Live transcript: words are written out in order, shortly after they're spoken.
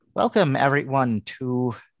Welcome, everyone,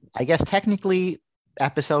 to, I guess, technically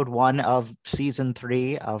episode 1 of season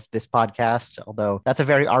 3 of this podcast, although that's a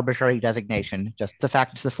very arbitrary designation. Just the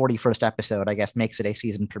fact it's the 41st episode, I guess, makes it a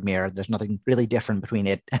season premiere. There's nothing really different between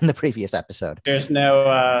it and the previous episode. There's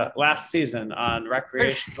no last season on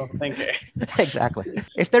recreational thinking. Exactly.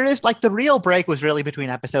 If there is, like, the real break was really between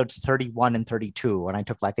episodes 31 and 32, when I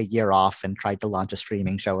took like a year off and tried to launch a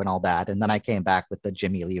streaming show and all that. And then I came back with the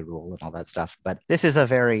Jimmy Lee rule and all that stuff. But this is a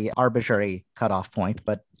very arbitrary cutoff point,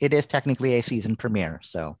 but it is technically a season premiere.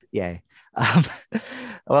 So, yay. Um,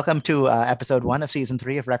 Welcome to episode 1 of season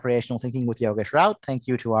 3 of Recreational Thinking with Yogesh Raut. Thank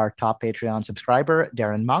you to our top Patreon subscriber,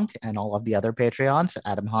 Darren Monk, and all of the other Patreons,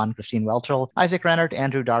 Adam Hahn, Christine Welchel, Isaac Rennert,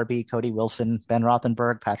 Andrew Darby, Cody Wilson, Ben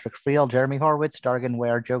Rothenberg, Patrick Friel, Jeremy Horwitz, Dargan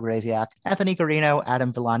Ware, Joe Graziak, Anthony Garino,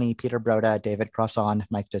 Adam Villani, Peter Broda, David Crosson,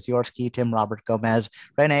 Mike Deziorsky, Tim Robert Gomez,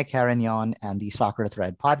 Rene Carignon, and the Soccer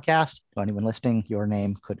Thread podcast. To anyone listening, your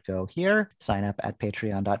name could go here. Sign up at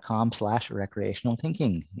patreon.com/recreational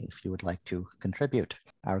thinking if you would like to contribute.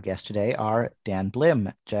 Our guests today are Dan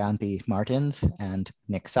Blim, Jayanthi Martins, and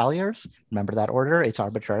Nick Salyers. Remember that order. It's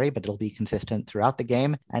arbitrary, but it'll be consistent throughout the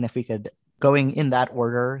game. And if we could, going in that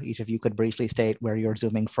order, each of you could briefly state where you're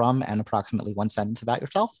zooming from and approximately one sentence about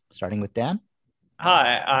yourself, starting with Dan.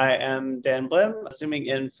 Hi, I am Dan Blim, zooming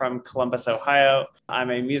in from Columbus, Ohio.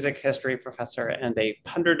 I'm a music history professor and a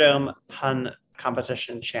Punderdome pun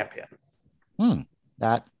competition champion.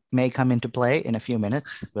 That may come into play in a few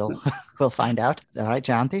minutes. We'll find out. All right,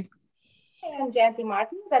 Jayanthi. Hey, I'm Jayanthi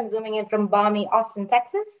Martins. I'm zooming in from balmy Austin,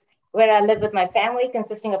 Texas, where I live with my family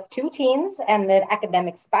consisting of 2 teens and an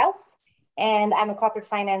academic spouse. And I'm a corporate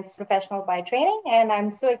finance professional by training. And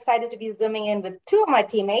I'm so excited to be zooming in with 2 of my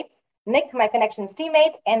teammates, Nick, my Connections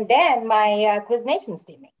teammate, and Dan, my Quiz Nations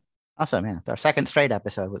teammate. Awesome, yeah. It's our second straight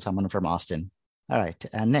episode with someone from Austin. All right,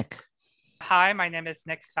 and Nick. Hi, my name is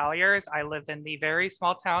Nick Salyers. I live in the very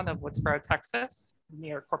small town of Woodsboro, Texas,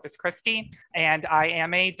 near Corpus Christi, and I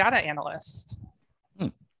am a data analyst.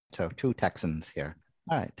 So 2 Texans here.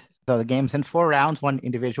 All right. So the game's in 4 rounds, 1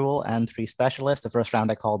 individual and 3 specialists. The first round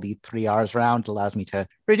I call the 3 R's round. It allows me to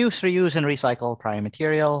reduce, reuse, and recycle prior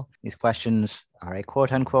material. These questions are a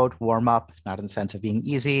quote-unquote warm-up, not in the sense of being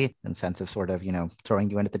easy, in the sense of sort of, throwing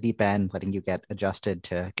you in at the deep end, letting you get adjusted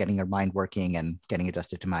to getting your mind working and getting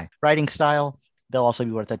adjusted to my writing style. They'll also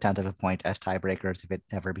be worth 1/10 of a point as tiebreakers if it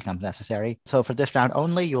ever becomes necessary. So for this round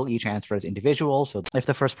only, you'll each answer as individuals. So if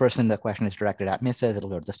the first person the question is directed at misses, it'll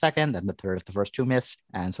go to the second, then the third if the first 2 miss.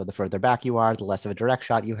 And so the further back you are, the less of a direct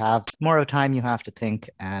shot you have, the more of time you have to think,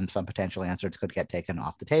 and some potential answers could get taken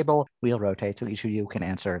off the table. We'll rotate, so each of you can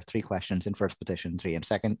answer 3 questions in first position, 3 in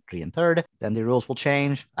second, 3 in third. Then the rules will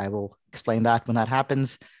change. I will explain that when that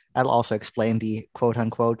happens. I'll also explain the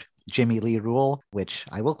quote-unquote Jimmy Lee rule, which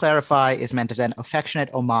I will clarify is meant as an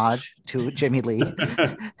affectionate homage to Jimmy Lee. He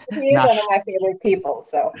is one of my favorite people,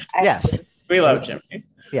 so. Yes. We love Jimmy.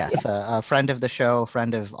 Yes, a friend of the show,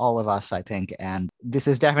 friend of all of us, I think. And this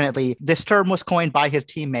term was coined by his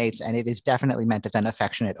teammates, and it is definitely meant as an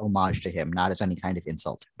affectionate homage to him, not as any kind of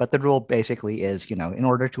insult. But the rule basically is, in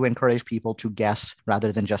order to encourage people to guess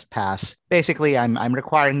rather than just pass, basically I'm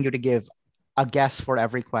requiring you to give a guess for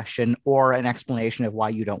every question or an explanation of why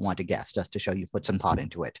you don't want to guess, just to show you've put some thought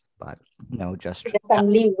into it. But just there's some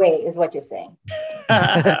leeway is what you're saying.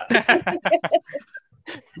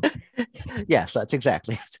 Yes, that's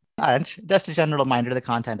exactly it. And just a general reminder, the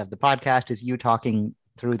content of the podcast is you talking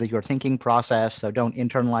through your thinking process. So don't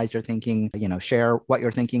internalize your thinking, share what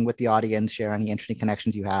you're thinking with the audience, share any interesting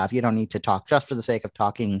connections you have. You don't need to talk just for the sake of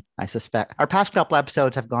talking. I suspect our past couple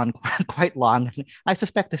episodes have gone quite long. I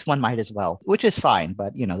suspect this one might as well, which is fine,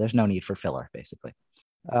 but there's no need for filler, basically.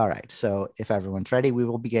 All right. So if everyone's ready, we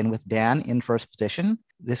will begin with Dan in first position.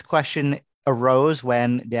 This question arose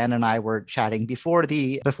when Dan and I were chatting before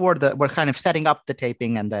we're kind of setting up the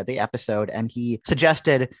taping and the episode, and he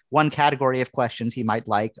suggested one category of questions he might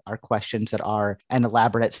like are questions that are an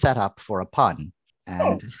elaborate setup for a pun.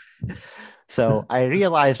 And so I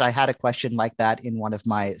realized I had a question like that in one of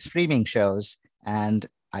my streaming shows, and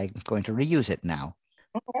I'm going to reuse it now.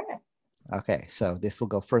 Okay, so this will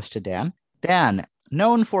go first to Dan. Dan,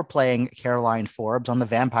 known for playing Caroline Forbes on The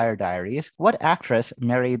Vampire Diaries, what actress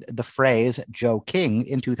married the phrase Joe King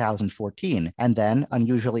in 2014, and then,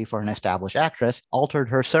 unusually for an established actress, altered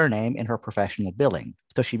her surname in her professional billing?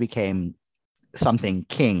 So she became something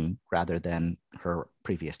King rather than her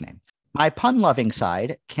previous name. My pun-loving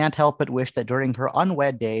side can't help but wish that during her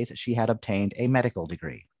unwed days, she had obtained a medical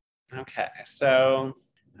degree. Okay,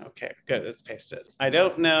 good. It's pasted. I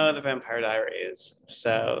don't know The Vampire Diaries,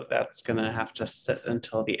 so that's going to have to sit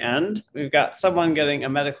until the end. We've got someone getting a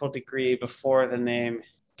medical degree before the name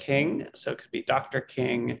King. So it could be Dr.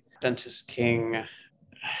 King, Dentist King,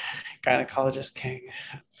 Gynecologist King.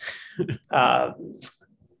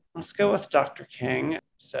 Let's go with Dr. King.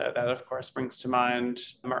 So that, of course, brings to mind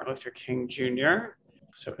Martin Luther King Jr.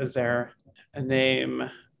 So is there a name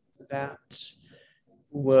that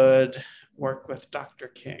would work with Dr.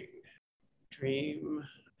 King? Dream,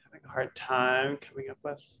 having a hard time coming up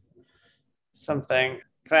with something.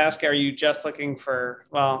 Can I ask, are you just looking for,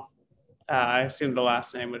 I assume the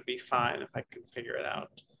last name would be fine if I could figure it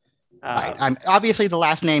out. Right. Obviously, the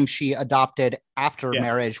last name she adopted after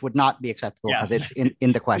marriage would not be acceptable because it's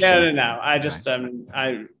in the question. No. I just, I'm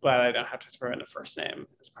glad I don't have to throw in the first name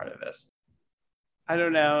as part of this. I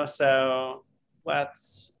don't know. So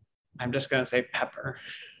I'm just going to say Pepper.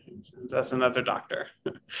 That's another doctor.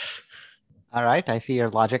 All right. I see your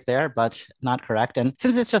logic there, but not correct. And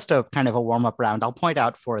since it's just a kind of a warm-up round, I'll point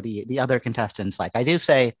out for the other contestants, like I do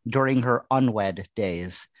say during her unwed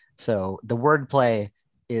days. So the wordplay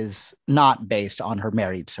is not based on her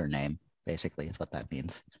married surname, basically, is what that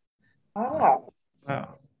means. Oh. Oh.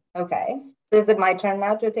 Okay. Is it my turn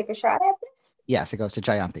now to take a shot at this? Yes, it goes to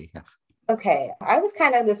Jayanthi, yes. Okay. I was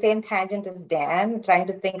kind of the same tangent as Dan, trying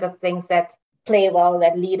to think of things that play well,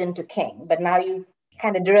 that lead into King. But now you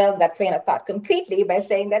kind of derailed that train of thought completely by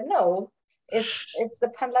saying that no, it's the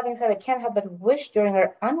pun-loving side that can't help but wish during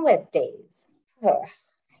her unwed days. Ugh.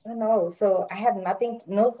 I don't know. So I had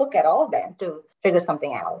no hook at all then to figure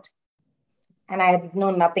something out. And I know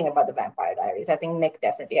nothing about the Vampire Diaries. I think Nick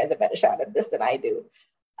definitely has a better shot at this than I do.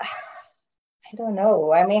 I don't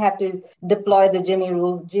know. I may have to deploy the Jimmy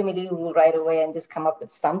Lee rule right away and just come up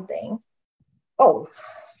with something. Oh,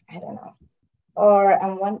 I don't know.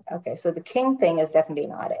 Okay, so the King thing is definitely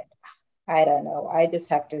not it. I don't know. I just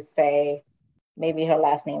have to say maybe her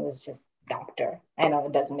last name was just Doctor. I know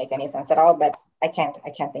it doesn't make any sense at all, but I can't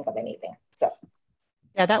think of anything. So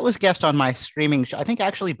yeah, that was guessed on my streaming show. I think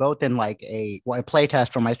actually both in like a play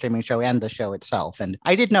test for my streaming show and the show itself. And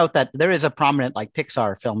I did note that there is a prominent like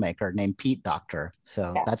Pixar filmmaker named Pete Docter.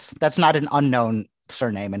 So yeah. That's not an unknown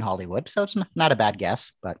surname in Hollywood. So it's not a bad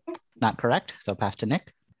guess, but not correct. So pass to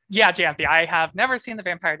Nick. Yeah, Jayanthi, I have never seen the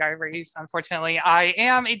Vampire Diaries, unfortunately. I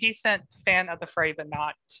am a decent fan of the Fray, but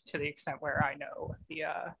not to the extent where I know the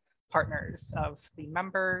partners of the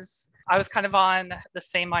members. I was kind of on the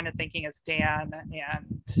same line of thinking as Dan,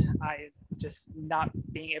 and I just not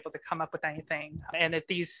being able to come up with anything. And if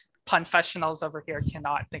these punfessionals over here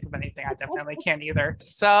cannot think of anything, I definitely can't either.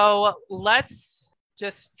 So let's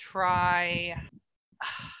just try...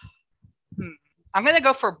 I'm going to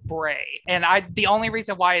go for Bray. And the only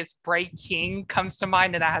reason why is Bray King comes to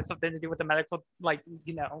mind, and that has something to do with the medical, like,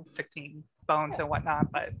 fixing bones and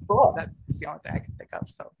whatnot. But that's the only thing I can think of.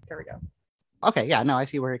 So here we go. Okay, yeah, no, I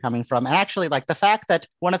see where you're coming from. And actually, like the fact that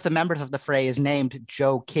one of the members of the Fray is named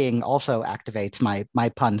Joe King also activates my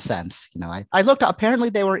pun sense. I looked up, apparently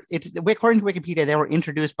according to Wikipedia, they were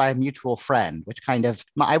introduced by a mutual friend, which kind of,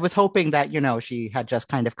 I was hoping that, she had just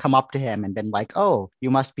kind of come up to him and been like, oh,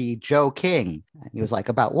 you must be Joe King. And he was like,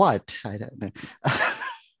 about what? I don't know.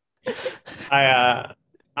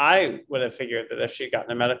 I would have figured that if she'd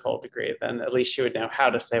gotten a medical degree, then at least she would know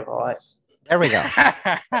how to save a life. There we go.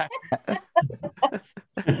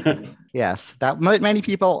 Yes, that many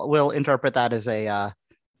people will interpret that as a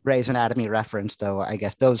Grey's Anatomy reference, though I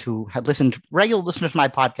guess those who have regular listeners to my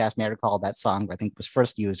podcast may recall that song, I think, was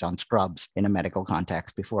first used on Scrubs in a medical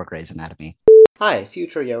context before Grey's Anatomy. Hi,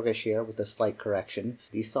 Future Yogesh here with a slight correction.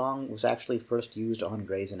 The song was actually first used on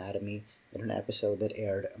Grey's Anatomy in an episode that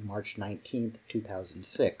aired March 19th,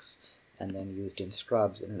 2006, and then used in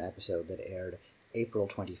Scrubs in an episode that aired April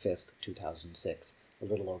 25th, 2006, a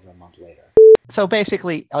little over a month later. So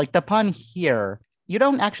basically, like the pun here, you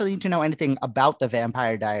don't actually need to know anything about the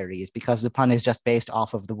Vampire Diaries because the pun is just based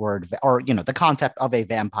off of the word, or, the concept of a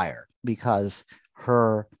vampire, because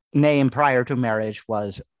her name prior to marriage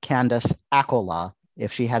was Candace Accola.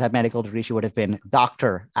 If she had a medical degree, she would have been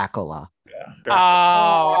Dr. Accola. Yeah.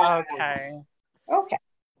 Oh, okay. Okay.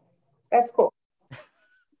 That's cool.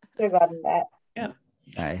 Should have gotten that. Yeah.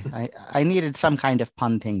 I needed some kind of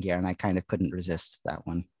pun thing here, and I kind of couldn't resist that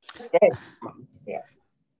one. That's good. Yeah.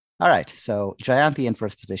 All right, so Jayanthi in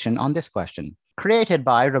first position on this question. Created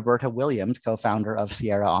by Roberta Williams, co-founder of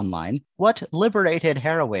Sierra Online, what liberated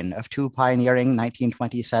heroine of two pioneering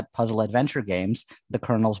 1920 set puzzle adventure games, The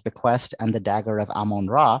Colonel's Bequest and The Dagger of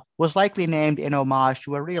Amon-Ra, was likely named in homage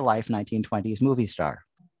to a real-life 1920s movie star?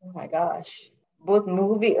 Oh my gosh. Both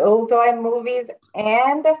old time movies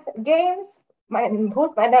and games?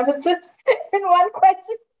 Both my nemesis in one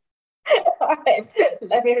question. All right,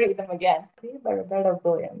 let me read them again. By Roberta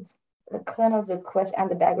Williams. The Colonel's Request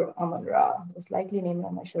and the Dagger of Amun-Ra was likely named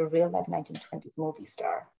after a real-life 1920s movie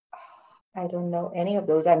star. I don't know any of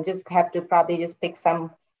those. I'm just have to probably just pick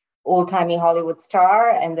some old-timey Hollywood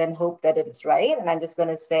star and then hope that it is right. And I'm just going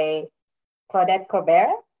to say Claudette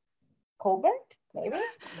Colbert, maybe?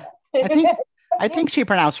 I think she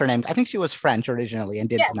pronounced her name. I think she was French originally and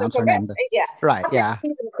did pronounce her name. Yeah. Right, okay. yeah.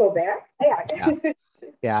 Colbert. Yeah.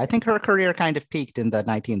 Yeah, I think her career kind of peaked in the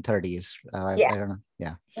 1930s. I don't know.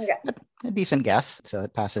 Yeah. Okay. But a decent guess. So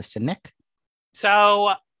it passes to Nick.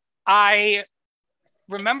 So I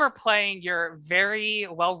remember playing your very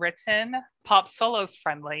well-written Pop Solos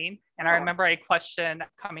Friendly, and I remember a question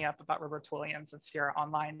coming up about Robert Williams this year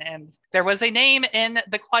online, and there was a name in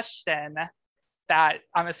the question that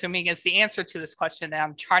I'm assuming is the answer to this question, and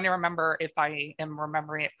I'm trying to remember if I am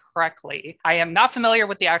remembering it correctly. I am not familiar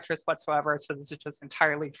with the actress whatsoever, so this is just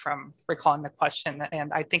entirely from recalling the question,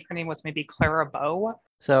 and I think her name was maybe Clara Bow.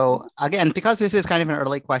 So again, because this is kind of an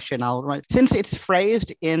early question, since it's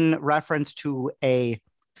phrased in reference to a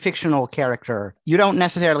fictional character, you don't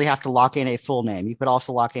necessarily have to lock in a full name. You could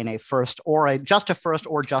also lock in a first or just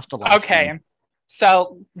a last name.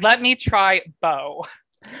 So let me try Bow.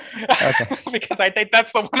 Okay. Because I think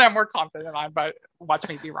that's the one I'm more confident on, but watch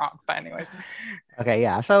me be wrong. But anyways. Okay,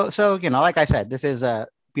 yeah. So like I said, this is a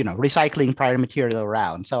recycling prior material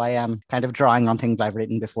around. So I am kind of drawing on things I've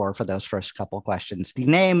written before for those first couple questions. The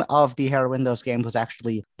name of the heroine in those games was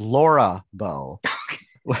actually Laura Bow,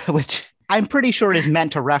 which I'm pretty sure is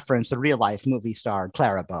meant to reference the real life movie star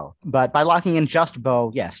Clara Bow. But by locking in just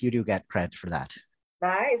Bow, yes, you do get credit for that.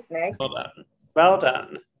 Nice, Nick. Well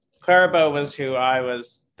done. Clara Bow was who I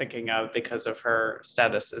was thinking of because of her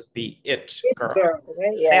status as the It girl.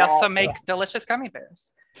 Yeah. They also make delicious gummy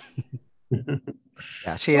bears.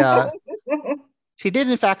 Yeah, she did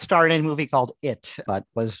in fact star in a movie called It, but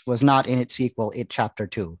was not in its sequel, It Chapter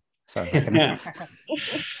 2. So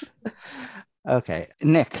okay,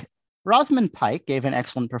 Nick. Rosamund Pike gave an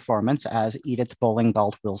excellent performance as Edith Bowling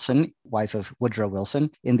Galt Wilson, wife of Woodrow Wilson,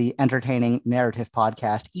 in the entertaining narrative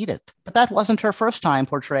podcast Edith. But that wasn't her first time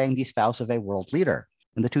portraying the spouse of a world leader.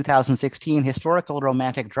 In the 2016 historical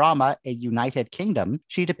romantic drama, A United Kingdom,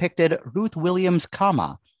 she depicted Ruth Williams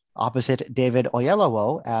Kama, opposite David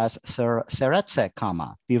Oyelowo as Sir Seretse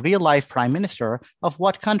Khama, the real-life prime minister of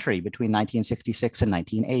what country between 1966 and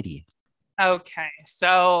 1980? Okay,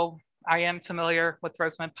 so I am familiar with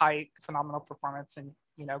Rosamund Pike, phenomenal performance in,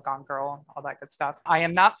 Gone Girl, all that good stuff. I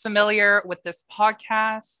am not familiar with this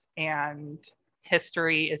podcast, and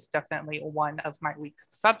history is definitely one of my weak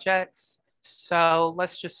subjects. So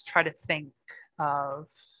let's just try to think of,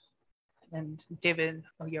 and David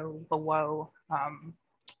Oyelowo.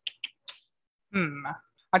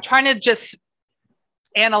 I'm trying to just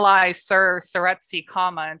analyze Sir Seretse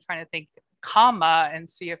Khama and trying to think comma and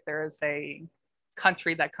see if there is a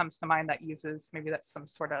country that comes to mind that uses maybe that's some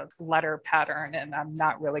sort of letter pattern, and I'm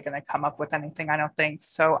not really going to come up with anything, I don't think.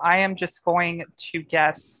 So I am just going to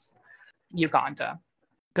guess Uganda.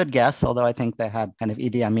 Good guess, although I think they had kind of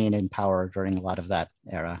Idi Amin in power during a lot of that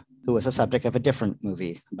era, who was the subject of a different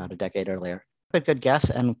movie about a decade earlier. But good guess,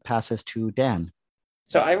 and passes to Dan.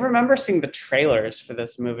 So I remember seeing the trailers for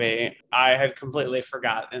this movie. I had completely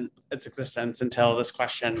forgotten its existence until this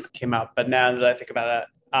question came up. But now that I think about it,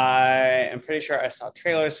 I am pretty sure I saw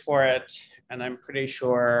trailers for it. And I'm pretty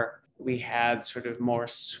sure we had sort of more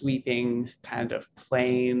sweeping kind of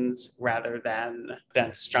plains rather than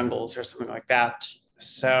dense jungles or something like that.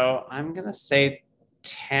 So I'm going to say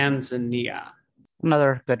Tanzania.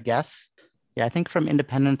 Another good guess. Yeah, I think from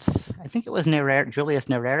Independence, I think it was Julius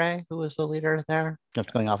Nyerere who was the leader there.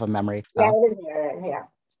 Just going off of memory. Yeah, it was Nyerere, yeah.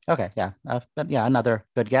 Okay, yeah. But yeah, another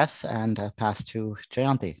good guess, and pass to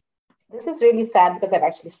Jayanthi. This is really sad because I've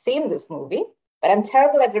actually seen this movie, but I'm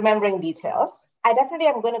terrible at remembering details. I definitely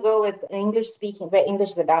am going to go with English speaking, where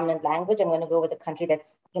English is a dominant language. I'm going to go with a country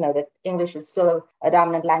that's, that English is still a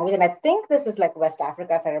dominant language. And I think this is like West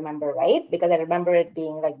Africa, if I remember right, because I remember it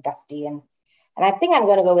being like dusty. And I think I'm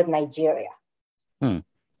going to go with Nigeria.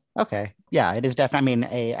 Okay. Yeah, it is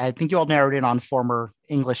definitely. I think you all narrowed in on former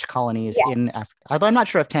English colonies in Africa. Although I'm not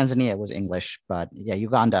sure if Tanzania was English, but yeah,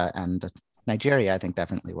 Uganda and Nigeria, I think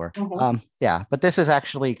definitely were. Mm-hmm. Yeah, but this is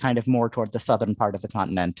actually kind of more toward the southern part of the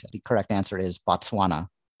continent. The correct answer is Botswana.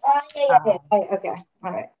 Okay. All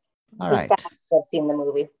right. All right. I've seen the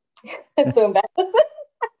movie. It's so embarrassing.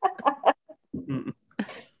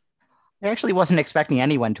 I actually wasn't expecting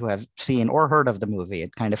anyone to have seen or heard of the movie.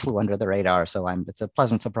 It kind of flew under the radar, so it's a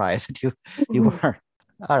pleasant surprise that you were.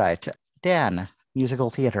 All right, Dan,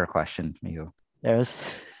 musical theater question for you.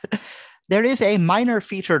 There's There is a minor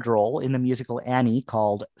featured role in the musical Annie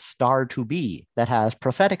called Star to Be that has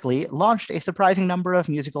prophetically launched a surprising number of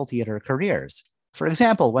musical theater careers. For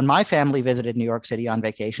example, when my family visited New York City on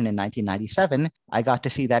vacation in 1997, I got to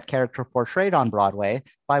see that character portrayed on Broadway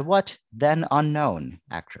by what then unknown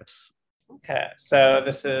actress? Okay, so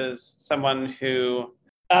this is someone who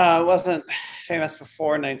wasn't famous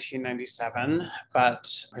before 1997, but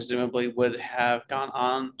presumably would have gone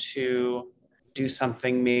on to do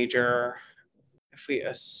something major. If we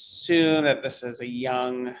assume that this is a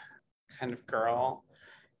young kind of girl,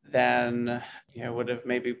 then would have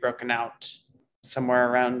maybe broken out somewhere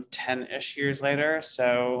around 10-ish years later.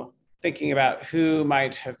 So thinking about who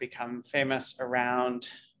might have become famous around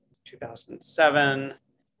 2007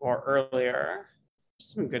 or earlier,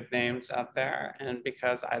 some good names out there. And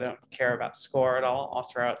because I don't care about score at all, I'll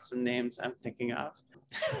throw out some names I'm thinking of.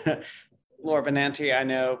 Laura Benanti, I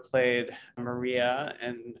know, played Maria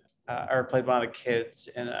or played one of the kids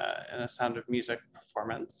in a Sound of Music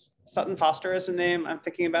performance. Sutton Foster is a name I'm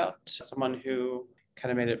thinking about, someone who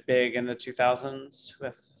kind of made it big in the 2000s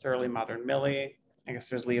with Thoroughly Modern Millie. I guess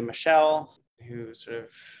there's Leah Michelle, who sort of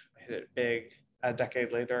hit it big a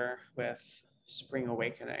decade later with Spring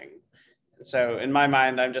Awakening. And so in my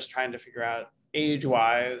mind, I'm just trying to figure out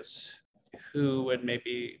age-wise who would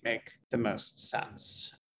maybe make the most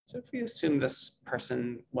sense. So if we assume this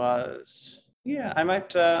person was, I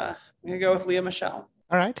might I'm gonna go with Leah Michelle.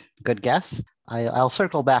 All right, good guess. I'll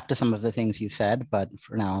circle back to some of the things you said, but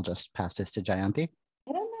for now, I'll just pass this to Jayanti.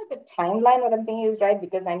 I don't know the timeline, what I'm thinking is right,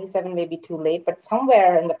 because 97 may be too late, but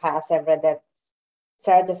somewhere in the past, I've read that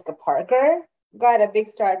Sarah Jessica Parker got a big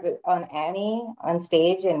start on Annie on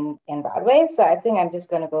stage in Broadway. So I think I'm just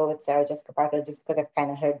going to go with Sarah Jessica Parker just because I've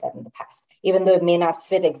kind of heard that in the past, even though it may not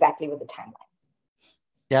fit exactly with the timeline.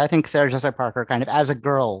 Yeah, I think Sarah Jessica Parker kind of as a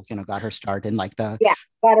girl, got her start in like the... Yeah,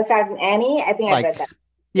 got a start in Annie. I think I read that.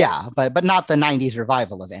 Yeah, but not the 90s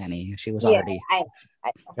revival of Annie. She was already I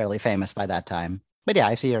fairly famous by that time. But yeah,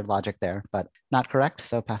 I see your logic there, but not correct.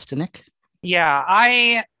 So pass to Nick. Yeah,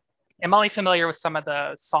 I am only familiar with some of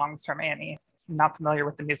the songs from Annie. I'm not familiar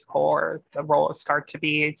with the musical or the role of Star to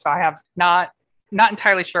Be. So I have not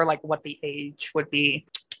entirely sure like what the age would be.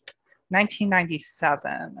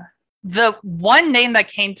 1997. The one name that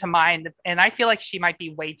came to mind, and I feel like she might be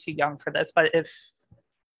way too young for this, but if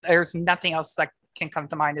there's nothing else that can come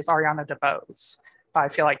to mind, is Ariana DeBose. But I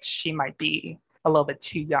feel like she might be a little bit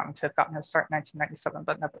too young to have gotten her start in 1997,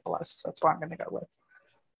 but nevertheless, that's what I'm going to go with.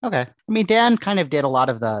 Okay. I mean, Dan kind of did a lot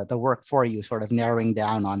of the work for you, sort of narrowing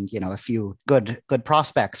down on, a few good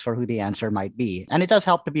prospects for who the answer might be. And it does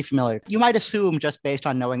help to be familiar. You might assume just based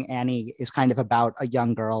on knowing Annie is kind of about a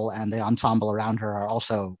young girl and the ensemble around her are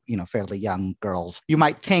also, fairly young girls. You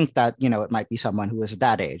might think that, it might be someone who is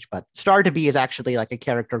that age, but Star to Be is actually like a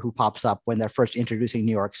character who pops up when they're first introducing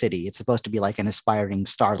New York City. It's supposed to be like an aspiring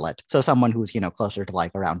starlet. So someone who's, closer to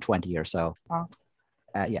like around 20 or so. Oh.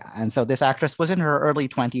 And so this actress was in her early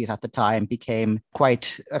 20s at the time, became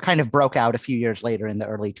kind of broke out a few years later in the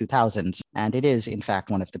early 2000s. And it is, in fact,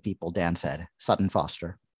 one of the people Dan said, Sutton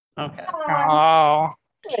Foster. Okay. Oh.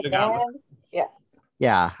 Yeah.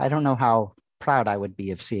 Yeah, I don't know how proud I would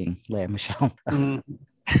be of seeing Leah Michelle. I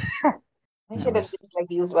should have just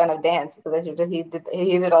used one of Dan's because he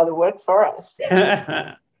did all the work for us.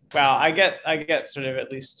 Well, I get sort of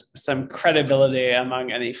at least some credibility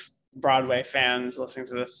among any Broadway fans listening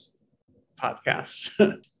to this podcast.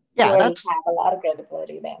 Yeah, that's have a lot of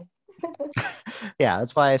credibility then. Yeah,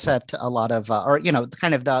 that's why I said a lot of,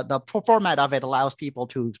 kind of the format of it allows people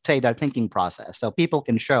to say their thinking process. So people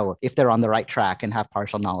can show if they're on the right track and have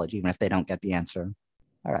partial knowledge, even if they don't get the answer.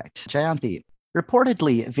 All right, Jayanti.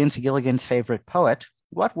 Reportedly, Vince Gilligan's favorite poet,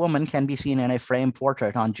 what woman can be seen in a framed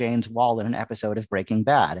portrait on Jane's wall in an episode of Breaking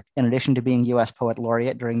Bad? In addition to being U.S. Poet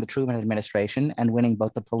Laureate during the Truman administration and winning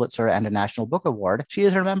both the Pulitzer and a National Book Award, she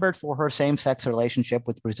is remembered for her same-sex relationship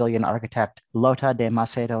with Brazilian architect Lota de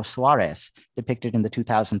Macedo Soares, depicted in the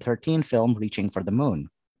 2013 film Reaching for the Moon.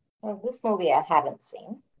 Well, this movie I haven't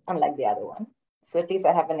seen, unlike the other one. So at least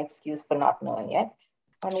I have an excuse for not knowing it.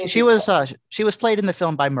 She was played in the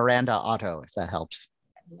film by Miranda Otto, if that helps.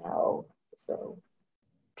 No, so...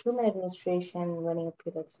 Truman administration, winning a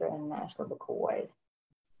Pulitzer and National Book Award.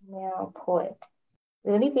 Male poet.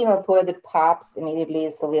 The only female poet that pops immediately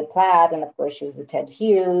is Sylvia Plath, and of course she was a Ted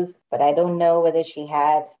Hughes, but I don't know whether she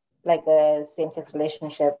had like a same-sex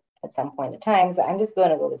relationship at some point in time, so I'm just going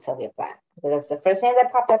to go with Sylvia Plath, because that's the first name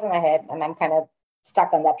that popped up in my head, and I'm kind of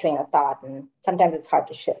stuck on that train of thought, and sometimes it's hard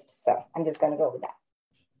to shift, so I'm just going to go with that.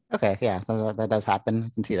 Okay, yeah, so that does happen. I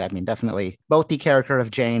can see that. I mean, definitely both the character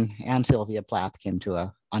of Jane and Sylvia Plath came to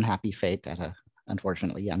a unhappy fate at a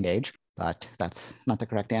unfortunately young age. but that's not the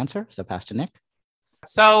correct answer. So pass to Nick.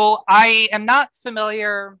 So I am not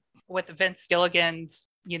familiar with Vince Gilligan's,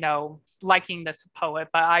 liking this poet,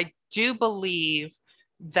 but I do believe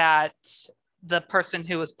that the person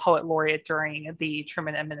who was poet laureate during the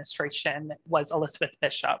Truman administration was Elizabeth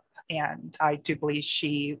Bishop. And I do believe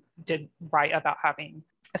she did write about having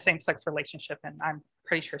a same-sex relationship, and I'm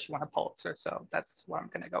pretty sure she won a Pulitzer. So that's what I'm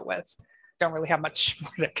going to go with. Don't really have much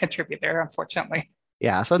more to contribute there, unfortunately.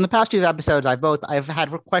 Yeah, so in the past 2 episodes, I've had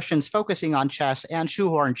questions focusing on chess and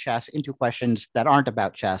shoehorned chess into questions that aren't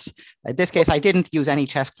about chess. In this case, I didn't use any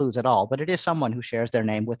chess clues at all, but it is someone who shares their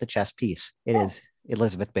name with the chess piece. It is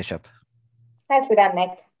Elizabeth Bishop. Nicely done,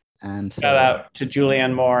 Nick. And so, shout out to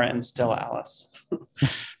Julianne Moore and Still Alice,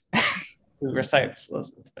 who recites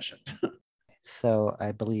Elizabeth Bishop. So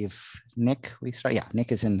I believe Nick,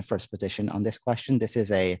 Nick is in the first position on this question. This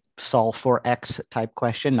is a solve for X type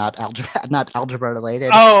question, not algebra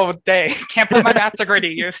related. Oh, dang. Can't put my math degree to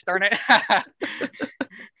use, darn it.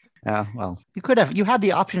 Well, you had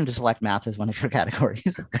the option to select math as one of your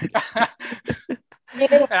categories.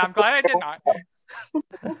 I'm glad I did not.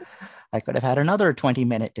 I could have had another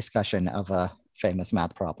 20-minute discussion of a famous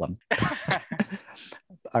math problem.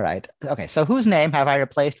 All right. Okay. So whose name have I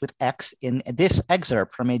replaced with X in this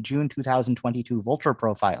excerpt from a June 2022 Vulture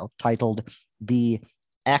profile titled "The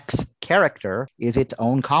X Character is Its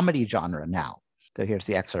Own Comedy Genre Now"? So here's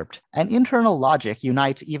the excerpt. An internal logic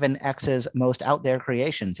unites even X's most out there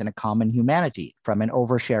creations in a common humanity, from an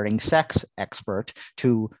oversharing sex expert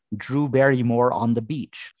to Drew Barrymore on the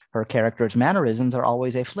beach. Her character's mannerisms are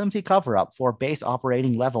always a flimsy cover-up for base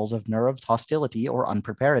operating levels of nerves, hostility, or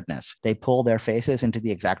unpreparedness. They pull their faces into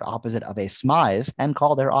the exact opposite of a smize and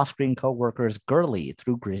call their off-screen co-workers girly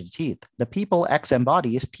through gritted teeth. The people X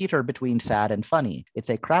embodies teeter between sad and funny. It's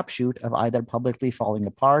a crapshoot of either publicly falling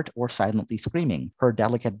apart or silently screaming. Her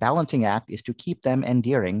delicate balancing act is to keep them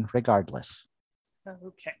endearing regardless.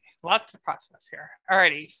 Okay, lots to process here.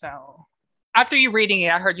 Alrighty, so after you reading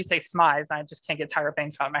it, I heard you say smize. I just can't get tired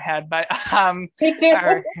things out of my head. But Me too.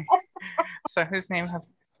 right. So whose name have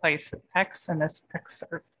placed with X in this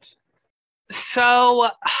excerpt? So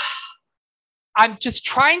I'm just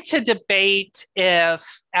trying to debate if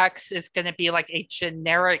X is going to be like a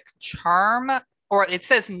generic term, or it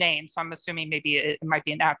says name. So I'm assuming maybe it might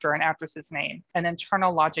be an actor or an actress's name. And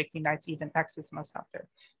internal logic unites even X's most out there.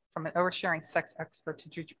 From an oversharing sex expert to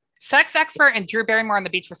Drew. Sex expert and Drew Barrymore on the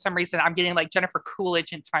beach, for some reason, I'm getting like Jennifer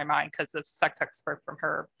Coolidge into my mind because of sex expert from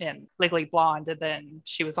her in Legally Blonde. And then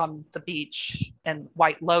she was on the beach in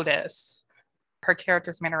White Lotus. Her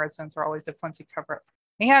character's mannerisms are always a flimsy cover-up.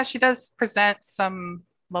 Yeah, she does present some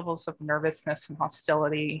levels of nervousness and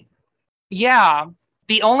hostility. Yeah,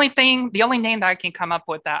 the only name that I can come up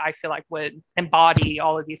with that I feel like would embody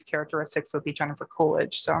all of these characteristics would be Jennifer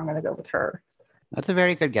Coolidge. So I'm going to go with her. That's a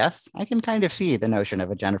very good guess. I can kind of see the notion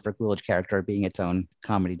of a Jennifer Coolidge character being its own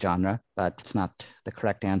comedy genre, but it's not the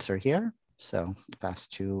correct answer here. So pass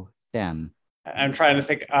to Dan. I'm trying to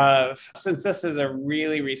think of, since this is a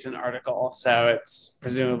really recent article, so it's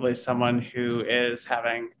presumably someone who is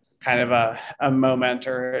having kind of a moment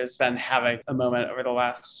or has been having a moment over the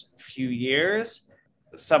last few years,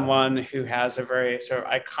 someone who has a very sort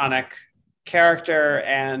of iconic character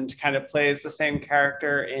and kind of plays the same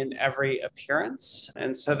character in every appearance.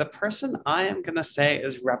 And so the person I am going to say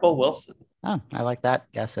is Rebel Wilson. Oh, I like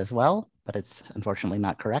that guess as well, but it's unfortunately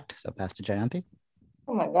not correct. So pass to Jayanti.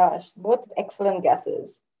 Oh my gosh, both excellent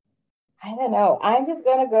guesses. I don't know. I'm just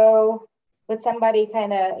going to go with somebody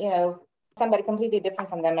kind of, somebody completely different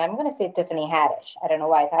from them. I'm going to say Tiffany Haddish. I don't know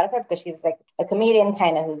why I thought of her, because she's like a comedian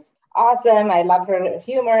kind of who's awesome. I love her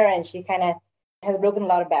humor, and she kind of has broken a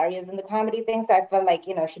lot of barriers in the comedy thing. So I felt like,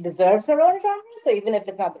 she deserves her own genre. So even if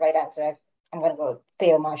it's not the right answer, I'm going to go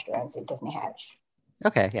pay homage to her and say Tiffany Haddish.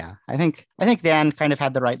 Okay, yeah. I think Dan kind of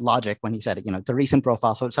had the right logic when he said it, the recent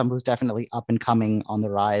profile. So it's someone who's definitely up and coming on the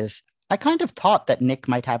rise. I kind of thought that Nick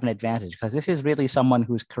might have an advantage because this is really someone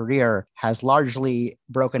whose career has largely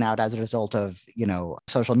broken out as a result of,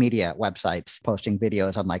 social media websites posting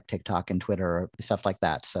videos on like TikTok and Twitter or stuff like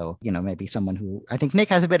that. So, maybe someone who I think Nick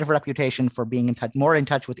has a bit of a reputation for being more in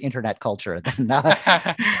touch with internet culture than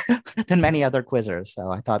than many other quizzers.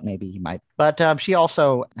 So I thought maybe he might. But she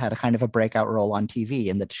also had a kind of a breakout role on TV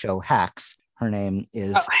in the show Hacks. Her name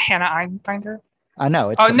is Hannah Einbinder. No,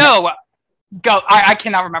 it's no. Go. I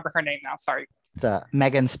cannot remember her name now. Sorry. It's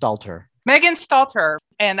Megan Stalter. Megan Stalter.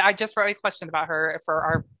 And I just wrote a question about her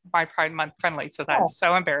for my Pride Month friendly. So that's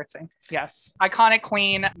so embarrassing. Yes. Iconic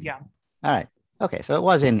queen. Yeah. All right. Okay. So it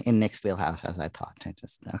was in Nick's wheelhouse, as I thought.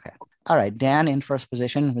 Okay. All right. Dan in first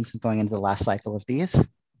position. Vincent going into the last cycle of these.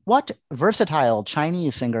 What versatile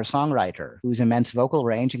Chinese singer-songwriter, whose immense vocal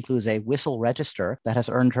range includes a whistle register that has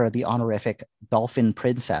earned her the honorific Dolphin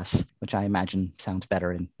Princess, which I imagine sounds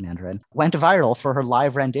better in Mandarin, went viral for her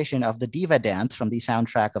live rendition of the Diva Dance from the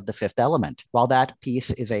soundtrack of The Fifth Element? While that piece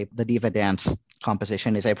the Diva Dance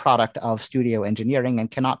composition is a product of studio engineering and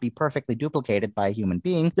cannot be perfectly duplicated by a human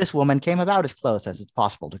being, this woman came about as close as it's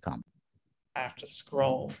possible to come. I have to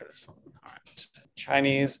scroll for this one. All right.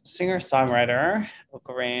 Chinese singer-songwriter,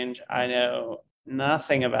 vocal range. I know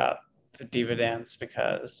nothing about the Diva Dance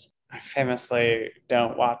because I famously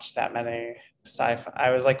don't watch that many sci-fi.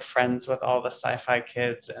 I was like friends with all the sci-fi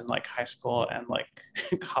kids in like high school and like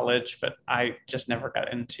college, but I just never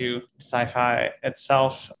got into sci-fi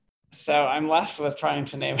itself. So I'm left with trying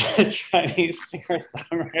to name a Chinese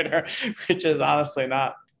singer-songwriter, which is honestly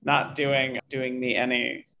not doing me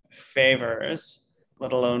any favors,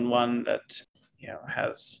 let alone one that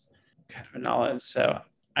has kind of a knowledge. So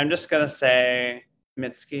I'm just gonna say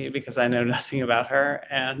Mitski because I know nothing about her,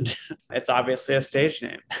 and it's obviously a stage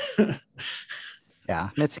name. Yeah,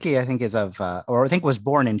 Mitski, I think I think was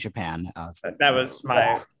born in Japan. That was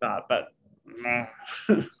my thought, but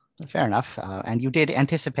fair enough. And you did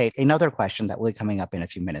anticipate another question that will be coming up in a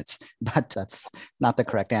few minutes, but that's not the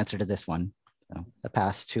correct answer to this one. So the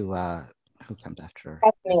pass to who comes after?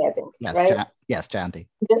 That's me, I think. Yes, right? Yes, Jayanti.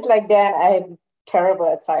 Just like Dan, I'm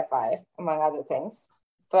terrible at sci-fi, among other things.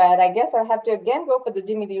 But I guess I'll have to again go for the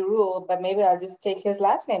Jimmy Lee rule, but maybe I'll just take his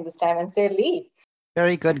last name this time and say Lee.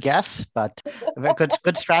 Very good guess, but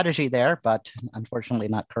good strategy there, but unfortunately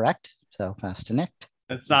not correct. So pass to Nick.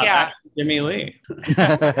 It's not actually Jimmy Lee.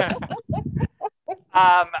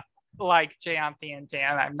 Like Jayanti and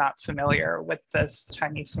Dan, I'm not familiar with this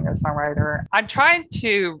Chinese singer-songwriter. I'm trying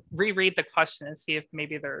to reread the question and see if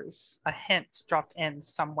maybe there's a hint dropped in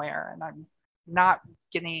somewhere, and I'm not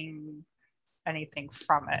getting anything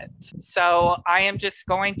from it. So I am just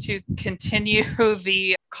going to continue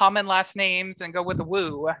the common last names and go with the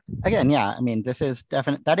Wu. Again, yeah, I mean, this is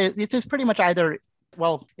pretty much either,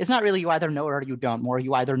 well, it's not really you either know it or you don't, more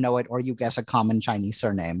you either know it or you guess a common Chinese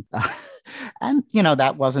surname. And,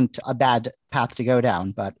 that wasn't a bad path to go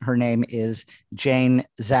down, but her name is Jane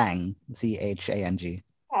Zhang, Zhang.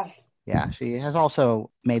 Oh. Yeah, she has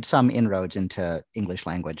also made some inroads into English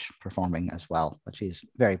language performing as well, but she's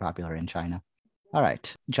very popular in China. All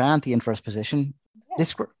right, Jayanti in first position.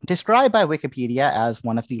 Described by Wikipedia as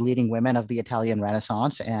one of the leading women of the Italian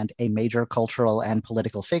Renaissance and a major cultural and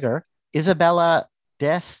political figure, Isabella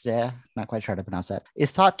d'Este, not quite sure how to pronounce that,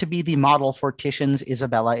 is thought to be the model for Titian's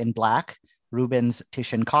Isabella in Black, Rubens'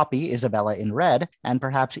 Titian copy, Isabella in Red, and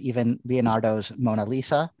perhaps even Leonardo's Mona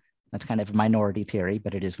Lisa. That's kind of a minority theory,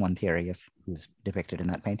 but it is one theory of who's depicted in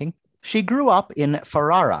that painting. She grew up in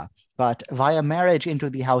Ferrara, but via marriage into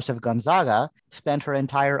the House of Gonzaga, spent her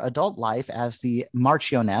entire adult life as the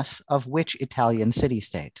Marchioness of which Italian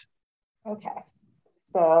city-state? Okay,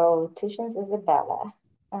 so Titian's Isabella,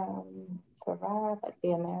 Ferrara, but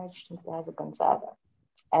via marriage into the House of Gonzaga.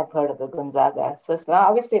 I've heard of the Gonzaga, so it's not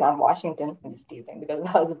obviously not Washington, I'm just teasing, because of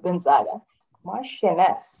the House of Gonzaga.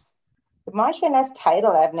 Marchioness. The Marchioness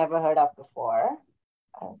title I've never heard of before.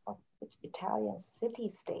 Which Italian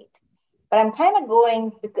city-state? But I'm kind of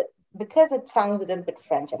going, because it sounds a little bit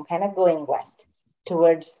French, I'm kind of going west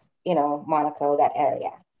towards, Monaco, that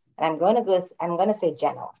area. And I'm going to say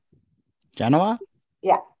Genoa. Genoa?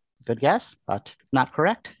 Yeah. Good guess, but not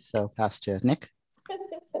correct. So pass to Nick.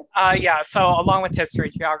 So along with history,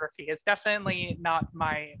 geography is definitely not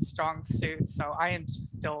my strong suit. So I am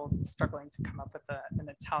still struggling to come up with an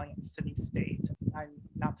Italian city-state. I'm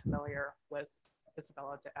not familiar with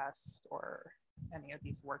Isabella d'Este or any of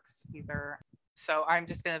these works either. So I'm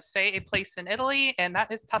just going to say a place in Italy, and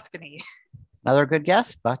that is Tuscany. Another good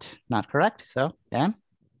guess, but not correct. So, Dan?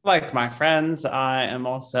 Like my friends, I am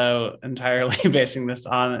also entirely basing this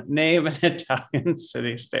on name an Italian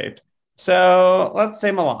city-state. So let's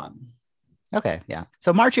say Milan. Okay, yeah.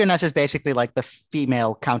 So Marchioness is basically like the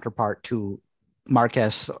female counterpart to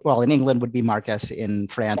Marquess. Well, in England would be Marquess, in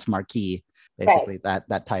France, Marquis, basically right.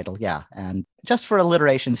 that title, yeah. And just for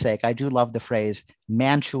alliteration's sake, I do love the phrase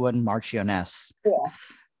Mantuan Marchioness. Yeah.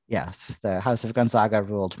 Yes, the House of Gonzaga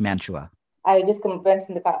ruled Mantua. I just went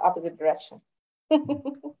in the opposite direction.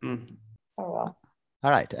 Oh, well. All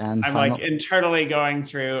right. And I'm like internally going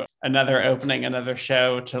through another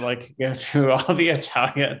show to go through all the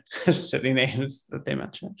Italian city names that they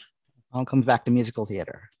mentioned. All comes back to musical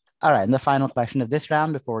theater. All right. And the final question of this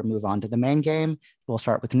round before we move on to the main game, we'll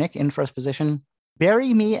start with Nick in first position.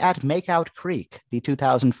 Bury Me at Makeout Creek, the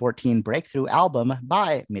 2014 breakthrough album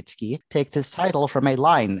by Mitski, takes its title from a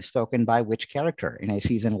line spoken by which character in a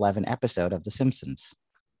season 11 episode of The Simpsons?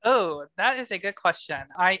 Oh, that is a good question.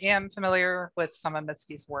 I am familiar with some of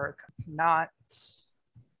Mitski's work, not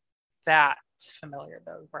that familiar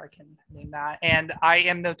though, where I can name that. And I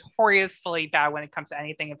am notoriously bad when it comes to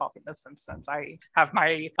anything involving The Simpsons. I have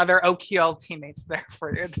my other OQL teammates there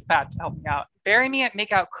for that to help me out. Bury Me at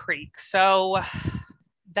Makeout Creek. So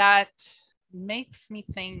that makes me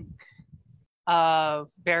think of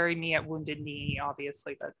Bury Me at Wounded Knee,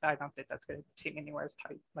 obviously, but I don't think that's going to take me anywhere. It's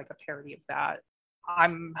probably like a parody of that.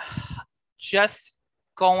 I'm just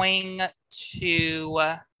going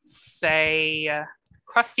to say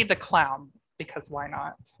Krusty the Clown, because why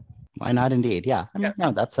not? Why not indeed? Yeah. I mean, Yes.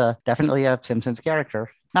 no, that's definitely a Simpsons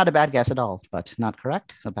character. Not a bad guess at all, but not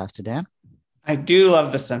correct. So pass to Dan. I do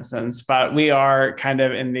love The Simpsons, but we are kind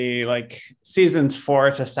of in the like seasons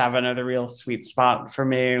 4 to 7 are the real sweet spot for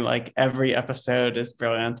me. Like every episode is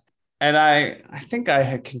brilliant. And I think I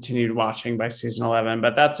had continued watching by season 11,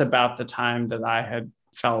 but that's about the time that I had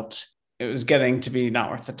felt it was getting to be not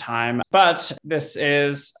worth the time. But this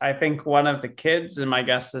is, I think, one of the kids, and my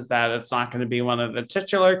guess is that it's not going to be one of the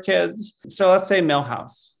titular kids. So let's say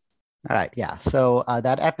Milhouse. All right, yeah. So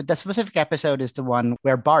the specific episode is the one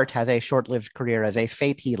where Bart has a short-lived career as a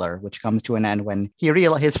faith healer, which comes to an end when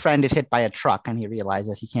his friend is hit by a truck, and he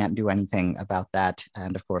realizes he can't do anything about that.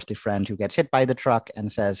 And of course, the friend who gets hit by the truck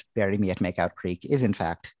and says, "Bury me at Makeout Creek," is in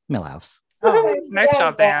fact Milhouse. Oh, nice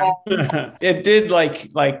job, Dan. It did like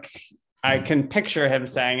I can picture him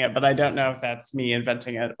saying it, but I don't know if that's me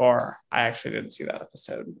inventing it or I actually didn't see that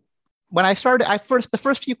episode. When I started, the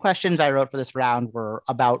first few questions I wrote for this round were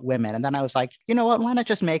about women. And then I was like, you know what, why not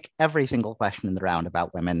just make every single question in the round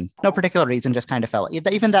about women? No particular reason, just kind of felt,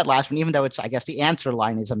 even that last one, even though it's, I guess the answer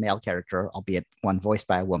line is a male character, albeit one voiced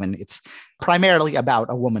by a woman, it's primarily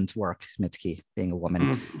about a woman's work, Mitski being a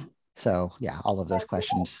woman. So yeah, all of those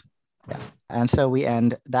questions. Yeah. And so we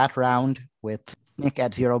end that round with Nick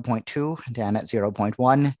at 0.2, Dan at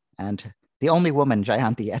 0.1, and the only woman,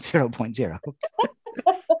 Jayanthi, at 0.0.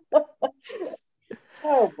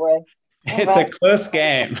 Oh boy. It's a close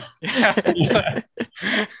game. It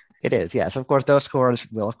is, yes. Of course, those scores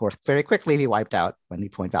will, of course, very quickly be wiped out when the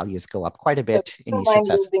point values go up quite a bit in each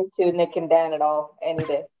success. Losing to Nick and Dan at all any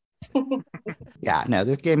day. Yeah, no,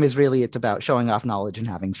 this game is really, it's about showing off knowledge and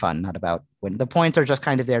having fun, not about when the points are just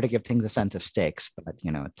kind of there to give things a sense of stakes. But,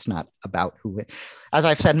 it's not about who, as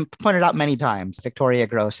I've pointed out many times, Victoria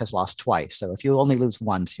Gross has lost twice. So if you only lose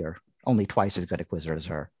once, you're only twice as good a quizzer as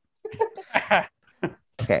her.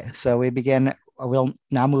 Okay, so we'll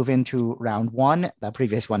now move into round 1, the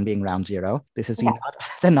previous one being round 0. This is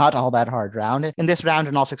the not all that hard round. In this round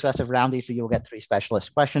and all successive rounds, each of you will get 3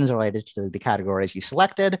 specialist questions related to the categories you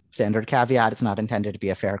selected. Standard caveat, it's not intended to be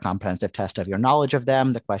a fair comprehensive test of your knowledge of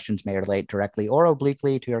them. The questions may relate directly or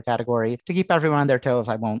obliquely to your category. To keep everyone on their toes,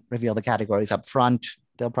 I won't reveal the categories up front.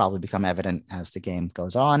 They'll probably become evident as the game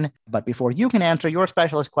goes on. But before you can answer your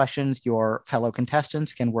specialist questions, your fellow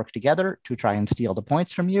contestants can work together to try and steal the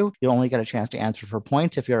points from you. You'll only get a chance to answer for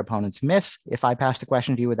points if your opponents miss. If I pass the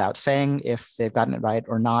question to you without saying if they've gotten it right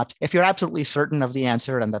or not, if you're absolutely certain of the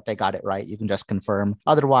answer and that they got it right, you can just confirm.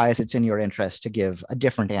 Otherwise, it's in your interest to give a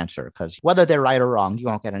different answer, because whether they're right or wrong, you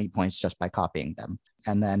won't get any points just by copying them.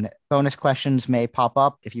 And then bonus questions may pop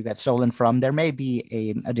up if you get stolen from. There may be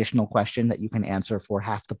an additional question that you can answer for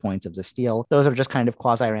half the points of the steal. Those are just kind of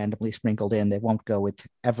quasi-randomly sprinkled in. They won't go with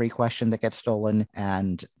every question that gets stolen,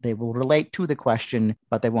 and they will relate to the question,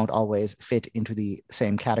 but they won't always fit into the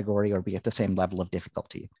same category or be at the same level of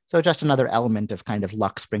difficulty. So just another element of kind of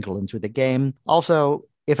luck sprinkled into the game. Also,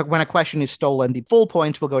 when a question is stolen, the full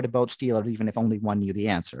points will go to both stealers, even if only one knew the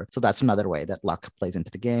answer. So that's another way that luck plays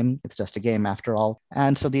into the game. It's just a game after all.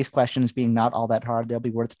 And so these questions being not all that hard, they'll be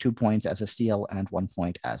worth 2 points as a steal and 1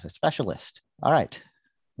 point as a specialist. All right.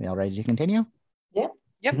 We all ready to continue? Yeah.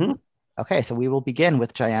 Yep. Mm-hmm. Okay, so we will begin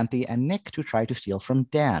with Jayanthi and Nick to try to steal from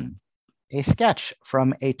Dan. A sketch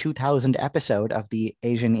from a 2000 episode of the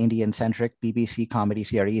Asian Indian-centric BBC comedy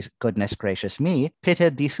series Goodness Gracious Me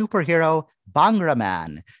pitted the superhero Bhangra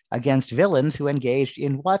Man against villains who engaged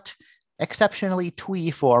in what exceptionally twee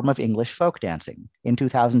form of English folk dancing. In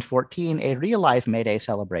 2014, a real-life May Day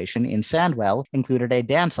celebration in Sandwell included a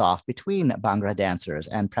dance-off between Bhangra dancers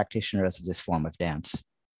and practitioners of this form of dance.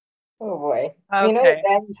 Oh boy. Okay. You know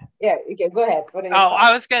that, yeah, okay, go ahead.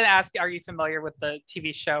 I was going to ask, are you familiar with the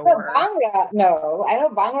TV show? So Bhangra, no. I know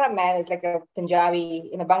Bhangra Man is like a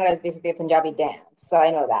Punjabi, Bhangra is basically a Punjabi dance. So I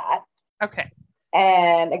know that. Okay.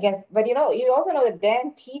 And but you also know that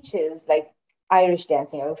Dan teaches like Irish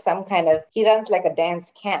dancing, some kind of, he runs like a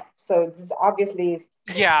dance camp. So this is obviously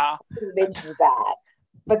related to that.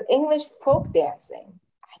 But English folk dancing,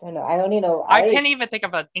 I don't know. I only know. I can't even think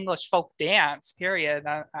of an English folk dance, period.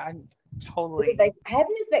 I'm totally like, I have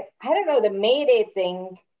this, like, I don't know, the May Day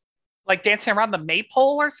thing. like dancing around the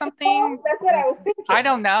maypole or something. That's what I was thinking. I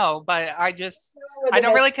don't know, but I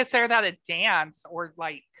don't really consider that a dance or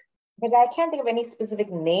like. But I can't think of any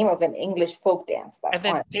specific name of an English folk dance. And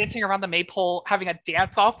then dancing around the maypole, having a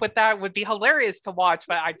dance off with that would be hilarious to watch,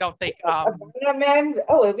 but I don't think. Man,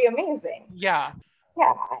 oh, it'd be amazing. Yeah.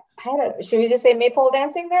 Yeah, I don't know. Should we just say maypole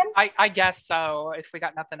dancing then? I guess so. If we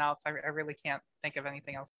got nothing else, I really can't think of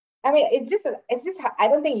anything else. I mean, it's just. I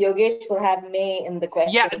don't think Yogesh will have May in the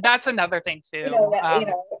question. Yeah, that's another thing too.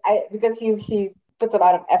 Because he puts a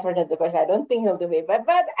lot of effort into the question. I don't think he'll do it, but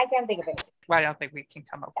I can't think of anything. Well, I don't think we can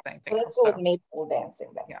come up with anything. So let's go with maypole dancing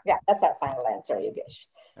then. Yeah, that's our final answer, Yogesh.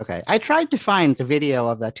 Okay. I tried to find the video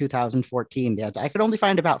of the 2014 dance. I could only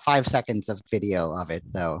find about 5 seconds of video of it,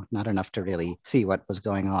 though, not enough to really see what was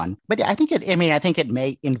going on. But I think it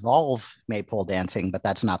may involve maypole dancing, but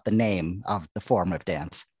that's not the name of the form of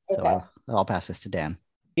dance. Okay. So I'll pass this to Dan.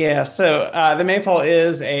 Yeah, so the maypole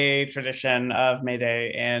is a tradition of May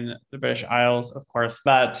Day in the British Isles, of course,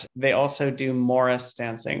 but they also do Morris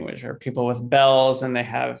dancing, which are people with bells, and they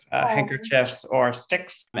have handkerchiefs or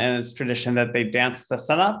sticks, and it's tradition that they dance the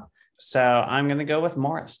sun up. So I'm going to go with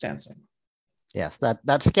Morris dancing. Yes,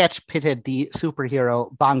 that sketch pitted the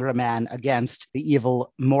superhero Bhangra Man against the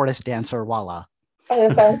evil Morris dancer Walla. Oh,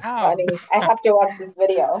 that sounds funny. I have to watch this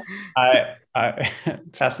video. I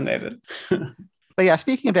fascinated. But yeah,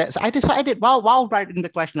 speaking of it, so I decided while writing the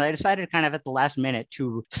question, I decided kind of at the last minute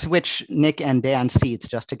to switch Nick and Dan's seats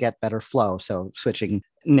just to get better flow. So switching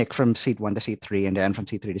Nick from seat 1 to seat 3 and Dan from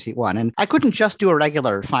seat 3 to seat 1. And I couldn't just do a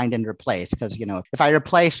regular find and replace because, if I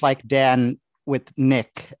replace like Dan with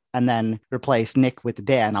Nick and then replace Nick with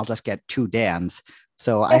Dan, I'll just get 2 Dans.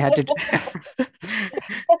 So I had to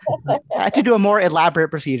do a more elaborate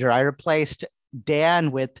procedure. I replaced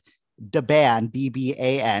Dan with Daban,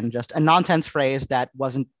 D-B-A-N, just a nonsense phrase that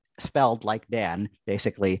wasn't spelled like Dan,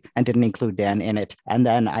 basically, and didn't include Dan in it. And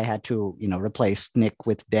then I had to, replace Nick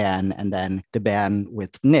with Dan and then Daban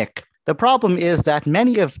with Nick. The problem is that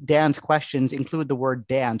many of Dan's questions include the word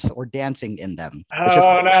dance or dancing in them.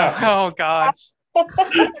 Oh, gosh.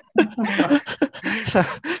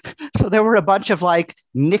 So there were a bunch of like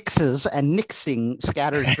nixes and nixing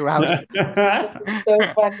scattered throughout. So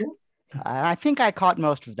funny. I think I caught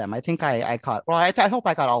most of them. I think I caught. Well, I hope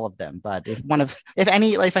I caught all of them. But if a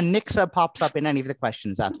nixa pops up in any of the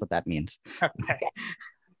questions, that's what that means.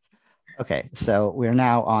 Okay. So we're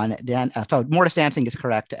now on Dan. So Morris dancing is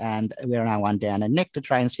correct, and we are now on Dan and Nick to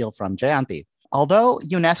try and steal from Jayanthi. Although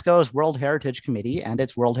UNESCO's World Heritage Committee and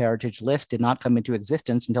its World Heritage List did not come into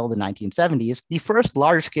existence until the 1970s, the first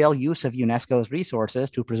large-scale use of UNESCO's resources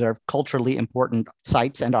to preserve culturally important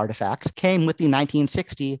sites and artifacts came with the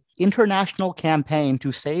 1960 International Campaign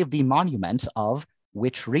to Save the Monuments of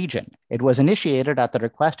which region? It was initiated at the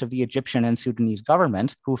request of the Egyptian and Sudanese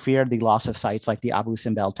governments, who feared the loss of sites like the Abu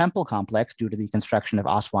Simbel Temple complex due to the construction of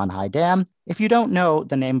Aswan High Dam. If you don't know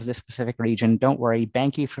the name of this specific region, don't worry,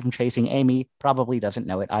 Banky from Chasing Amy probably doesn't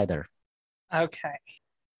know it either. Okay.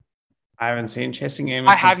 I haven't seen Chasing Amy.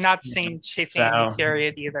 I have not seen Chasing Amy,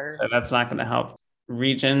 period, either. So that's not going to help.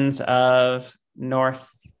 Regions of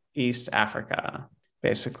Northeast Africa,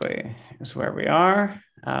 basically, is where we are.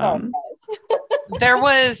 There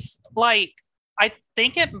was I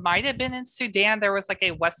think it might have been in Sudan. There was like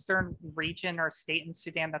a Western region or state in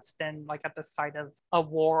Sudan that's been like at the site of a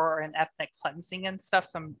war and ethnic cleansing and stuff.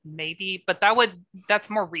 So maybe, but that's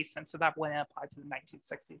more recent. So that wouldn't apply to the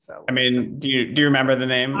 1960s. So I mean, do you remember the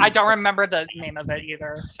name? I don't remember the name of it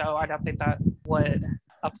either. So I don't think that would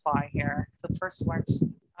apply here. The first learned,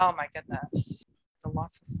 oh my goodness. The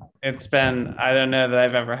loss of sight. It's been, I don't know that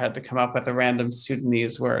I've ever had to come up with a random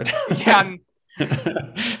Sudanese word. Yeah.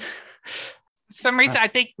 Some reason I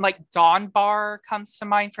think like Donbar comes to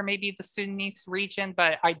mind for maybe the Sudanese region,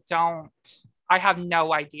 but I have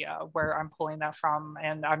no idea where I'm pulling that from,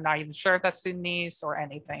 and I'm not even sure if that's Sudanese or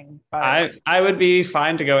anything. But I would be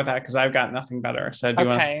fine to go with that because I've got nothing better. So do you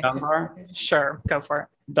want to say Donbar? Sure, go for it.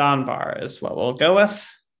 Donbar is what we'll go with.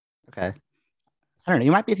 Okay. I don't know.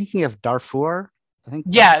 You might be thinking of Darfur. I think.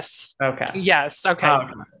 Yes. Okay. Yes. Okay.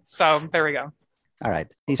 So there we go. All right.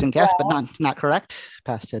 Decent guess, but not correct.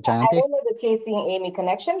 Pass to Jayanthi. I don't know the Chasing Amy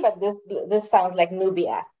connection, but this sounds like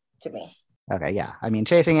Nubia to me. Okay, yeah. I mean,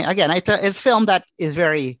 Chasing, again, it's a film that is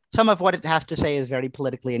some of what it has to say is very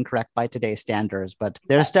politically incorrect by today's standards, but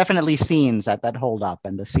there's definitely scenes that hold up.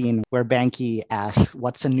 And the scene where Banky asks,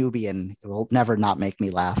 "What's a Nubian?" It will never not make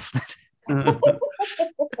me laugh.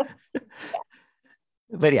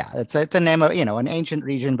 But yeah, it's a name of, an ancient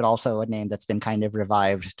region, but also a name that's been kind of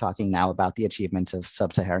revived, talking now about the achievements of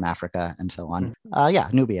sub-Saharan Africa and so on. Yeah,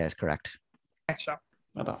 Nubia is correct. Nice job.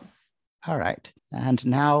 Well done. All right. And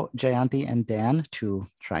now Jayanthi and Dan to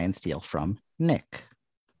try and steal from Nick.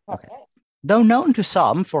 Okay. Though known to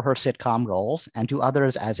some for her sitcom roles and to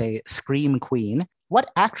others as a scream queen,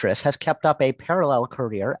 what actress has kept up a parallel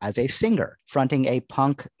career as a singer, fronting a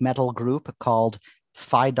punk metal group called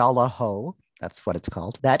Phi Dollar Ho? That's what it's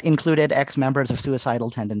called. That included ex-members of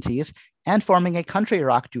Suicidal Tendencies and forming a country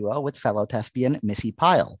rock duo with fellow thespian Missy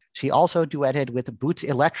Pyle. She also duetted with Boots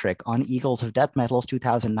Electric on Eagles of Death Metal's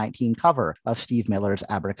 2019 cover of Steve Miller's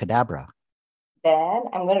Abracadabra. Dan,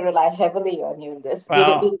 I'm going to rely heavily on you in this.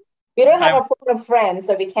 Well, we don't have a pool of friends,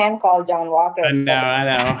 so we can't call John Walker. I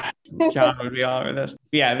know. John would be all over this.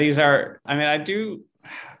 Yeah, these are,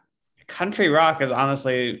 country rock is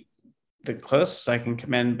honestly the closest I can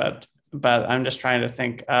come in, but I'm just trying to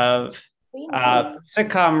think of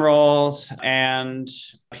sitcom roles and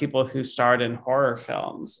people who starred in horror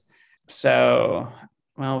films. So,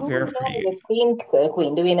 Vera Farmiga. The Scream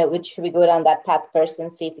Queen. Do we know which? Should we go down that path first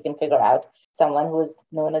and see if we can figure out someone who's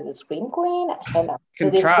known as the Scream Queen? I don't know.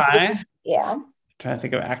 Can try. Yeah. Trying to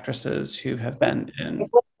think of actresses who have been in.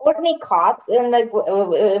 Courtney Cox in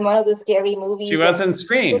one of the scary movies. She was in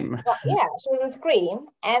Scream. She was in Scream,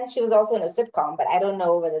 and she was also in a sitcom. But I don't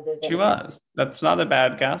know whether there's. She was. That's not a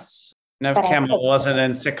bad guess. Nev Campbell wasn't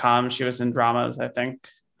in sitcoms. She was in dramas, I think.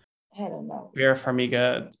 I don't know. Vera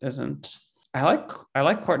Farmiga isn't. I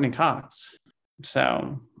like Courtney Cox.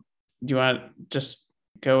 So, do you want to just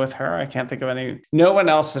go with her? I can't think of any. No one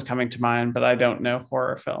else is coming to mind, but I don't know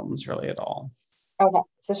horror films really at all. Okay,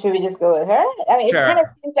 so should we just go with her? I mean, Sure. It kind of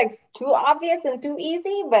seems like too obvious and too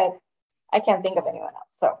easy, but I can't think of anyone else.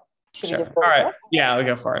 So should we just go all with right. her? Yeah, I'll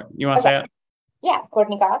go for it. You want to say it? Yeah,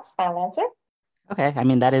 Courtney Cox, final answer. Okay, I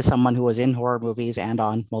mean, that is someone who was in horror movies and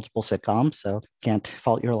on multiple sitcoms, so can't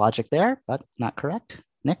fault your logic there, but not correct.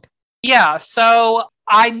 Nick? Yeah, so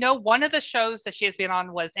I know one of the shows that she has been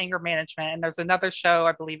on was Anger Management, and there's another show,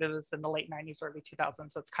 I believe it was in the late 90s, early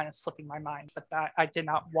 2000s, so it's kind of slipping my mind, but that I did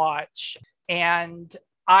not watch. And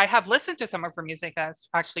I have listened to some of her music, and it's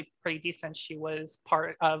actually pretty decent. She was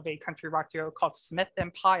part of a country rock duo called Smith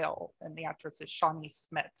and Pyle, and the actress is Shawnee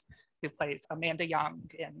Smith, who plays Amanda Young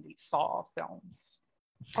in the Saw films.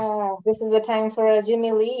 This is the time for a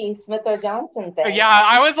Jimmy Lee, Smith or Johnson thing. Yeah,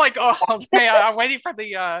 I was like, oh, man, I'm waiting for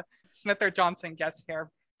the Smith or Johnson guess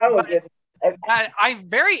here. Oh, good. I'm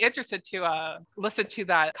very interested to listen to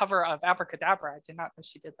that cover of Abracadabra. I did not know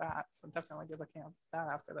she did that, so definitely be looking at that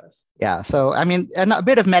after this. Yeah, so I mean, a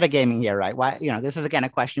bit of metagaming here, right? Why, this is again a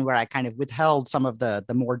question where I kind of withheld some of the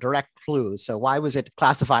more direct clues. So why was it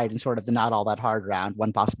classified in sort of the not all that hard round?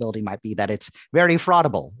 One possibility might be that it's very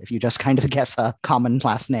fraudable if you just kind of guess a common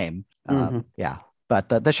last name. Yeah.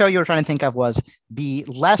 But the show you were trying to think of was the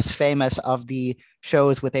less famous of the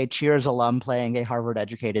shows with a Cheers alum playing a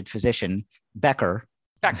Harvard-educated physician, Becker.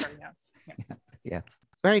 Becker, yes. Yeah. Yes.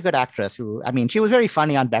 Very good actress who, I mean, she was very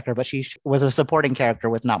funny on Becker, but she was a supporting character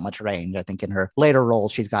with not much range. I think in her later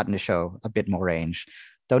roles, she's gotten to show a bit more range,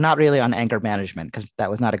 though not really on Anger Management, because that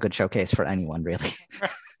was not a good showcase for anyone, really.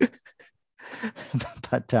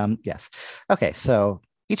 But yes. Okay, so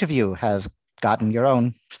each of you has gotten your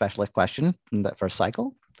own specialist question in that first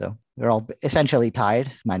cycle. So we're all essentially tied,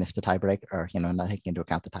 minus the tiebreaker, or, not taking into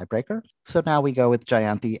account the tiebreaker. So now we go with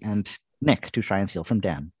Jayanthi and Nick to try and steal from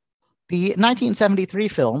Dan. The 1973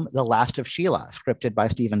 film, The Last of Sheila, scripted by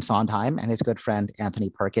Stephen Sondheim and his good friend Anthony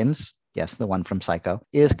Perkins, yes, the one from Psycho,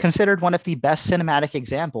 is considered one of the best cinematic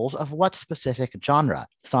examples of what specific genre.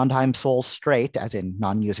 Sondheim's Soul Straight, as in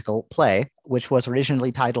non-musical play, which was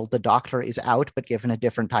originally titled The Doctor Is Out, but given a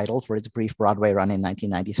different title for its brief Broadway run in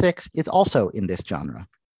 1996, is also in this genre.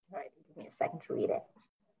 All right, give me a second to read it.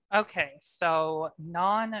 Okay, so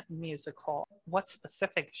non-musical. What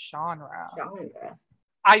specific genre?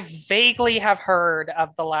 I vaguely have heard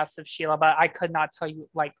of The Last of Sheila, but I could not tell you,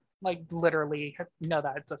 like literally know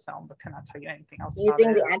that it's a film, but cannot tell you anything else. Do you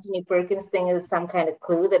think the Anthony Perkins thing is some kind of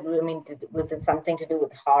clue that, was it something to do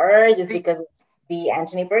with horror just because it's the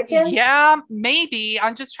Anthony Perkins? Yeah, maybe.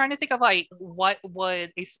 I'm just trying to think of what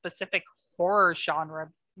would a specific horror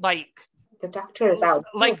genre, like The Doctor Is Out.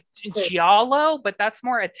 Like giallo, but that's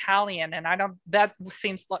more Italian, and that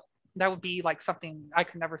seems like that would be like something I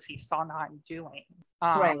could never see Sondheim doing.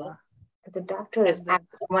 Right. The Doctor Is Out.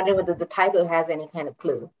 I wonder whether the title has any kind of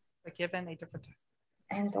clue. Given a different.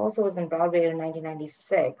 And it also was in Broadway in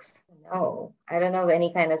 1996. No, I don't know of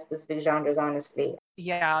any kind of specific genres, honestly.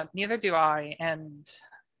 Yeah, neither do I. And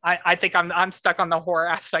I think I'm stuck on the horror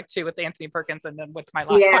aspect too with Anthony Perkins, and then with my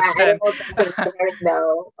last Yeah, I question. don't know if that's a generic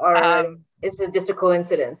no, or is it just a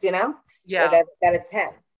coincidence, Yeah. that it's him.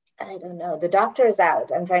 I don't know. The Doctor is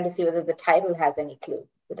out. I'm trying to see whether the title has any clue.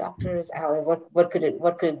 The Doctor is out. What could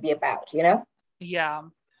it be about, Yeah.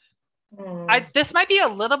 This might be a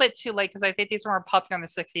little bit too late because I think these were more popular in the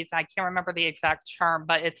 60s. And I can't remember the exact term,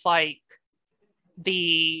 but it's like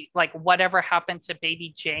whatever happened to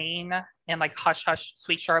Baby Jane and like Hush Hush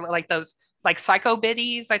Sweet Charlotte, like those like Psycho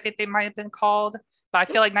Biddies, I think they might have been called. But I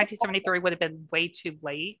feel like 1973 would have been way too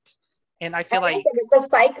late. And I feel like it's a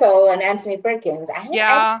Psycho and Anthony Perkins.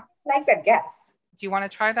 I like that guess. Do you want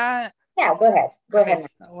to try that? Yeah, go ahead. Go ahead.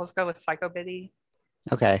 So let's go with Psycho Biddy.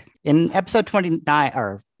 Okay. In episode 29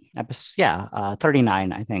 or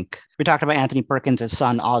 39, I think we talked about Anthony Perkins'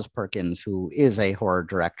 son, Oz Perkins, who is a horror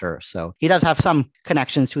director. So he does have some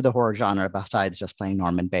connections to the horror genre besides just playing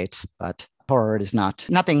Norman Bates, but horror is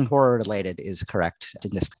nothing horror related is correct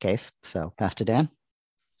in this case. So pass to Dan.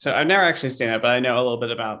 So I've never actually seen it, but I know a little bit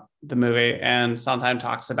about the movie, and Sondheim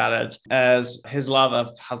talks about it as his love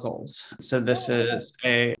of puzzles. So this is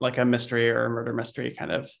a mystery or a murder mystery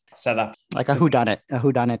kind of setup. Like a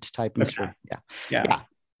whodunit type mystery. Okay. Yeah.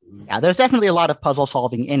 Yeah, there's definitely a lot of puzzle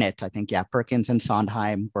solving in it. I think, Perkins and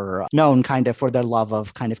Sondheim were known kind of for their love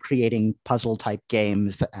of kind of creating puzzle type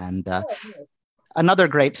games. And another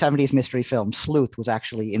great 70s mystery film, Sleuth, was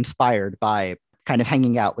actually inspired by kind of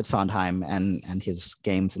hanging out with Sondheim and his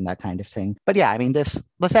games and that kind of thing. But yeah, I mean, the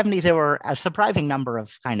 70s, there were a surprising number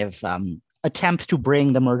of kind of attempts to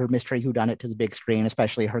bring the murder mystery whodunit to the big screen,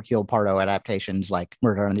 especially Hercule Poirot adaptations like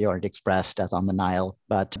Murder on the Orient Express, Death on the Nile.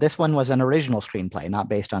 But this one was an original screenplay, not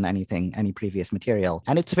based on any previous material.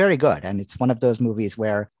 And it's very good. And it's one of those movies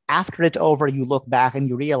where after it's over, you look back and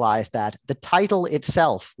you realize that the title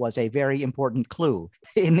itself was a very important clue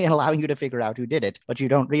in allowing you to figure out who did it. But you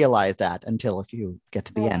don't realize that until you get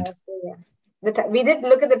to the end. Yeah. We did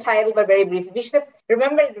look at the title, but very briefly. We should have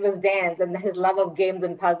remembered it was Dan's and his love of games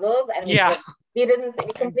and puzzles. And we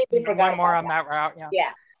completely forgot. One more on that route.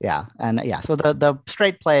 Yeah. Yeah. And so the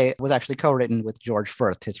straight play was actually co-written with George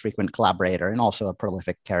Firth, his frequent collaborator, and also a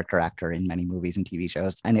prolific character actor in many movies and TV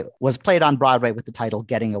shows. And it was played on Broadway with the title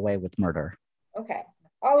Getting Away with Murder. Okay.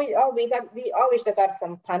 We always should have got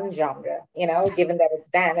some pun genre, given that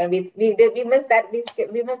it's Dan. And we missed that.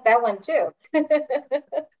 We missed that one too.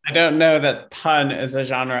 I don't know that pun is a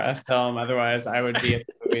genre of film. Otherwise, I would be in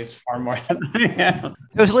the movies far more than I am.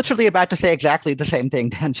 I was literally about to say exactly the same thing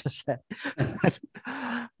Dan just said.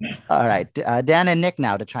 All right. Dan and Nick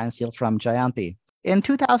now to try and steal from Jayanthi. In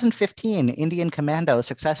 2015, Indian commandos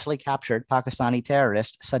successfully captured Pakistani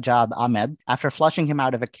terrorist Sajjad Ahmed after flushing him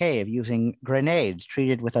out of a cave using grenades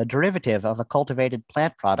treated with a derivative of a cultivated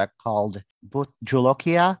plant product called Bhut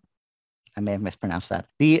Jolokia. I may have mispronounced that.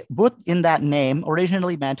 The Bhut in that name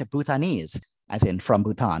originally meant Bhutanese, as in from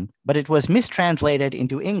Bhutan, but it was mistranslated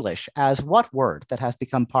into English as what word that has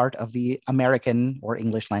become part of the American or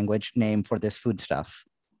English language name for this foodstuff?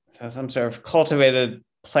 So some sort of cultivated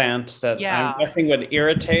plant that I'm guessing would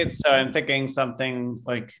irritate. So I'm thinking something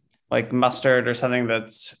like mustard or something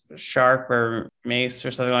that's sharp, or mace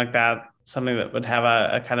or something like that. Something that would have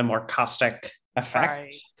a kind of more caustic effect,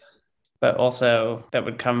 right. But also that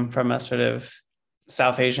would come from a sort of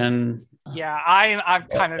South Asian. Yeah, I'm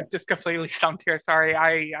kind of just completely stumped here. Sorry,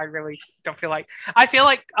 I really don't feel like. I feel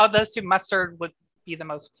like of those two, mustard would be the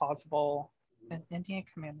most plausible. Indian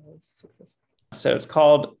commandos. So it's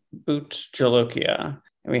called Bhut Jolokia.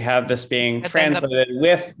 And we have this being translated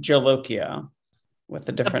with Jolokia, with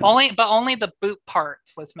a different. Only the boot part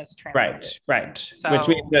was mistranslated. Right. So... Which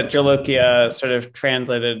means that Jolokia sort of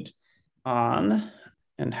translated on.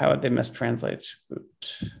 And how would they mistranslate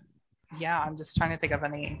boot? Yeah, I'm just trying to think of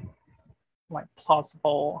any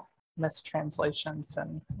plausible mistranslations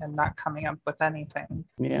and not coming up with anything.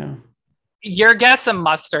 Yeah. Your guess of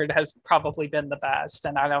mustard has probably been the best,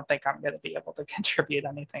 and I don't think I'm going to be able to contribute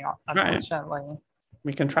anything, unfortunately. Right.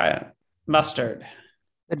 We can try it. Mustard.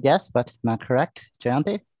 Good guess, but not correct.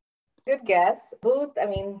 Jayanthi? Good guess. Bhut, I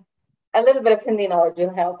mean, a little bit of Hindi knowledge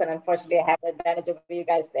will help, and unfortunately I have an advantage over you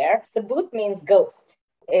guys there. So Bhut means ghost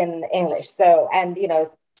in English. So, and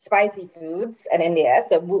spicy foods in India.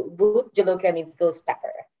 So Bhut Jolokia means ghost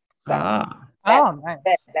pepper. So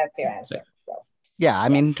nice. That's your answer. So. Yeah, I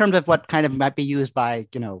mean, in terms of what kind of might be used by,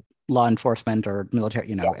 law enforcement or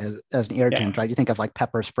military, as an irritant, right? You think of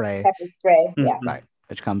pepper spray. Pepper spray, yeah. Right,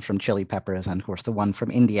 which comes from chili peppers. And of course, the one from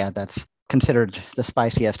India that's considered the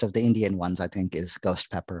spiciest of the Indian ones, I think, is ghost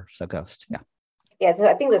pepper. So ghost, yeah. Yeah, so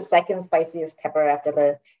I think the second spiciest pepper after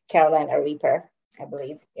the Carolina Reaper, I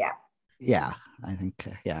believe. Yeah. Yeah, I think,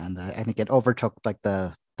 and I think it overtook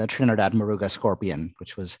the the Trinidad Moruga scorpion,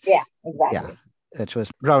 which was exactly. which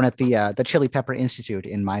was grown at the Chili Pepper Institute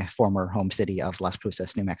in my former home city of Las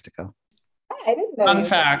Cruces, New Mexico. I didn't know. Fun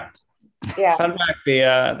fact. Yeah. Fun fact,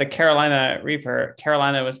 the Carolina Reaper,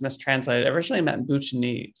 Carolina was mistranslated. It originally meant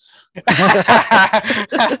Buchanese.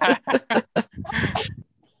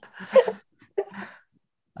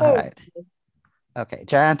 All right. Okay,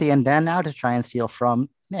 Jayanthi and Dan now to try and steal from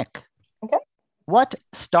Nick. Okay. What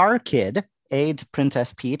star kid aids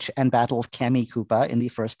Princess Peach and battles Kammy Koopa in the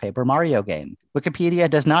first Paper Mario game? Wikipedia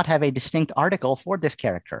does not have a distinct article for this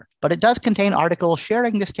character, but it does contain articles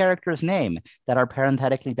sharing this character's name that are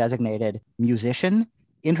parenthetically designated musician,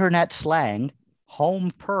 internet slang,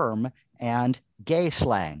 home perm, and gay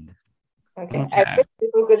slang. Okay. I wish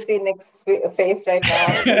people could see Nick's face right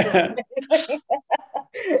now.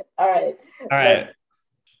 All right.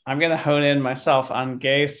 I'm going to hone in myself on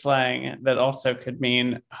gay slang that also could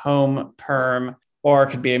mean home perm or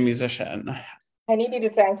could be a musician. I need you to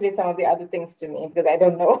translate some of the other things to me because I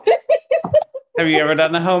don't know. Have you ever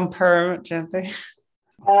done a home perm, Jayanthi?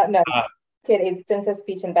 No. Kid aids Princess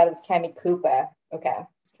Peach and battles Kammy Koopa. Okay.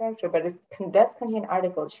 Character, but it does contain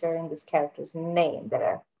articles sharing this character's name that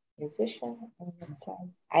are musician and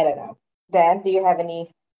slang. I don't know. Dan, do you have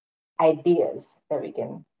any ideas that we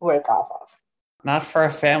can work off of? Not for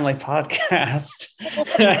a family podcast. I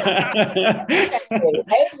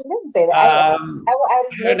didn't say that. I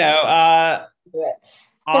don't know.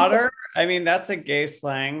 Otter, I mean, that's a gay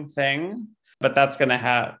slang thing, but that's going to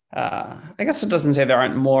have, I guess it doesn't say there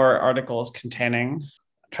aren't more articles containing.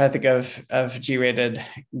 Try to think of G-rated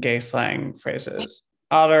gay slang phrases.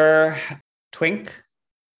 Otter, twink.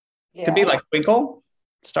 Yeah. Could be like twinkle,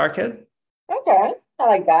 star kid. Okay, I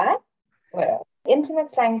like that. Well, internet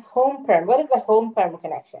slang home perm. What is the home perm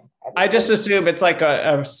connection? I just assume it's like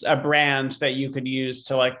a brand that you could use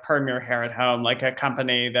to like perm your hair at home, like a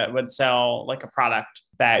company that would sell like a product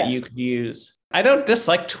that you could use. I don't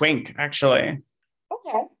dislike twink, actually.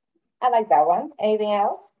 Okay, I like that one. Anything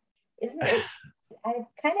else? Isn't it? I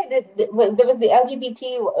kind of did. Well, there was the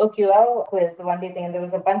LGBT OQL quiz, the one day thing, and there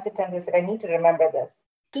was a bunch of times I said I need to remember this.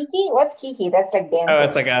 Kiki? What's Kiki? That's like dancing. Oh,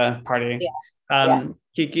 it's like a party. Yeah.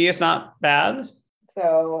 Kiki is not bad.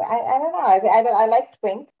 So I don't know. I like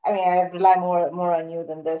twink. I mean, I rely more on you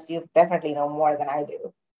than this. You definitely know more than I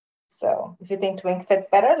do. So if you think twink fits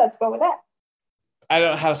better, let's go with that. I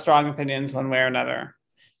don't have strong opinions one way or another.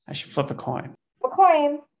 I should flip a coin. A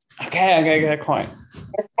coin. Okay, I'm gonna get a coin.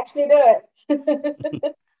 Let's actually do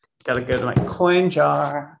it. Gotta go to my coin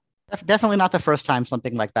jar. Definitely not the first time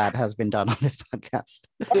something like that has been done on this podcast.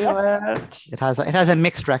 Do it. It has a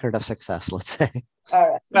mixed record of success, let's say. All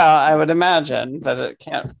right. Well, I would imagine, but it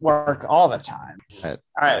can't work all the time. Right.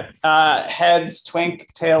 All right. Heads, twink,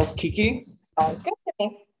 tails, Kiki. Sounds good to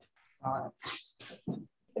me. All right.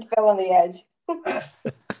 It fell on the edge.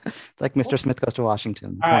 It's like Mr. Smith Goes to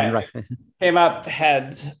Washington. All right. Came up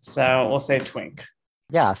heads, so we'll say twink.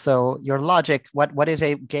 Yeah, so your logic, what is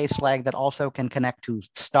a gay slang that also can connect to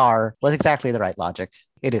star, was exactly the right logic.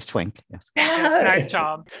 It is twink, yes. Nice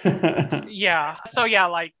job. Yeah. So yeah,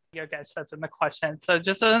 like Yogesh says in the question. So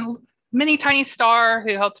just a mini tiny star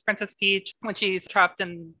who helps Princess Peach when she's trapped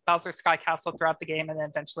in Bowser's Sky Castle throughout the game, and then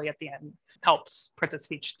eventually at the end helps Princess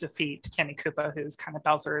Peach defeat Kammy Koopa, who's kind of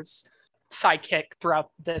Bowser's sidekick throughout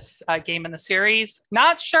this game in the series.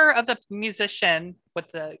 Not sure of the musician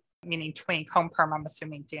with the meaning twink, home perm, I'm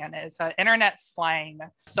assuming Dan is. Internet slang.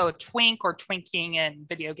 So twink or twinking in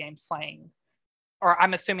video game slang, or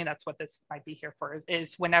I'm assuming that's what this might be here for,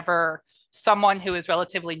 is whenever someone who is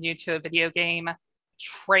relatively new to a video game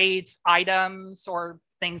trades items or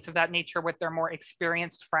things of that nature with their more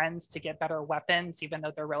experienced friends to get better weapons, even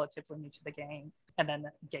though they're relatively new to the game. And then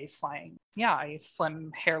gay slang. Yeah, a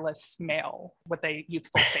slim, hairless male with a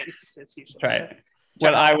youthful face is usually right.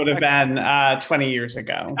 What I would have been 20 years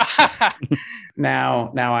ago.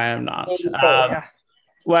 Now I am not.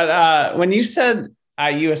 When you said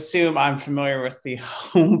you assume I'm familiar with the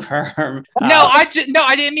home perm. I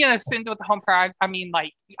didn't mean to assume with the home perm. I mean,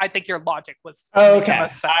 like, I think your logic was okay.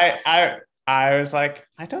 I was like,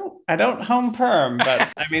 I don't home perm, but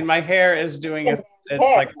I mean, my hair is doing it's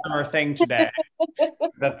like summer thing today.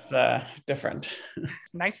 That's different.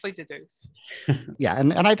 Nicely deduced. Yeah,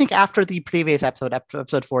 and I think after the previous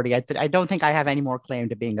episode 40, I don't think I have any more claim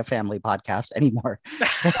to being a family podcast anymore.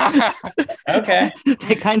 Okay.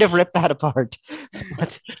 They kind of ripped that apart.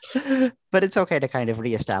 But it's okay to kind of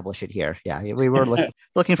reestablish it here. Yeah, we were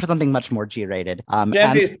looking for something much more G-rated.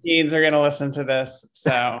 Gen Z's teens are going to listen to this,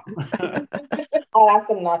 so... I'll ask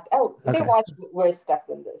them not. Oh, they Okay. watch worse stuff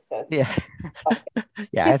than this. So Yeah.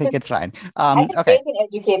 Yeah, I think it's fine. I think Okay. they can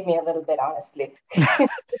educate me a little bit, honestly.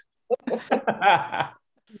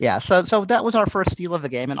 Yeah, so that was our first steal of the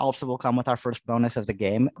game, and also will come with our first bonus of the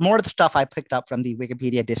game. More of the stuff I picked up from the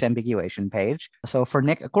Wikipedia disambiguation page. So for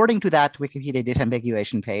Nick, according to that Wikipedia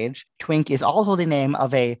disambiguation page, Twink is also the name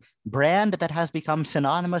of a brand that has become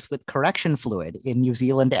synonymous with correction fluid in New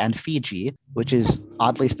Zealand and Fiji, which is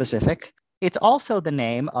oddly specific. It's also the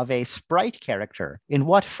name of a Sprite character in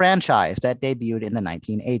what franchise that debuted in the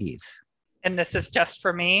 1980s? And this is just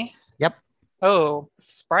for me? Yep. Oh,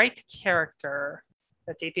 Sprite character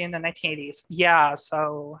that debuted in the 1980s. Yeah,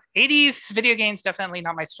 so 80s video games, definitely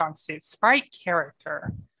not my strong suit. Sprite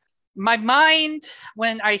character. My mind,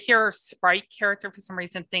 when I hear Sprite character, for some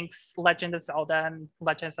reason, thinks Legend of Zelda, and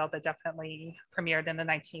Legend of Zelda definitely premiered in the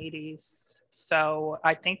 1980s. So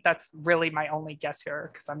I think that's really my only guess here,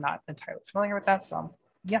 because I'm not entirely familiar with that. So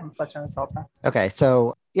yeah, Legend of Zelda. Okay,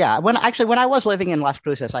 so yeah, when I was living in Las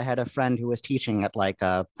Cruces, I had a friend who was teaching at like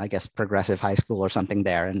I guess progressive high school or something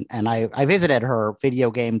there, and I visited her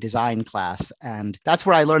video game design class, and that's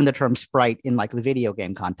where I learned the term sprite in like the video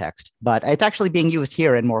game context. But it's actually being used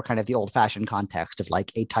here in more kind of the old-fashioned context of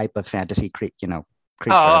like a type of fantasy creature.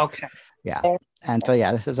 Oh, okay. Yeah, and so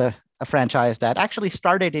yeah, this is a franchise that actually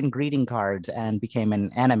started in greeting cards and became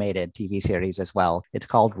an animated TV series as well. It's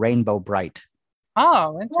called Rainbow Bright.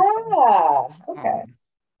 Oh, interesting. Yeah. Okay.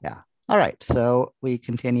 Yeah. All right. So we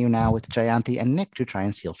continue now with Jayanthi and Nick to try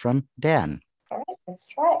and steal from Dan. All right. Let's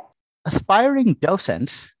try it. Aspiring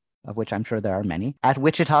docents, of which I'm sure there are many, at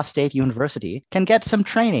Wichita State University can get some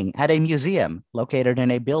training at a museum located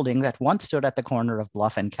in a building that once stood at the corner of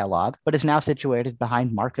Bluff and Kellogg, but is now situated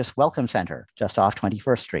behind Marcus Welcome Center, just off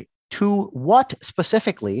 21st Street. To what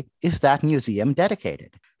specifically is that museum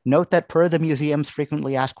dedicated? Note that per the museum's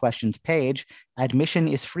frequently asked questions page, admission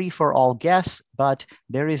is free for all guests, but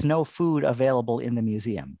there is no food available in the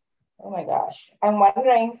museum. Oh my gosh. I'm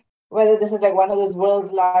wondering whether this is like one of those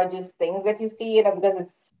world's largest things that you see, because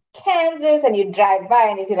it's Kansas and you drive by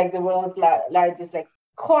and you see like the world's largest like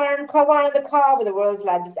corn on the cob with the world's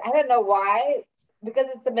largest. I don't know why, because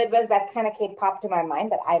it's the Midwest, that kind of came popped to my mind,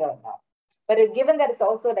 but I don't know. But given that it's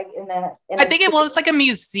also like it's like a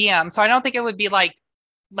museum, so I don't think it would be like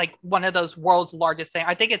one of those world's largest things.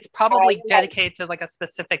 I think it's probably dedicated to like a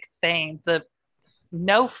specific thing. The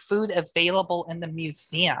no food available in the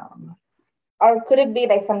museum. Or could it be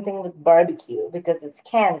like something with barbecue because it's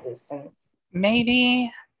Kansas and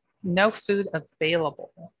maybe no food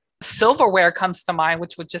available. Silverware comes to mind,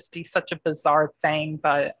 which would just be such a bizarre thing.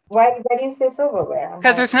 But why do you say silverware?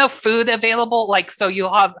 Because there's no food available. Like, so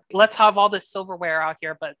let's have all this silverware out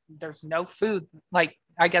here, but there's no food. Like,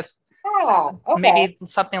 I guess okay. Maybe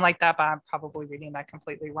something like that, but I'm probably reading that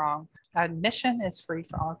completely wrong. Admission is free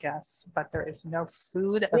for all guests, but there is no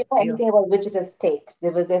food available. Do you know anything about Wichita State?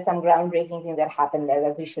 Was there some groundbreaking thing that happened there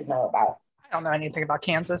that we should know about? I don't know anything about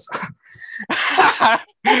Kansas. I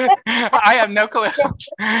have no clue.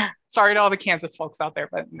 Sorry to all the Kansas folks out there,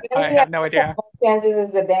 but I have no idea. Kansas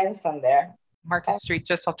is the dance from there. Market Street,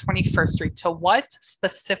 just off 21st Street. To what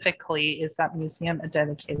specifically is that museum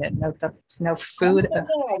dedicated? Note that there's no food. I'm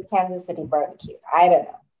thinking like Kansas City barbecue. I don't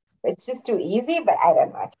know. It's just too easy, but I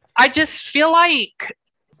don't know. I just feel like,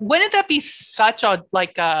 wouldn't that be such a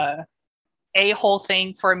whole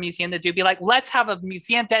thing for a museum to do? Be like, let's have a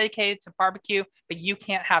museum dedicated to barbecue, but you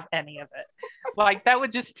can't have any of it. Like, that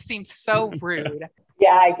would just seem so rude.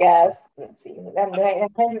 Yeah, I guess. Let's see. I'm trying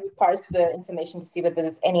to parse the information to see whether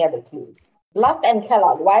there's any other clues. Bluff and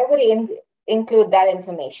Kellogg, why would he include that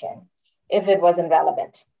information if it wasn't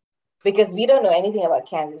relevant? Because we don't know anything about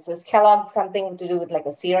Kansas. Is Kellogg something to do with like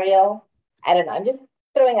a cereal? I don't know. I'm just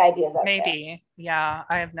throwing ideas out Maybe. There. Yeah,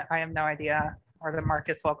 I have no idea. Or the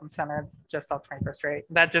Marcus Welcome Center just off 21st Street.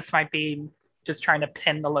 That just might be just trying to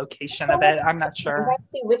pin the location of it. I'm not sure. Let's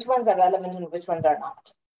see which ones are relevant and which ones are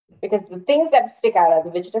not. Because the things that stick out are the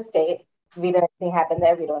Wichita State. We don't know anything happened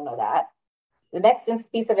there. We don't know that. The next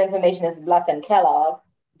piece of information is Bluff and Kellogg.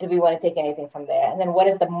 Do we want to take anything from there? And then what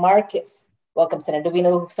is the Marcus Welcome Center? Do we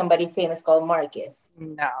know somebody famous called Marcus?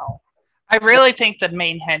 No. I really think the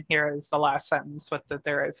main hint here is the last sentence with that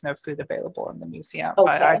there is no food available in the museum. Okay.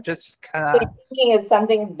 But I just kind of thinking of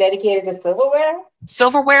something dedicated to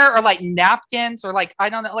silverware or like napkins or like, I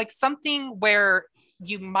don't know, like something where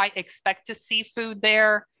you might expect to see food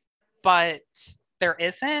there, but there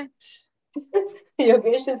isn't.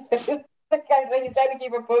 Yogesh is he's trying to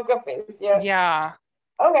keep a poker face here. Yeah.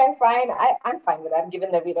 Okay, fine. I'm fine with that, given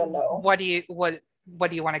that we don't know. What do you want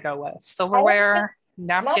to go with? Silverware,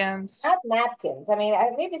 napkins? Not napkins. I mean,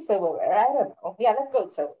 maybe silverware. I don't know. Yeah, let's go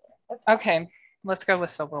with silverware. Okay. Let's go with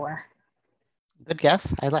silverware. Good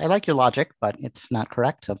guess. I like your logic, but it's not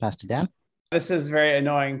correct. So pass to Dan. This is very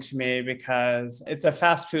annoying to me because it's a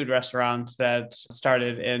fast food restaurant that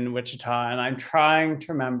started in Wichita, and I'm trying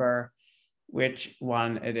to remember which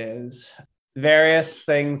one it is. Various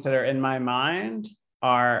things that are in my mind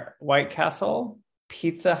are White Castle,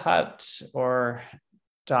 Pizza Hut, or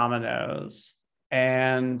Domino's.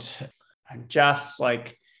 And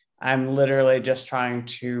I'm literally just trying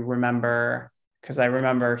to remember, because I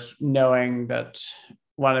remember knowing that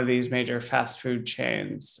one of these major fast food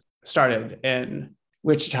chains started in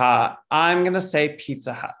Wichita. I'm going to say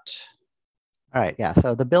Pizza Hut. All right. Yeah.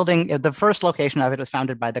 So the first location of it was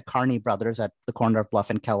founded by the Carney brothers at the corner of Bluff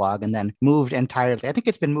and Kellogg, and then moved entirely. I think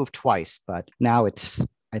it's been moved twice, but now it's,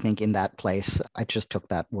 I think, in that place. I just took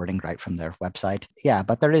that wording right from their website. Yeah.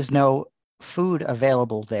 But there is no food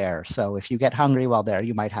available there. So if you get hungry while there,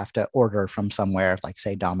 you might have to order from somewhere, like,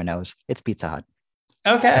 say, Domino's. It's Pizza Hut.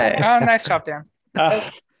 Okay. Oh, nice job, Dan.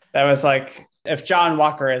 That was like, if John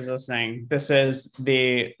Walker is listening, this is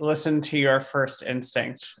the listen to your first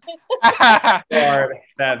instinct. Or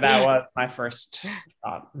that was my first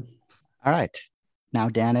thought. All right. Now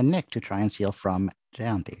Dan and Nick to try and steal from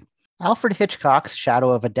Jayanthi. Alfred Hitchcock's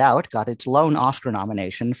Shadow of a Doubt got its lone Oscar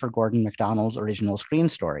nomination for Gordon MacDonald's original screen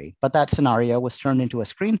story, but that scenario was turned into a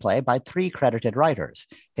screenplay by 3 credited writers: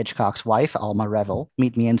 Hitchcock's wife, Alma Reville,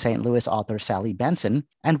 Meet Me in St. Louis author Sally Benson,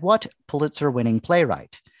 and what Pulitzer-winning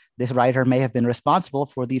playwright? This writer may have been responsible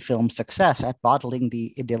for the film's success at bottling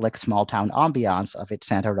the idyllic small-town ambiance of its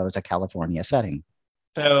Santa Rosa, California setting.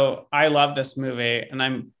 So I love this movie, and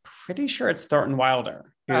I'm pretty sure it's Thornton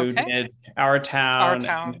Wilder who did Our Town, and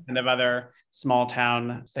kind of other small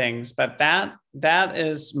town things. But that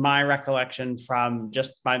is my recollection from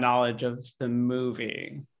just my knowledge of the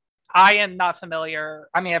movie. I am not familiar.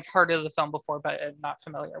 I mean, I've heard of the film before, but I'm not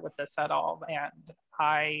familiar with this at all. And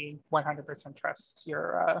I 100% trust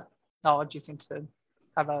your knowledge. You seem to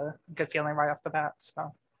have a good feeling right off the bat. So,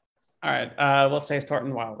 all right, we'll say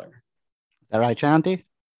Thornton Wilder. Is that right, Jayanthi?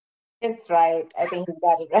 It's right. I think you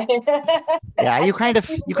got it right. Yeah, you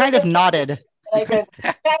kind of nodded. Like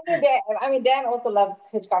Dan also loves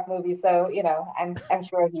Hitchcock movies, so I'm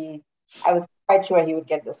sure I was quite sure he would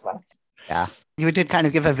get this one. Yeah, you did kind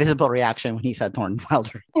of give a visible reaction when he said Thornton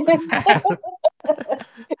Wilder.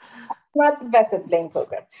 Not the best at playing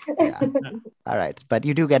poker. Yeah. All right, but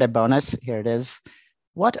you do get a bonus. Here it is.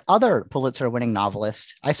 What other Pulitzer-winning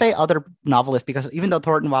novelist? I say other novelist because even though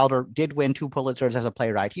Thornton Wilder did win 2 Pulitzers as a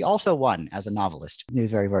playwright, he also won as a novelist. He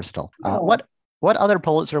was very versatile. What other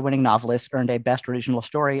Pulitzer-winning novelist earned a Best Original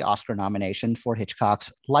Story Oscar nomination for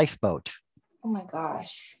Hitchcock's Lifeboat? Oh my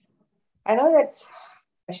gosh. I know that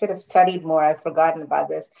I should have studied more. I've forgotten about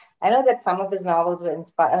this. I know that some of his novels were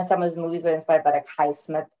inspired, some of his movies were inspired by like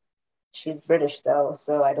Highsmith. She's British though,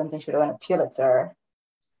 so I don't think she would have won a Pulitzer.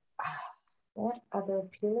 What other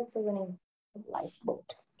Pulitzer-winning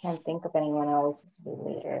Lifeboat? Can't think of anyone else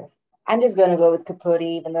later. I'm just going to go with Capote,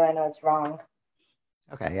 even though I know it's wrong.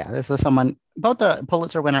 Okay, yeah, this is someone, both a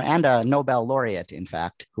Pulitzer winner and a Nobel laureate, in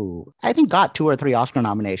fact, who I think got 2 or 3 Oscar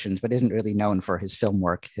nominations, but isn't really known for his film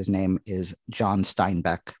work. His name is John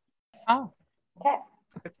Steinbeck. Oh, okay.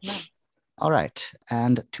 Good to know. All right,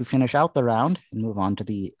 and to finish out the round and move on to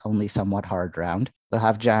the only somewhat hard round, we'll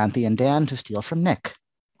have Jayanthi and Dan to steal from Nick.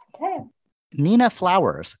 Okay. Nina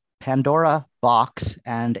Flowers, Pandora Box,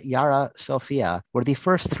 and Yara Sofia were the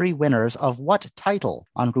first 3 winners of what title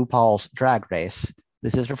on RuPaul's Drag Race?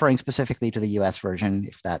 This is referring specifically to the US version,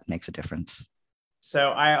 if that makes a difference. So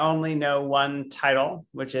I only know one title,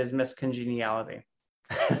 which is Miss Congeniality.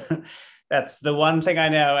 That's the one thing I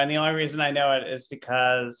know. And the only reason I know it is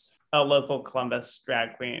because a local Columbus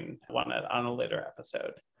drag queen won it on a later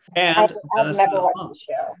episode. And I've never watched the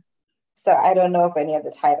show, so I don't know of any of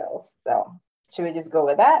the titles. So should we just go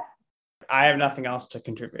with that? I have nothing else to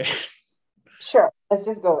contribute. Sure, let's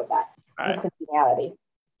just go with that. Right. Miss Congeniality.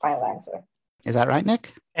 Final answer. Is that right,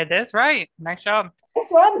 Nick? It is right. Nice job. This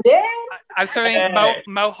one, Dan. I'm assuming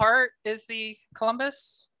Mo Hart is the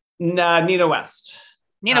Columbus? No, Nina West.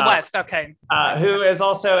 Nina West, okay. Who is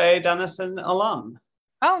also a Denison alum.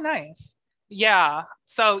 Oh, nice. Yeah.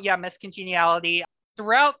 So, yeah, Miss Congeniality.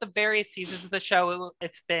 Throughout the various seasons of the show,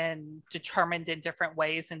 it's been determined in different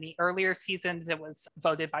ways. In the earlier seasons, it was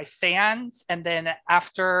voted by fans. And then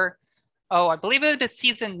after, I believe it was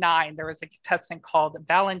season 9, there was a contestant called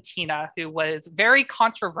Valentina who was very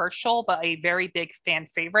controversial, but a very big fan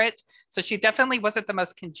favorite. So she definitely wasn't the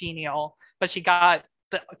most congenial, but she got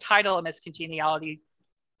the title of Miss Congeniality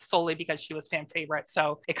solely because she was fan favorite.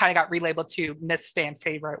 So it kind of got relabeled to Miss Fan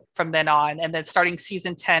Favorite from then on. And then starting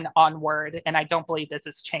season 10 onward, and I don't believe this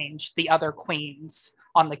has changed, the other queens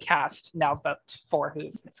on the cast now vote for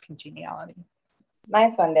who's Miss Congeniality.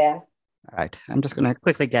 Nice one, Dan. All right. I'm just going to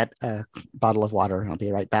quickly get a bottle of water. I'll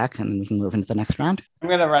be right back, and then we can move into the next round. I'm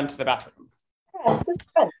going to run to the bathroom. Yeah, this is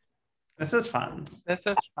fun. This is fun. This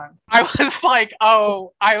is fun.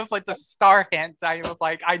 I was like the star hint. I was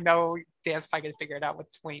like, I know Dan's probably going to figure it out with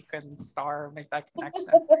Twink and Star, make that connection.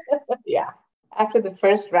 Yeah. After the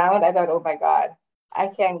first round, I thought, oh my God, I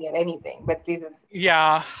can't get anything. But Jesus.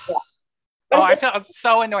 Yeah. Oh, I felt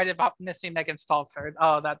so annoyed about missing Megan Stalter.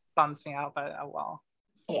 Oh, that bums me out, but oh well.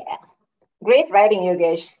 Yeah. Great writing,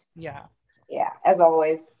 Yogesh. Yeah. Yeah, as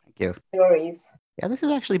always. Thank you. No worries. Yeah, this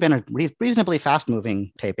has actually been a reasonably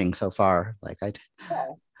fast-moving taping so far. Like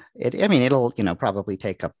it'll probably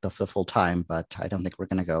take up the full time, but I don't think we're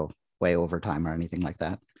going to go way over time or anything like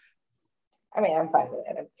that. I mean, I'm fine with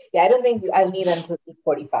it. Yeah, I don't think I'll need until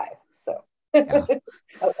 8:45. So Yeah.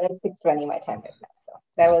 At 6:20 my time right now. So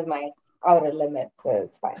that was my outer limit. So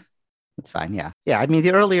it's fine. It's fine. Yeah. Yeah. I mean,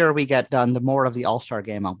 the earlier we get done, the more of the All-Star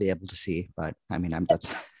game I'll be able to see. But I mean,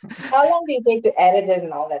 How long do you take to edit it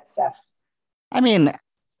and all that stuff? I mean,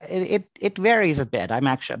 it varies a bit.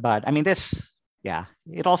 But I mean,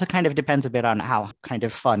 it also kind of depends a bit on how kind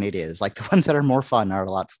of fun it is. Like the ones that are more fun are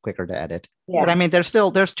a lot quicker to edit. Yeah. But I mean,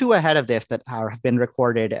 there's two ahead of this that have been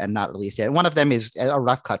recorded and not released yet. One of them is a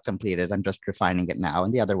rough cut completed. I'm just refining it now.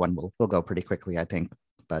 And the other one will go pretty quickly, I think.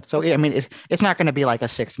 But so, I mean, it's not going to be like a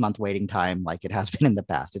 6-month waiting time like it has been in the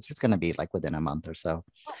past. It's going to be like within a month or so.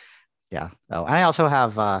 Yeah. Oh, and I also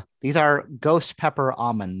have, these are ghost pepper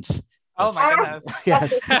almonds. Oh my goodness.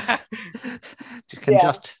 Yes. You can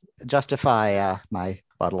just justify my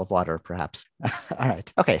bottle of water, perhaps. All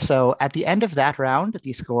right. Okay. So at the end of that round,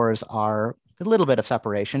 the scores are a little bit of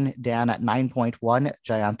separation. Dan at 9.1,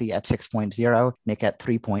 Jayanthi at 6.0, Nick at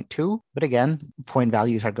 3.2. But again, point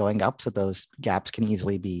values are going up, so those gaps can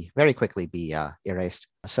very quickly be erased.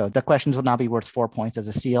 So the questions will now be worth 4 points as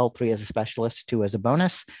a steal, 3 as a specialist, 2 as a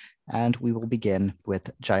bonus. And we will begin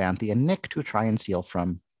with Jayanthi and Nick to try and steal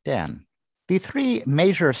from Dan. The 3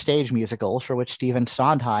 major stage musicals for which Stephen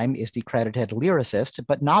Sondheim is the credited lyricist,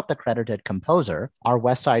 but not the credited composer, are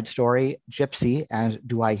West Side Story, Gypsy, and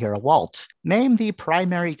Do I Hear a Waltz? Name the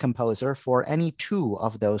primary composer for any 2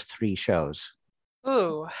 of those 3 shows.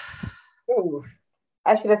 Ooh.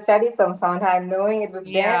 I should have studied some Sondheim knowing it was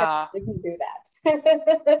Dan. Yeah. I didn't do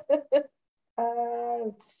that.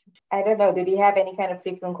 I don't know. Did he have any kind of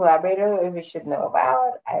frequent collaborator that we should know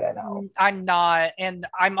about? I don't know. I'm not. And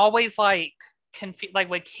I'm always like confused, like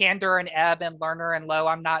with Kander and Ebb and Lerner and Lowe.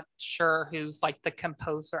 I'm not sure who's like the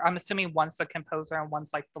composer. I'm assuming one's the composer and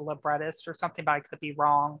one's like the librettist or something, but I could be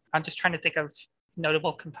wrong. I'm just trying to think of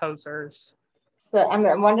notable composers. So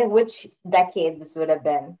I'm wondering which decade this would have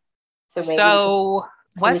been. So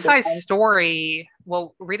West Side Story,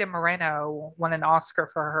 well, Rita Moreno won an Oscar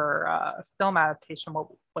for her film adaptation. What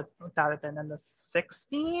would that have been in the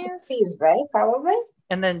 60s? Right? Probably.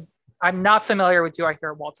 And then I'm not familiar with Do I Hear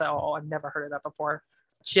a Waltz at all. I've never heard of that before.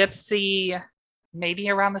 Gypsy, maybe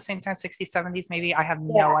around the same time, 60s, 70s, maybe. I have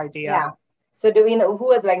no idea. Yeah. So do we know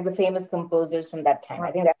who are like the famous composers from that time?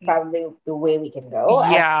 I think that's probably the way we can go.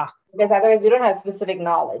 Yeah. Because otherwise we don't have specific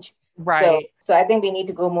knowledge. Right. So I think we need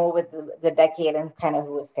to go more with the decade and kind of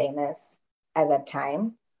who was famous at that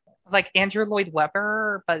time. Like Andrew Lloyd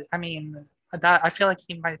Webber, but I mean, that I feel like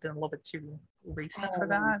he might have been a little bit too recent for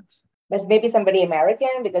that. But maybe somebody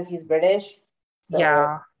American because he's British. So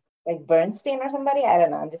yeah. Like Bernstein or somebody. I don't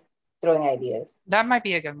know. I'm just throwing ideas. That might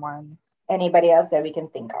be a good one. Anybody else that we can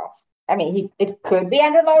think of? I mean, it could be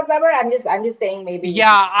Andrew Lloyd Webber. I'm just saying maybe. Yeah,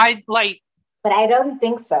 I like. But I don't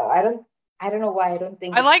think so. I don't know why I don't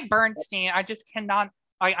think. I like Bernstein. I just cannot.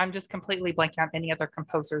 I'm just completely blanking on any other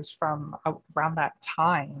composers from around that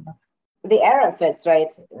time. The era fits, right?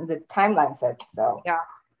 The timeline fits. So yeah,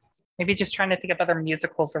 maybe just trying to think of other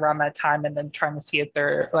musicals around that time, and then trying to see if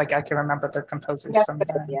they're like I can remember their composers from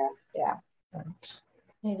then. Yeah. Right.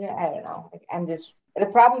 Yeah, I don't know. Like, I'm just. The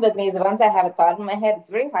problem with me is once I have a thought in my head, it's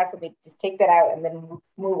very hard for me to just take that out and then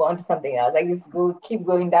move on to something else. I just keep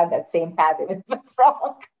going down that same path if it's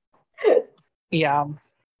wrong. Yeah.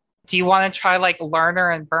 Do you want to try like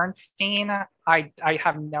Lerner and Bernstein? I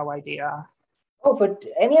have no idea. Oh, but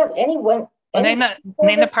anyone. Name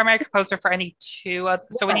the primary composer for any 2.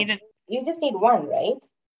 So we need. You just need 1, right?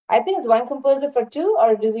 I think it's 1 composer for 2,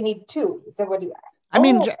 or do we need 2? So what do you? I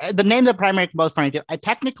mean, the name of the primary composer for any 2.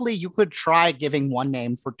 Technically, you could try giving 1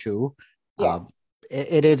 name for 2. Yeah.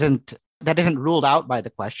 That isn't ruled out by the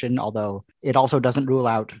question, although it also doesn't rule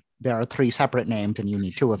out there are 3 separate names and you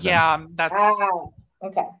need 2 of them. Yeah, that's.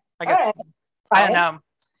 Okay. I guess. All right. I don't know.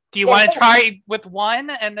 Do you Yeah, want to sure. try with 1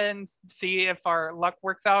 and then see if our luck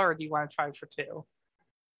works out, or do you want to try for 2?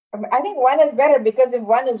 I think 1 is better because if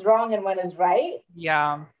 1 is wrong and 1 is right,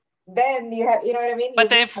 Yeah. then you have, you know what I mean?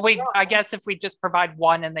 But You if we, I guess if we just provide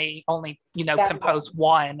 1 and they only, That's compose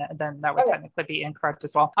 1, then that would Okay. technically be incorrect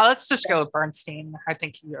as well. Let's just go with Bernstein. I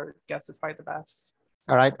think your guess is probably the best.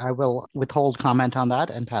 All right, I will withhold comment on that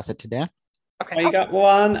and pass it to Dan. Okay. Well, you got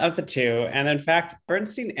one of the 2. And in fact,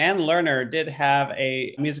 Bernstein and Lerner did have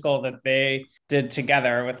a musical that they did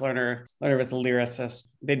together with Lerner. Lerner was the lyricist.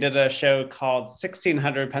 They did a show called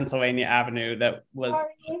 1600 Pennsylvania Avenue that was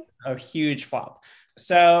Sorry. a huge flop.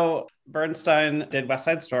 So Bernstein did West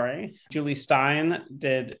Side Story, Julie Stein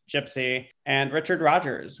did Gypsy, and Richard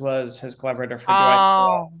Rogers was his collaborator for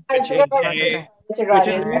Oh, Which I forgot about is- Richard which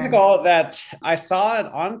Rogers. is a musical that I saw at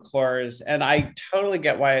Encores, and I totally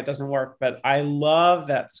get why it doesn't work, but I love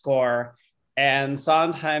that score. And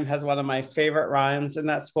Sondheim has one of my favorite rhymes in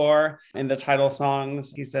that score. In the title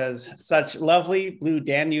songs, he says, "Such lovely blue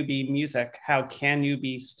Danube music, how can you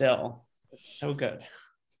be still?" It's so good.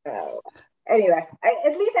 Anyway,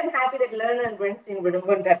 at least I'm happy that Lerner and Bernstein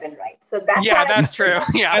wouldn't have been right. So that's yeah, how I- that's true.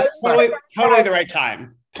 Yeah. That's totally the right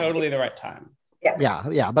time. Totally the right time.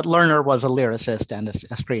 Yeah. But Lerner was a lyricist and a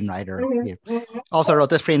screenwriter. Mhm, He mhm. also wrote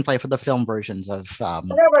the screenplay for the film versions of. I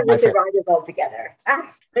forgot about My Richard fa- Rogers altogether.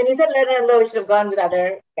 When you said Lerner and Lowe, we should have gone with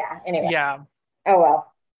other. Yeah. Anyway. Yeah. Oh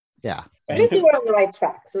well. Yeah. At least we were on the right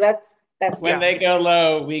track. So that's. When they go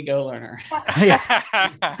low, we go Lerner. Yeah.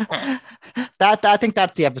 That I think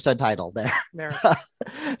that's the episode title there. There.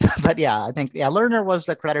 But yeah, I think Lerner was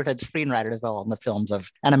the credited screenwriter as well on the films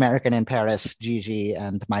of An American in Paris, Gigi,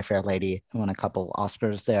 and My Fair Lady. Won a couple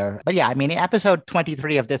Oscars there. But yeah, I mean, episode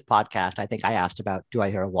 23 of this podcast, I think I asked about Do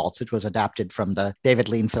I Hear a Waltz, which was adapted from the David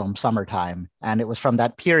Lean film Summertime, and it was from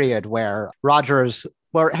that period where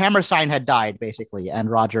Hammerstein had died, basically, and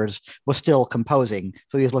Rogers was still composing.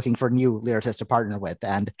 So he was looking for new lyricists to partner with.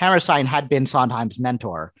 And Hammerstein had been Sondheim's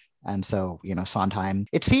mentor. And so, Sondheim,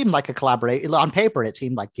 it seemed like a collaboration. On paper, it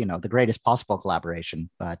seemed like, the greatest possible collaboration,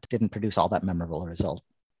 but didn't produce all that memorable a result.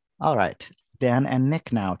 All right, Dan and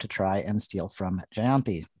Nick now to try and steal from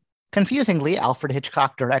Jayanthi. Confusingly, Alfred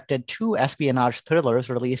Hitchcock directed 2 espionage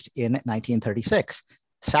thrillers released in 1936.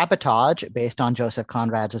 Sabotage, based on Joseph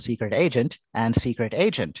Conrad's A Secret Agent, and Secret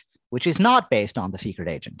Agent, which is not based on The Secret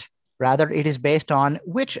Agent. Rather, it is based on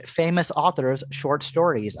which famous author's short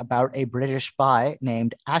stories about a British spy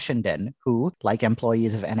named Ashenden, who, like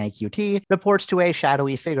employees of NAQT, reports to a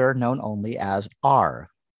shadowy figure known only as R.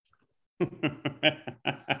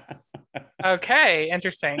 Okay,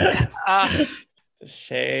 interesting. The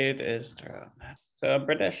shade is thrown. So a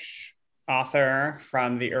British author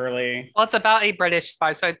from the early. Well, it's about a British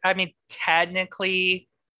spy, so I mean, technically,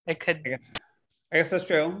 it could I guess that's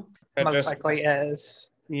true. But most just- likely is.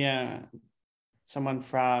 Yeah, someone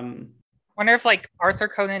from Wonder if Arthur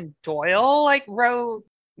Conan Doyle wrote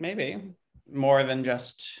maybe more than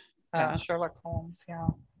just. Yeah. Sherlock Holmes. Yeah.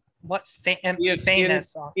 What Ian-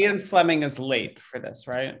 famous author? Ian Fleming is late for this,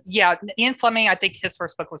 right? Yeah, Ian Fleming. I think his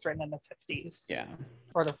first book was written in the 50s. Yeah.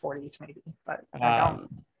 Or the 40s, maybe. But I don't.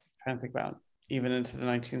 Trying to think about even into the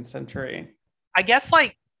 19th century. I guess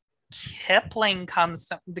Kipling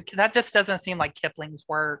that just doesn't seem like Kipling's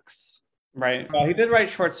works. Right. Well, he did write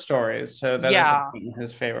short stories, so that Yeah. is in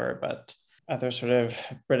his favor, but other sort of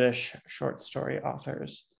British short story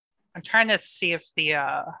authors. I'm trying to see if the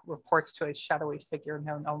reports to a shadowy figure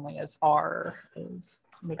known only as R is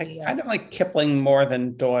I maybe. kind of like Kipling more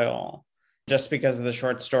than Doyle, just because of the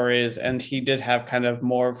short stories, and he did have kind of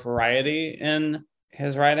more variety in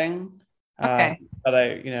his writing. Okay. But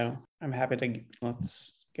I'm happy to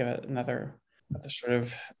let's give it another sort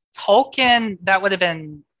of. Tolkien, that would have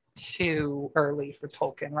been too early for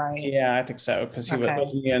Tolkien, right? Yeah, I think so, because he Okay.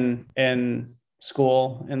 wasn't in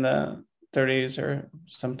school in the 30s or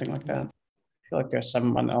something like that. I feel like there's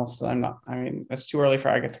someone else that I'm not. I mean, it's too early for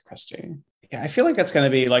Agatha Christie. Yeah, I feel like it's going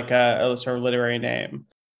to be like a sort of literary name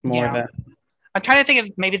more Yeah. than. I'm trying to think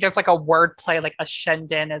if maybe there's a word play, a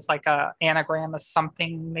Shenden is a anagram of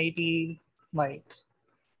something, maybe Right.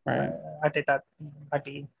 I think that might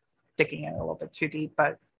be digging in a little bit too deep,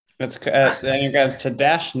 but It's then you're going to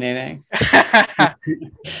Dash Nene.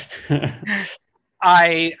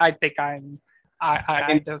 I think I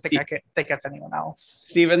don't think I could think of anyone else.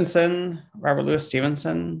 Stevenson, Robert Louis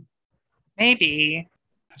Stevenson. Maybe.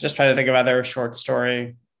 Just trying to think of other short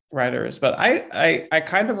story writers, but I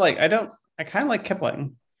kind of like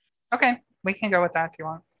Kipling. Okay, we can go with that if you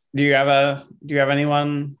want. Do you have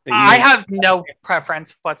anyone that I have no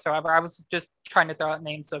preference whatsoever. I was just trying to throw out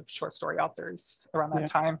names of short story authors around that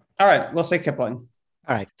time. All right, we'll say Kipling.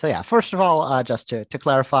 All right. So yeah, first of all, just to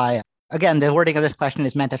clarify, again, the wording of this question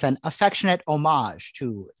is meant as an affectionate homage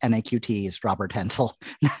to NAQT's Robert Hensel,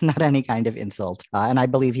 not any kind of insult. And I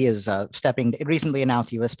believe he is recently announced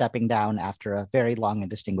he was stepping down after a very long and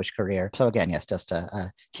distinguished career. So again, yes, just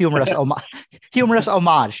a humorous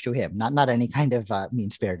homage to him, not any kind of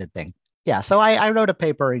mean-spirited thing. Yeah, so I wrote a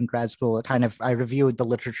paper in grad school. I reviewed the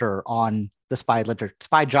literature on the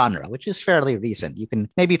spy genre, which is fairly recent. You can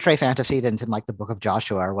maybe trace antecedents in like the Book of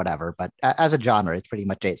Joshua or whatever, but as a genre, it's pretty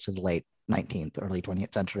much dates to the late 19th, early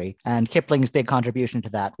 20th century. And Kipling's big contribution to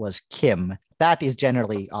that was Kim. That is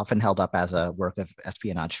generally often held up as a work of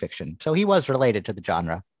espionage fiction. So he was related to the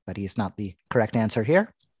genre, but he's not the correct answer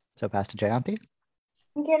here. So pass to Jayanthi.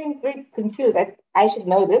 I'm getting very confused. I should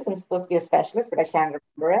know this. I'm supposed to be a specialist, but I can't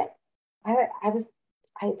remember it.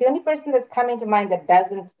 The only person that's coming to mind that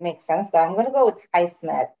doesn't make sense, so I'm going to go with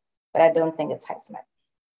Highsmith, but I don't think it's Highsmith.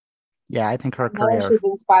 Yeah, I think her career. She's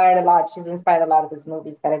inspired a lot. She's inspired a lot of his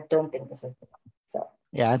movies, but I don't think this is the one. So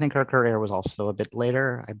yeah, I think her career was also a bit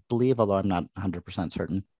later, I believe, although I'm not 100%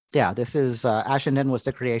 certain. Yeah, this is Ashendon was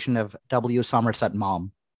the creation of W. Somerset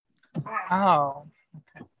Maugham. Oh,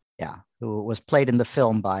 okay. Yeah, who was played in the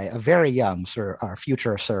film by a very young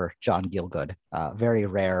future Sir John Gielgud. Very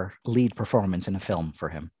rare lead performance in a film for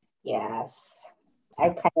him. Yes, I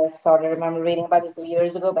kind of sort of remember reading about this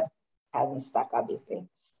years ago, but it hasn't stuck, obviously.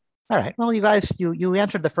 All right. Well, you guys, you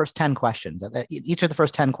answered the first 10 questions. Each of the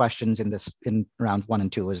first 10 questions in round 1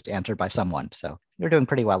 and 2 was answered by someone. So you're doing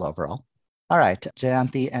pretty well overall. All right,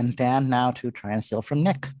 Jayanthi and Dan, now to try and steal from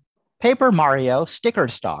Nick. Paper Mario Sticker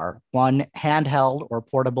Star won Handheld or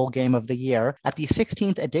Portable Game of the Year at the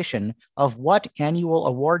 16th edition of what annual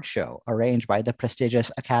award show arranged by the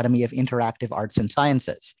prestigious Academy of Interactive Arts and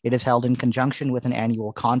Sciences? It is held in conjunction with an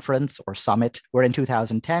annual conference or summit, where in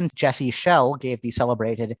 2010, Jesse Schell gave the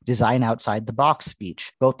celebrated Design Outside the Box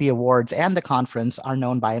speech. Both the awards and the conference are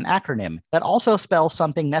known by an acronym that also spells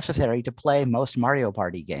something necessary to play most Mario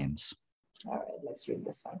Party games. All right, let's read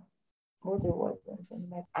this one. What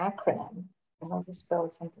acronym? And I'll just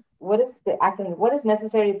spell something. What is the acronym? What is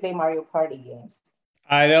necessary to play Mario Party games?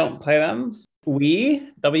 I don't play them. Wii,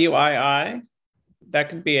 W-I-I. That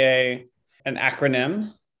could be an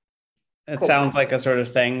acronym. It sounds like a sort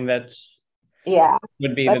of thing that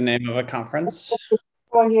would be the name of a conference.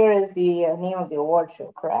 For here is the name of the award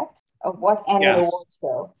show, correct? Of what annual award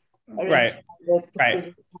show? Right.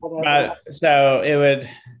 So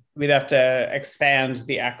we'd have to expand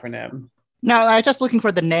the acronym. No, I was just looking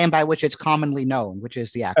for the name by which it's commonly known, which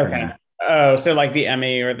is the acronym. Okay. Oh, so like the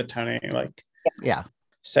Emmy or the Tony, like. Yeah.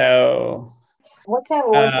 So. What kind of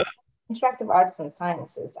award? Interactive Arts and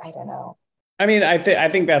Sciences. I don't know. I mean, I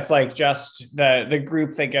think that's like just the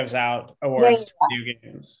group that gives out awards to video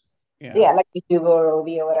games. Yeah, like the Hugo or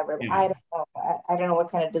Rovi or whatever. Yeah. I don't know. I don't know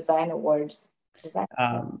what kind of design awards.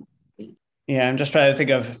 Yeah, I'm just trying to think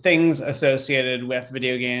of things associated with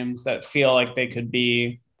video games that feel like they could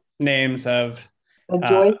be names of a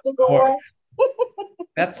joystick award.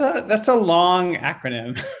 That's a long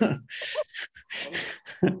acronym.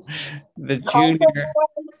 The junior.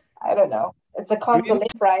 I don't know. It's a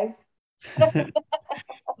consolation prize.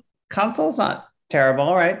 Console's not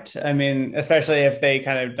terrible, right? I mean, especially if they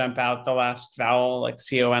kind of dump out the last vowel, like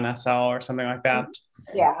CONSL or something like that.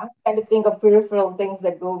 Yeah, trying to think of peripheral things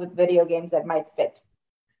that go with video games that might fit,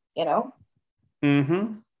 you know?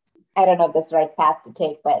 Mm-hmm. I don't know if that's the right path to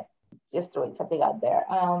take, but just throwing something out there.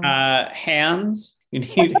 Hands. You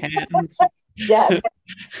need hands. Yeah.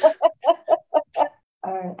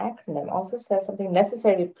 An acronym also says something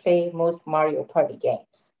necessary to play most Mario Party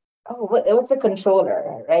games. Oh, what's a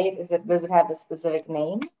controller, right? Does it have a specific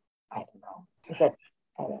name? I don't know.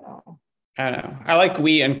 I don't know. I don't know. I like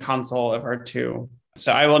Wii and console of our two.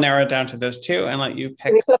 So I will narrow it down to those two and let you pick.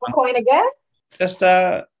 Can we flip a coin again? Just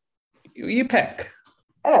you pick.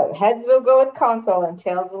 Oh, heads will go with console and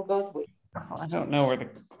tails will go with Wii. Oh, I don't know where the.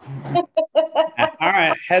 All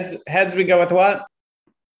right, heads. We go with what?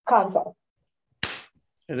 Console.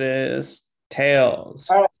 It is tails.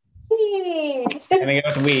 All right. I'm gonna go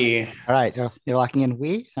with Wii. All right, you're locking in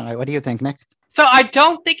Wii. All right, what do you think, Nick? So I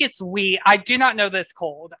don't think it's Wii. I do not know this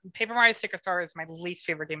cold. Paper Mario Sticker Star is my least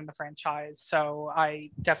favorite game in the franchise, so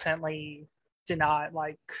I definitely did not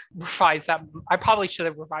revise that. I probably should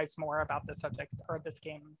have revised more about this subject or this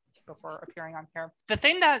game before appearing on here. The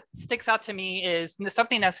thing that sticks out to me is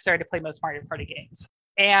something necessary to play most Mario Party games.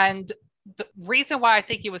 And the reason why I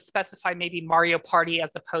think you would specify maybe Mario Party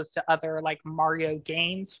as opposed to other like Mario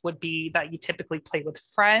games would be that you typically play with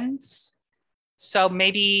friends. So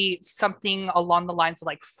maybe something along the lines of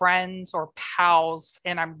like friends or pals.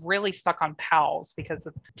 And I'm really stuck on pals because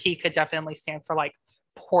the P could definitely stand for like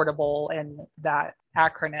portable in that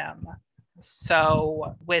acronym.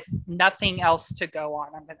 So with nothing else to go on,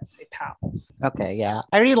 I'm going to say pals. Okay, yeah.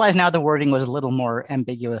 I realize now the wording was a little more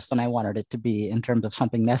ambiguous than I wanted it to be in terms of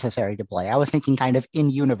something necessary to play. I was thinking kind of in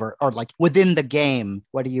universe or like within the game,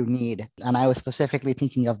 what do you need? And I was specifically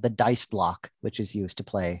thinking of the dice block, which is used to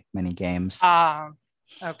play many games.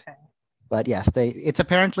 Okay. But yes, it's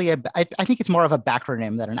apparently I think it's more of a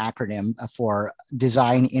backronym than an acronym for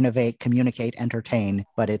design, innovate, communicate, entertain.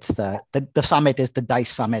 But it's the summit is the Dice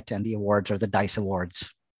Summit and the awards are the Dice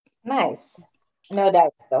Awards. Nice. No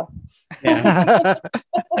dice though. Yeah.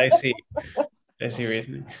 Dicey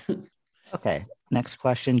reasoning. Okay, next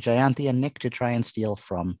question, Jayanthi and Nick to try and steal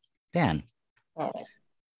from Dan. All right.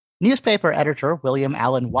 Newspaper editor William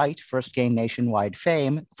Allen White first gained nationwide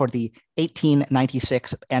fame for the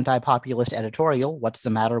 1896 anti-populist editorial, What's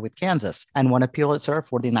the Matter with Kansas? And won a Pulitzer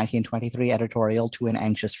for the 1923 editorial To an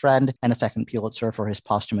Anxious Friend, and a second Pulitzer for his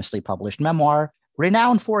posthumously published memoir.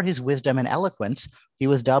 Renowned for his wisdom and eloquence, he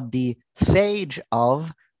was dubbed the Sage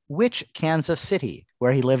of which Kansas city,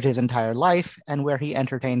 where he lived his entire life and where he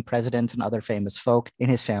entertained presidents and other famous folk in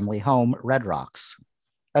his family home, Red Rocks.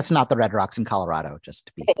 That's not the Red Rocks in Colorado, just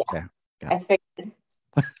to be clear. Yeah. I figured.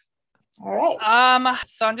 All right.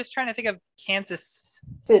 So I'm just trying to think of Kansas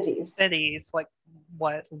cities, like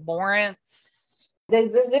what, Lawrence?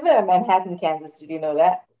 There's even a Manhattan, Kansas. Did you know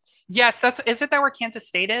that? Yes, is it that where Kansas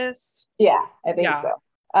State is? Yeah, I think so.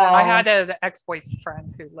 I had an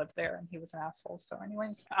ex-boyfriend who lived there, and he was an asshole. So,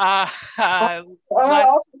 anyways, all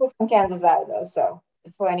people from Kansas are though. So,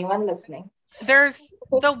 for anyone listening, there's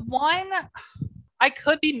the one. I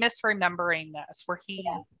could be misremembering this, where he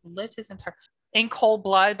lived his entire In Cold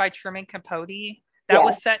Blood by Truman Capote. That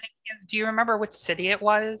was set in, do you remember which city it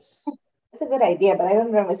was? That's a good idea, but I don't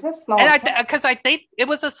remember. It's a small town. Because I think it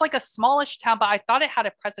was just like a smallish town, but I thought it had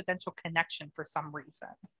a presidential connection for some reason.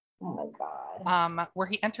 Oh my God. Where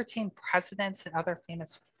he entertained presidents and other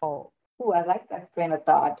famous folk. Ooh, I like that train of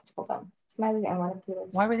thought. Hold on.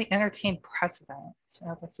 Why would he entertain presidents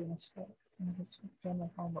and other famous folk in his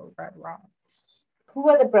family home of Red Rocks? Who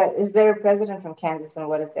are is there a president from Kansas and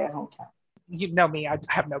what is their hometown? You know me, I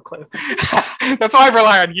have no clue. That's why I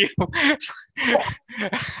rely on you.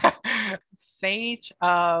 Sage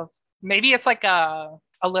of, maybe it's like a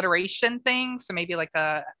alliteration thing. So maybe like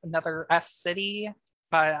another S city,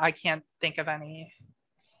 but I can't think of any.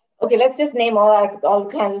 Okay, let's just name all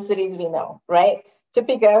Kansas cities we know, right?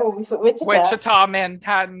 Topeka, Wichita,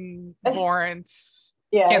 Manhattan, Lawrence.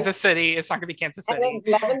 Yeah. Kansas City. It's not going to be Kansas City. I think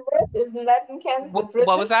Leavenworth, isn't that in Kansas?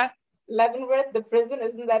 What was that? Leavenworth, the prison,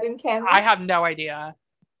 isn't that in Kansas? I have no idea.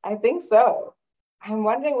 I think so. I'm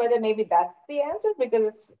wondering whether maybe that's the answer because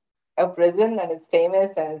it's a prison and it's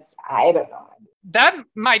famous and I don't know. That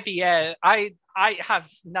might be it. I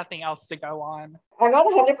have nothing else to go on. I'm not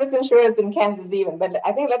 100% sure it's in Kansas even, but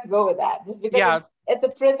I think let's go with that. Just because it's a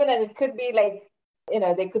prison and it could be like,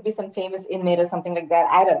 there could be some famous inmate or something like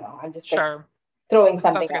that. I don't know. I'm just throwing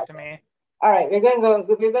something out. Sounds good to me. All right, we're gonna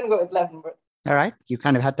go with Leavenworth. All right, you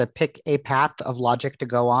kind of had to pick a path of logic to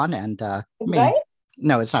go on, and right?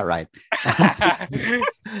 No, it's not right.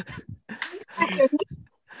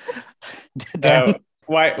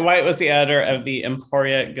 White was the editor of the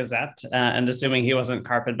Emporia Gazette, and assuming he wasn't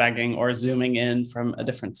carpetbagging or zooming in from a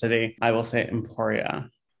different city, I will say Emporia.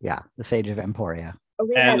 Yeah, the Sage of Emporia.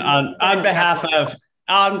 And on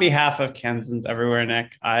behalf of Kansans everywhere,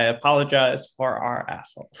 Nick, I apologize for our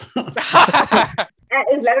assholes.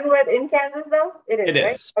 Is Leavenworth in Kansas though? It is. It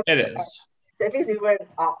right? is. Okay. It is. So at least we weren't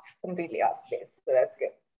completely off base. So that's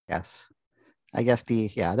good. Yes. I guess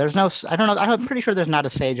there's no, I don't know. I'm pretty sure there's not a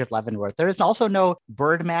Sage of Leavenworth. There is also no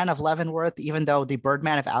Birdman of Leavenworth, even though the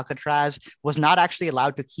Birdman of Alcatraz was not actually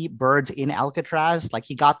allowed to keep birds in Alcatraz. Like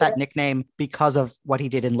he got that nickname because of what he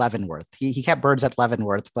did in Leavenworth. He kept birds at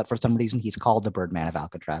Leavenworth, but for some reason he's called the Birdman of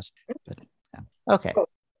Alcatraz. But, yeah. Okay. Cool.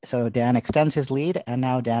 So Dan extends his lead, and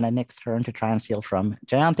now Dan and Nick's turn to try and steal from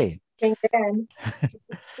Jayanthi. Thank you, Dan.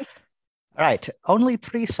 All right. Only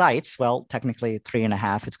 3 sites, well, technically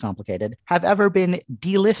 3.5, it's complicated, have ever been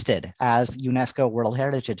delisted as UNESCO World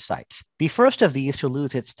Heritage Sites. The first of these to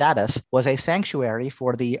lose its status was a sanctuary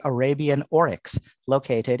for the Arabian oryx,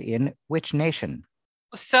 located in which nation?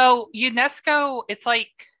 So UNESCO, it's like,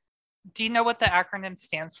 do you know what the acronym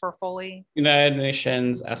stands for fully? United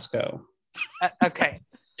Nations ESCO. Okay.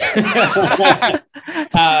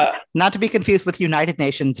 Not to be confused with United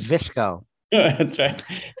Nations Visco. That's right.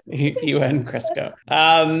 UN Crisco.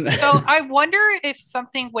 So I wonder if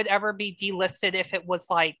something would ever be delisted if it was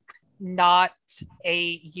like not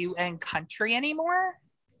a UN country anymore.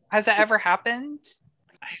 Has that ever happened?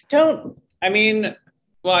 I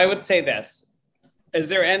would say this. Is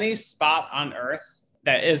there any spot on Earth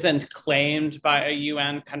that isn't claimed by a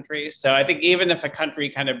UN country? So I think even if a country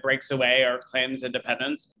kind of breaks away or claims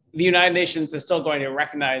independence, the United Nations is still going to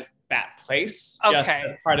recognize that place just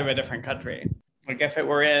as part of a different country. Like if it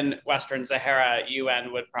were in Western Sahara,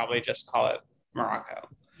 UN would probably just call it Morocco.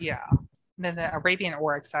 Yeah. And then the Arabian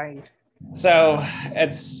Oryx, So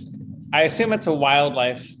I assume it's a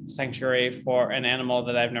wildlife sanctuary for an animal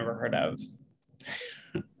that I've never heard of,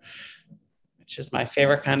 which is my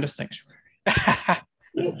favorite kind of sanctuary.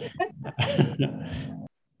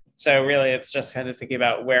 So really, it's just kind of thinking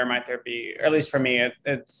about where might there be, or at least for me,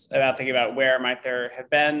 it's about thinking about where might there have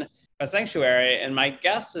been a sanctuary. And my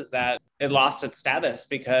guess is that it lost its status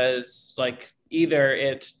because like either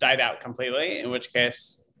it died out completely, in which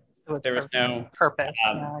case there was no purpose,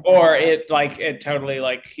 or it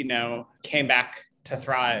totally came back to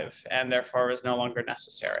thrive and therefore was no longer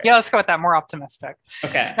necessary. Yeah, let's go with that. More optimistic.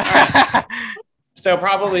 Okay. All right. So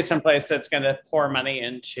probably someplace that's going to pour money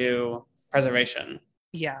into preservation.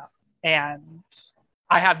 Yeah. And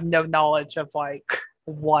I have no knowledge of like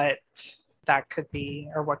what that could be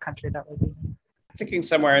or what country that would be. I'm thinking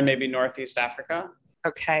somewhere in maybe Northeast Africa.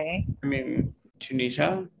 Okay. I mean,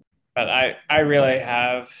 Tunisia. But I'm really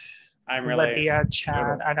Libya,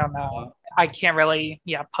 Chad. I don't know. I can't really,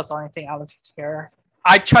 puzzle anything out of here.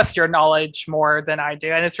 I trust your knowledge more than I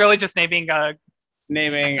do. And it's really just naming a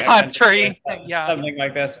country. Something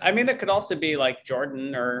like this. I mean, it could also be like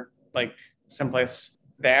Jordan or like someplace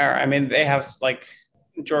there. I mean, they have like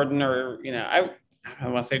Jordan or, I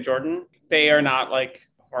don't want to say Jordan. They are not like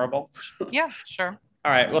horrible. Yeah, sure.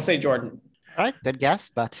 All right, we'll say Jordan. All right, good guess,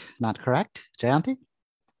 but not correct. Jayanti?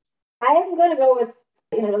 I am going to go with,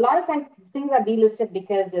 a lot of times things are delisted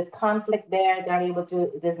because there's conflict there. They're not able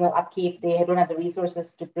to, there's no upkeep. They don't have the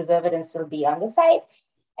resources to preserve it and still be on the site.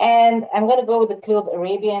 And I'm going to go with the clue of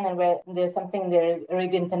Arabian, and where there's something the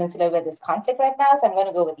Arabian Peninsula where there's conflict right now. So I'm going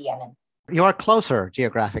to go with Yemen. You're closer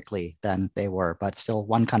geographically than they were, but still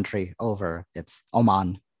one country over. It's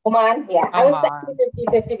Oman. Oman, yeah. I was thinking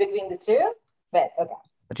 50-50 between the two, but okay.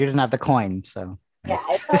 But you didn't have the coin, so.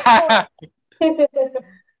 Yeah.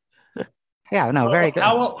 Yeah, no, very good.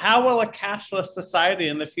 How will a cashless society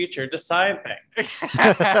in the future decide things?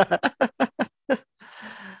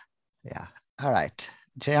 Yeah. All right.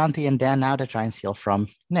 Jayanti and Dan now to try and steal from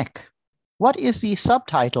Nick. What is the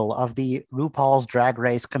subtitle of the RuPaul's Drag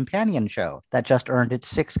Race companion show that just earned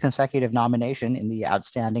its 6th consecutive nomination in the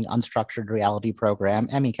Outstanding Unstructured Reality Program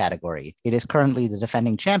Emmy category? It is currently the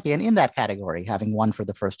defending champion in that category, having won for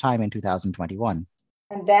the first time in 2021.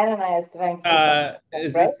 And Dan and I is trying to.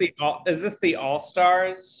 Is this the All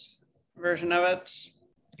Stars version of it?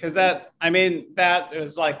 Because that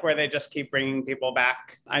is like where they just keep bringing people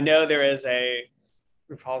back. I know there is a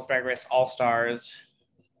RuPaul's Drag Race All Stars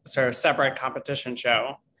sort of separate competition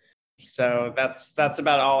show. So that's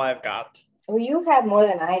about all I've got. Well, you have more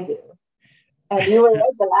than I do. And you were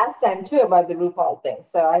right the last time too about the RuPaul thing.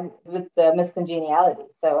 So I'm with the Miss Congeniality.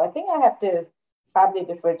 So I think I have to probably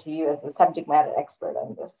defer to you as the subject matter expert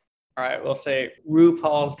on this. All right, we'll say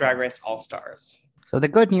RuPaul's Drag Race All Stars. So the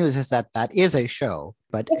good news is that is a show,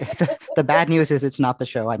 but the bad news is it's not the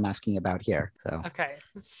show I'm asking about here. So okay.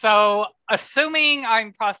 So assuming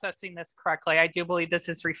I'm processing this correctly, I do believe this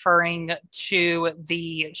is referring to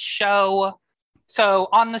the show. So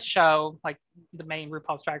on the show, like the main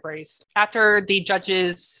RuPaul's Drag Race, after the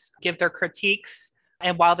judges give their critiques,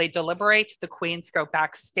 and while they deliberate, the queens go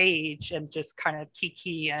backstage and just kind of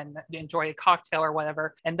kiki and enjoy a cocktail or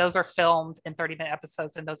whatever. And those are filmed in 30-minute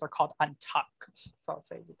episodes, and those are called Untucked. So I'll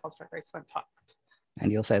say RuPaul's Drag Race Untucked.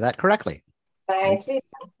 And you'll say that correctly. Nice.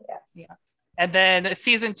 Yeah. And then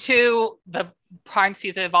season 2, the prime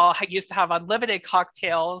season of all used to have unlimited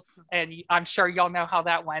cocktails, and I'm sure y'all know how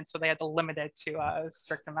that went. So they had to limit it to a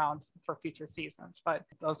strict amount for future seasons. But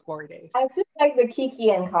those glory days. I just like the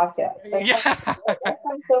kiki and cocktails. That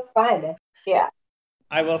sounds so fun. Yeah.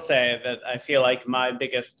 I will say that I feel like my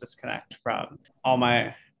biggest disconnect from all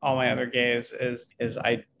my other gays is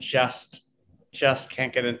I just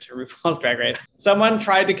can't get into RuPaul's Drag Race. Someone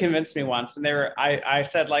tried to convince me once, and I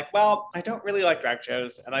said like, well, I don't really like drag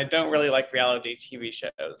shows and I don't really like reality TV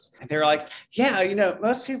shows. And they were like, yeah,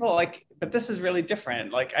 most people like but this is really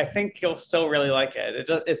different. Like, I think you'll still really like it.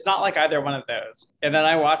 It's not like either one of those. And then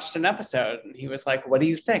I watched an episode and he was like, what do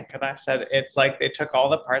you think? And I said, it's like they took all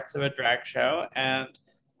the parts of a drag show and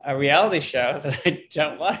a reality show that I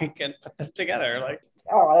don't like and put them together. Like,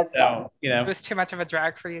 oh, that's so, you know. It was too much of a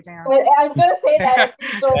drag for you, Dan. Well, I was going to say that.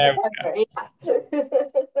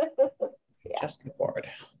 Just get bored.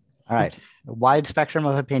 All right. A wide spectrum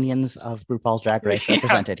of opinions of RuPaul's Drag Race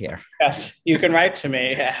represented here. Yes, you can write to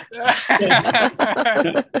me. Yeah.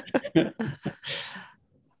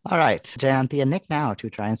 All right. Jayanthi and Nick now to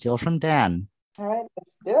try and steal from Dan. All right,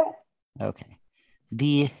 let's do it. Okay.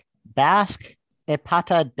 The Basque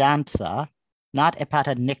Epata Danza, not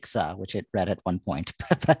Epata Nixa, which it read at one point,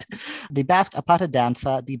 but the Basque Epata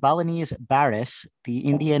Danza, the Balinese Baris, the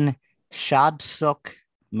Indian Shadsuk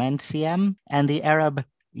Menciam, and the Arab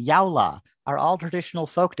Yaula are all traditional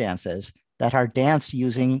folk dances that are danced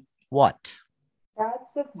using what?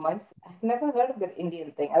 That's of months. I've never heard of that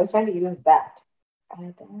Indian thing. I was trying to use that. I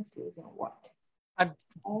danced using what?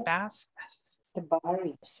 Basque. The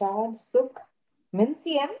Bari, Shad, Suk,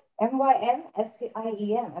 Minciem,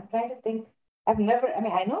 Mynsciem. I'm trying to think. I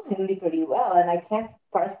know Hindi pretty well, and I can't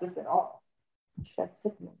parse this at all. Shad,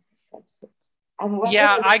 Suk,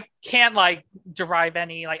 Yeah, I can't like derive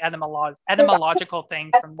any like etymological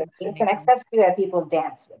thing from it's an accessory that people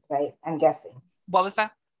dance with, right? I'm guessing. What was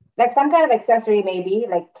that? Like some kind of accessory, maybe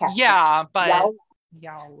like cat. Yeah, but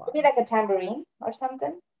maybe like a tambourine or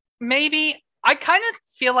something. Maybe I kind of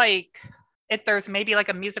feel like if there's maybe like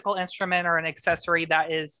a musical instrument or an accessory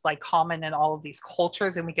that is like common in all of these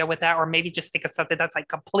cultures and we go with that, or maybe just think of something that's like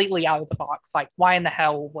completely out of the box. Like why in the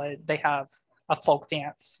hell would they have a folk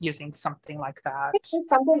dance using something like that? It's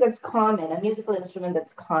something that's common, a musical instrument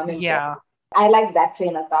that's common. Yeah. I like that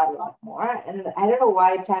train of thought a lot more. And I don't know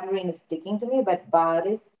why tambourine is sticking to me, but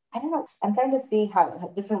baris, I don't know. I'm trying to see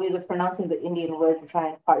how different ways of pronouncing the Indian word to try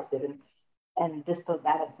and parse it and distill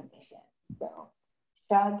that information. So,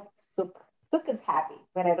 Shad, Suk. Suk is happy,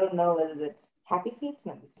 but I don't know whether it's happy feet.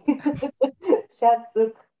 No. Shad,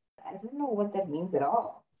 Suk. I don't know what that means at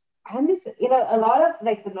all. I'm just, a lot of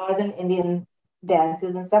like the Northern Indian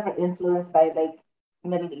dances and stuff are influenced by like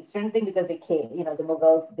Middle Eastern thing because they came, the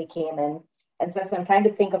Mughals, they came in. And so I'm trying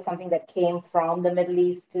to think of something that came from the Middle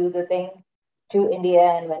East to India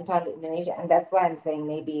and went on to Indonesia. And that's why I'm saying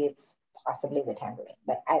maybe it's possibly the tambourine,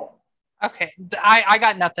 but I don't know. Okay. I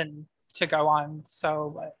got nothing to go on.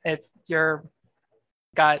 So if your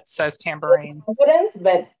gut says tambourine. Confidence,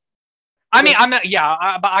 but I mean,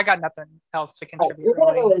 but I got nothing else to contribute. You're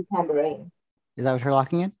going to go with tambourine. Is that what you're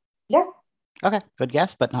locking in? Yeah. Okay. Good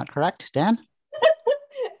guess, but not correct. Dan?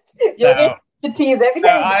 So, the tease every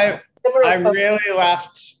time. I really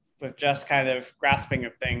left with just kind of grasping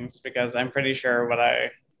of things because I'm pretty sure what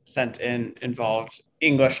I sent in involved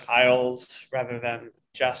English Isles rather than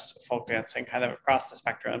just folk dancing kind of across the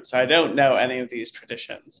spectrum. So I don't know any of these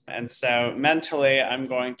traditions. And so mentally, I'm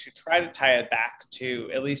going to try to tie it back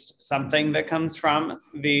to at least something that comes from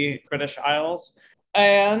the British Isles.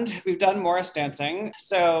 And we've done Morris dancing.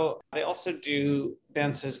 So they also do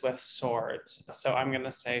dances with swords. So I'm going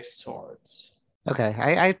to say swords. Okay.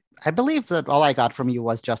 I believe that all I got from you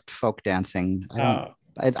was just folk dancing. I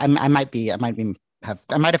might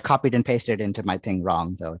have copied and pasted into my thing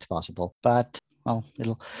wrong, though it's possible. But well,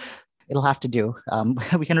 it'll have to do.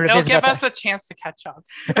 We can revisit. It'll give us a chance to catch up.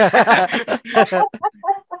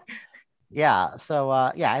 Yeah. So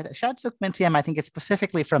Shadsuk Menciam, I think it's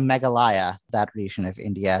specifically from Meghalaya, that region of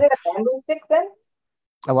India. Is it a bamboo stick then?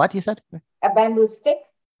 A what you said? A bamboo stick?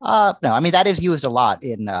 No, I mean that is used a lot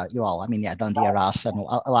in Ual. I mean, Dandiya Ras and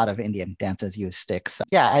a lot of Indian dances use sticks.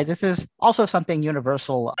 Yeah, this is also something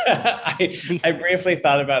universal. I briefly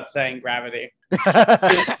thought about saying gravity.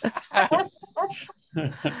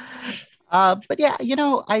 But yeah,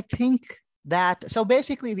 I think that so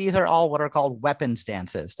basically these are all what are called weapons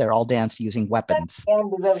dances. They're all danced using weapons.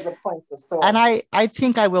 And deserve the points for swords. And I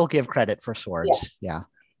think I will give credit for swords. Yeah.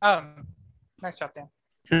 Nice job,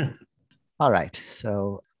 Dan. All right.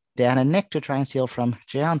 So Dan and Nick to try and steal from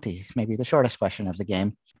Jayanthi, maybe the shortest question of the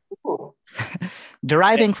game.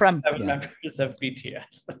 Deriving from members of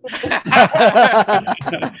BTS.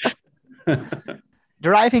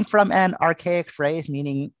 Deriving from an archaic phrase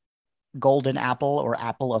meaning golden apple or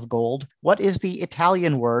apple of gold, what is the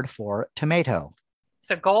Italian word for tomato?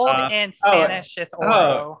 So gold in Spanish is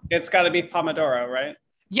oro. It's got to be pomodoro, right?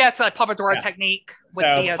 Yes, like pomodoro technique. With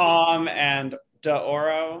so pom and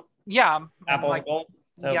d'oro. Yeah. Apple of gold.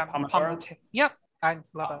 So pomodoro. Yep. I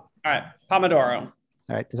love it. All right. Pomodoro. All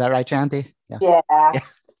right. Is that right, Jayanthi? Yeah.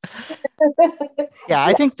 Yeah,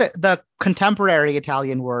 I think that the contemporary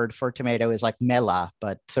Italian word for tomato is like mela,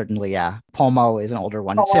 but certainly, yeah, pomo is an older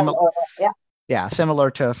one. It's similar. Yeah. Yeah,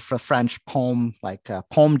 similar to French pomme, like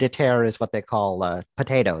pomme de terre is what they call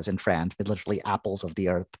potatoes in France, but literally apples of the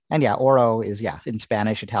earth. And yeah, oro is, yeah, in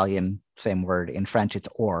Spanish, Italian, same word. In French, it's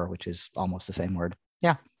or, which is almost the same word.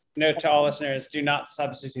 Yeah. Note to all listeners, do not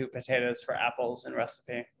substitute potatoes for apples in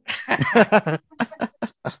recipe.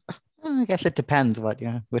 I guess it depends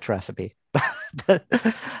which recipe. All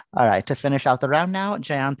right, to finish out the round now,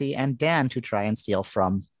 Jayanthi and Dan to try and steal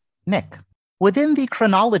from Nick. Within the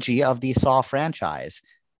chronology of the Saw franchise,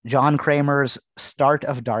 John Kramer's Start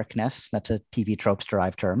of Darkness, that's a TV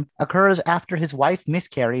tropes-derived term, occurs after his wife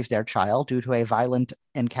miscarries their child due to a violent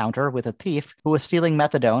encounter with a thief who was stealing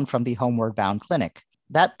methadone from the Homeward Bound clinic.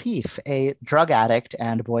 That thief, a drug addict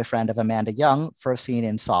and boyfriend of Amanda Young, first seen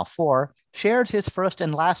in Saw 4, shares his first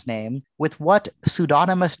and last name with what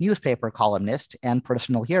pseudonymous newspaper columnist and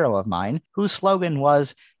personal hero of mine, whose slogan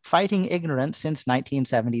was, "Fighting ignorance since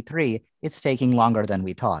 1973, it's taking longer than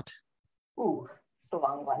we thought." Ooh, it's a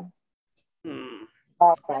long one. Hmm.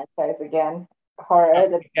 Oh, franchise again.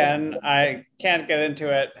 Horror. Again, I can't get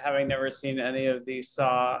into it, having never seen any of these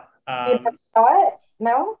Saw You never saw it?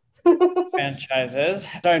 No? franchises.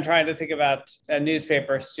 So I'm trying to think about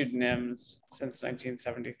newspaper pseudonyms since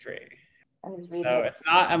 1973. So it's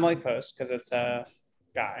not Emily Post because it's a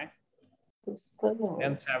guy.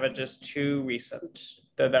 Dan Savage is too recent,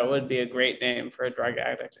 though that would be a great name for a drug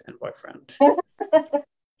addict and boyfriend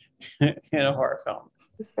in a horror film.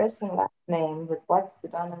 His first and last name with what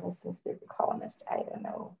pseudonymous newspaper columnist? I don't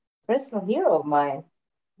know. Personal hero of mine.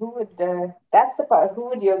 Who would, that's the part, who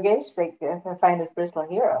would Yogesh find his personal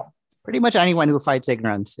hero? Pretty much anyone who fights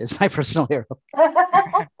ignorance is my personal hero.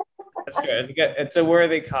 That's good. It's a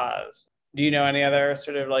worthy cause. Do you know any other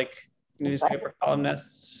sort of like newspaper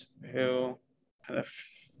columnists who kind of...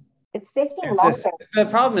 It's taking longer. The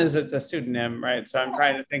problem is it's a pseudonym, right? So I'm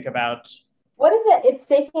trying to think about... What is it? It's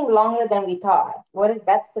taking longer than we thought.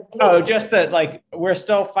 That's the clue. Oh, just that like we're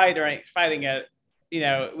still fighting it. You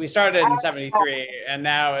know, we started in 73 and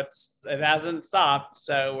now it hasn't stopped.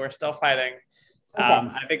 So we're still fighting. Okay.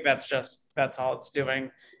 I think that's all it's doing.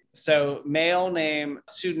 So male name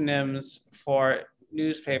pseudonyms for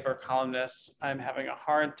newspaper columnists, I'm having a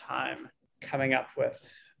hard time coming up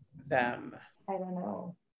with them. I don't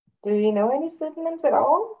know. Do you know any pseudonyms at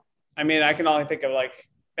all? I mean, I can only think of like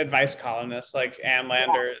advice columnists like Ann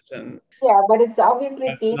Landers and... Yeah, but it's obviously...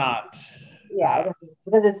 It's not. Yeah,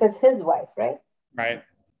 because it says his wife, right? Right.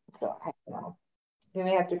 So I don't know. You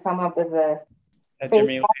may have to come up with a fake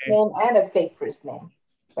Jimmy last name and a fake first name.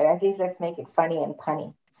 But at least let's make it funny and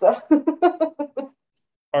punny. So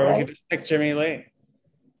or we could just pick Jimmy Lee.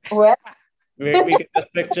 What? We could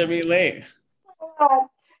just pick Jimmy Lee.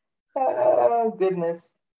 Oh goodness.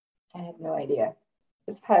 I have no idea.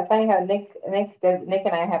 It's funny how Nick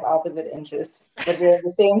and I have opposite interests, but we're in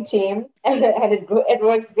the same team, and it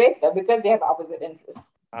works great though because we have opposite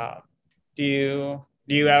interests. Do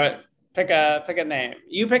you have it? Pick a name.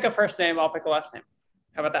 You pick a first name. I'll pick a last name.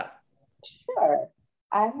 How about that? Sure.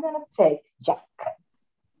 I'm gonna pick Jack.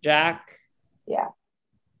 Jack. Yeah.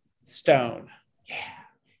 Stone.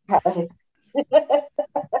 Yeah.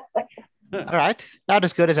 All right. Not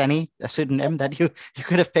as good as any pseudonym that you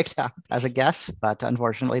could have picked up as a guess, but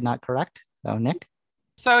unfortunately not correct. So, Nick?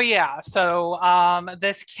 So,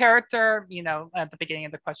 this character, at the beginning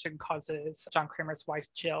of the question causes John Kramer's wife,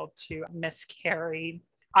 Jill, to miscarry.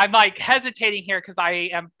 I'm like hesitating here because I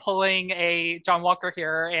am pulling a John Walker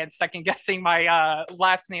here and second guessing my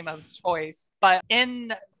last name of choice. But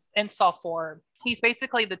in Saw 4, he's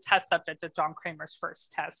basically the test subject of John Kramer's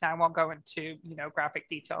first test. Now, I won't go into, graphic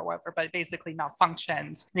detail or whatever, but it basically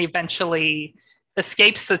malfunctions and eventually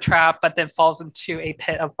escapes the trap, but then falls into a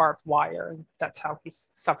pit of barbed wire. That's how he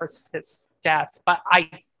suffers his death. But I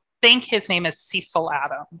think his name is Cecil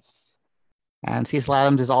Adams. And Cecil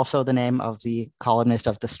Adams is also the name of the columnist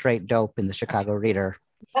of The Straight Dope in the Chicago Reader.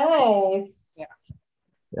 Nice. Yeah.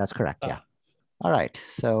 That's correct, yeah. All right,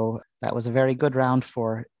 so that was a very good round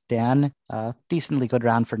for Dan. Decently good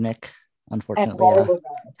round for Nick, unfortunately.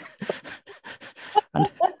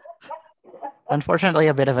 Unfortunately,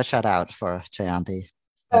 a bit of a shutout for Jayanthi.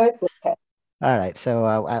 Oh, it's okay. All right, so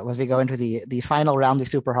as we go into the final round, the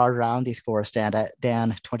super hard round, the scores stand at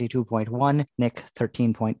Dan 22.1, Nick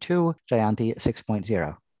 13.2, Jayanthi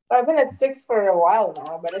 6.0. I've been at 6 for a while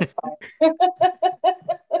now, but it's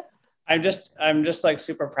fine. I'm just like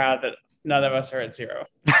super proud that none of us are at 0.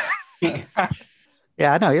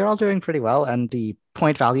 Yeah, no, you're all doing pretty well, and the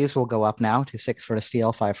point values will go up now to 6 for a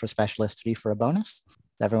steal, 5 for specialist, 3 for a bonus.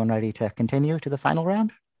 Is everyone ready to continue to the final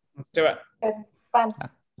round? Let's do it. It's fun.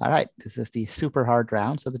 All right. This is the super hard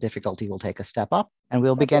round, so the difficulty will take a step up. And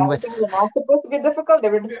we'll begin with. Things are not supposed to be difficult. They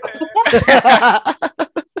were difficult.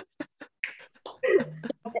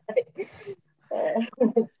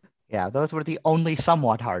 Yeah, those were the only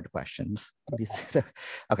somewhat hard questions.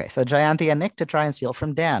 Okay, so Jayanti and Nick to try and steal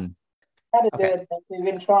from Dan. Gotta do it. We've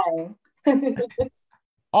been trying.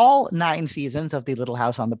 All 9 seasons of the Little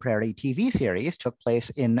House on the Prairie TV series took place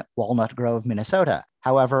in Walnut Grove, Minnesota.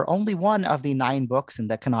 However, only one of the 9 books in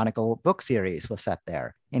the canonical book series was set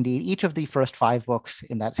there. Indeed, each of the first 5 books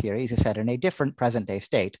in that series is set in a different present-day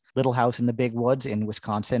state. Little House in the Big Woods in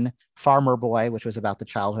Wisconsin, Farmer Boy, which was about the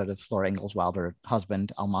childhood of Flora Ingalls Wilder's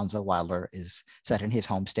husband, Almanza Wilder, is set in his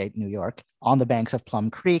home state, New York. On the Banks of Plum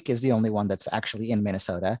Creek is the only one that's actually in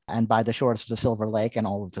Minnesota. And By the Shores of the Silver Lake and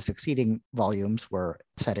all of the succeeding volumes were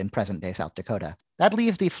set in present-day South Dakota. That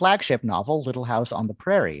leaves the flagship novel, Little House on the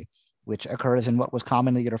Prairie, which occurs in what was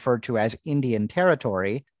commonly referred to as Indian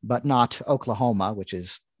Territory, but not Oklahoma, which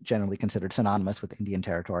is generally considered synonymous with Indian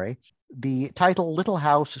Territory. The title Little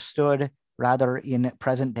House stood rather in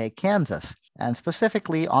present-day Kansas, and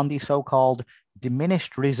specifically on the so-called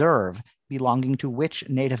diminished reserve belonging to which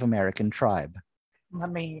Native American tribe?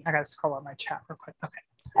 I gotta scroll up my chat real quick. Okay.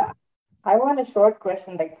 I want a short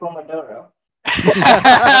question like Pomodoro.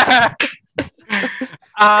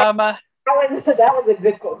 That was a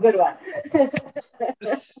good one.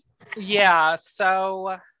 Yeah,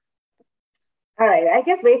 so all right. I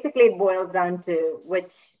guess basically it boils down to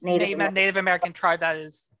which Native American tribe that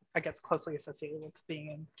is, I guess, closely associated with being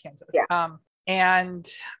in Kansas. Yeah. And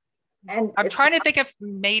I'm trying to think if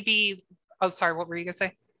maybe. Oh, sorry. What were you gonna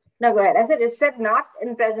say? No, go ahead. I said it said not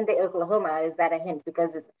in present day Oklahoma. Is that a hint?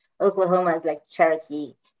 Because Oklahoma is like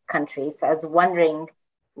Cherokee country. So I was wondering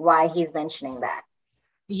why he's mentioning that.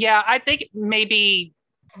 Yeah, I think maybe,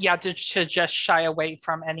 to just shy away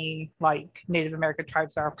from any like Native American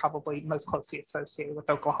tribes that are probably most closely associated with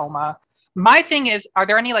Oklahoma. My thing is, are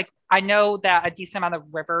there any, like, I know that a decent amount of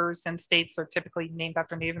rivers and states are typically named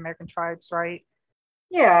after Native American tribes, right?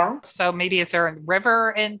 Yeah. So maybe is there a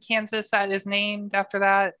river in Kansas that is named after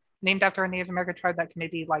a Native American tribe that can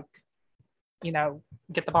maybe, like,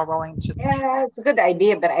 get the ball rolling? Yeah, it's a good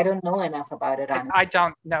idea, but I don't know enough about it, honestly. I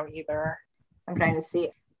don't know either. I'm trying to see.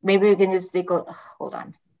 Maybe we can just hold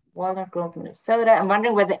on. Walnut Grove, Minnesota. I'm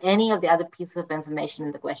wondering whether any of the other pieces of information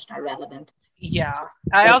in the question are relevant. Yeah.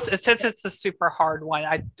 Since it's a super hard one,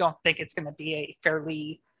 I don't think it's going to be a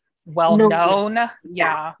fairly well-known. No.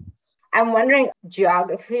 Yeah. I'm wondering,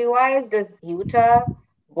 geography-wise, does Utah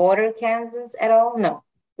border Kansas at all? No.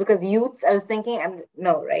 Because Utes, I was thinking,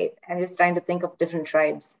 no, right? I'm just trying to think of different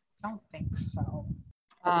tribes. I don't think so.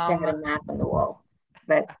 I had a map on the wall,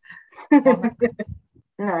 but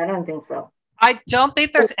no, I don't think so. I don't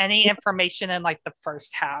think there's any information in like the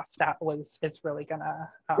first half that is really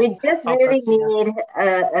gonna. We just really need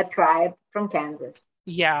a tribe from Kansas.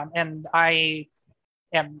 Yeah, and I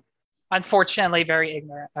am unfortunately very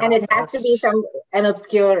ignorant. And it has to be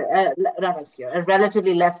a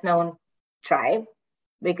relatively less known tribe,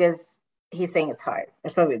 because he's saying it's hard.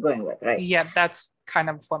 That's what we're going with, right? Yeah, that's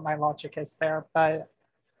kind of what my logic is there, but.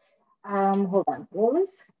 Hold on. What was?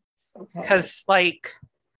 Because like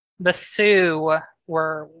the Sioux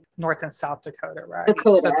were North and South Dakota, right?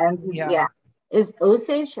 Dakota, so, yeah. Is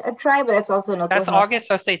Osage a tribe? But that's also in Oklahoma. That's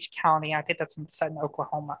August Osage County. I think that's set in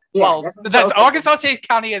Oklahoma. Yeah, well, that's August Osage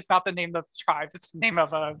County is not the name of the tribe. It's the name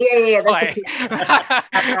of a play.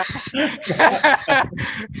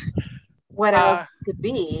 What else could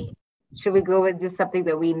be? Should we go with just something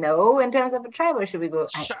that we know in terms of a tribe, or should we go?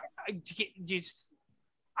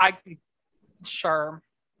 Sure.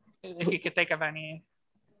 If you could think of any.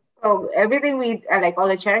 Oh, everything we like, all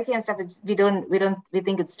the Cherokee and stuff. We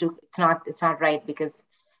think it's not right, because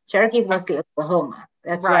Cherokee is mostly Oklahoma.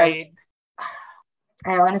 That's right.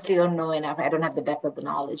 Why I honestly don't know enough. I don't have the depth of the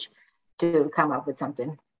knowledge to come up with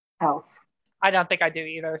something else. I don't think I do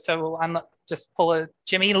either. So I'm just pull a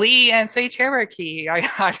Jimmy Lee and say Cherokee.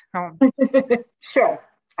 I don't. Sure.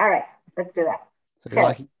 All right. Let's do that. So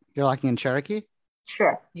you're locking in Cherokee?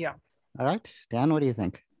 Sure. Yeah. All right. Dan, what do you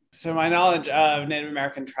think? So my knowledge of Native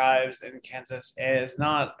American tribes in Kansas is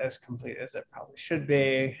not as complete as it probably should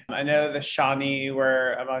be. I know the Shawnee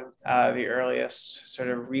were among the earliest sort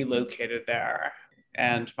of relocated there.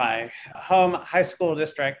 And my home high school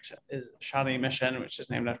district is Shawnee Mission, which is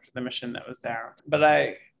named after the mission that was there. But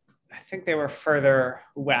I think they were further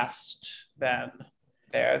west than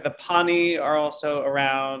there. The Pawnee are also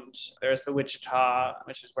around. There's the Wichita,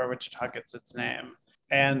 which is where Wichita gets its name.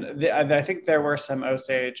 And I think there were some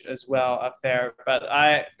Osage as well up there, but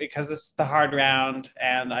because this is the hard round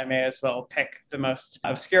and I may as well pick the most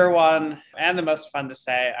obscure one and the most fun to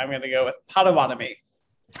say, I'm going to go with Potawatomi.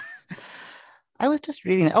 I was just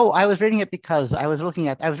reading it. Oh, I was reading it because I was reading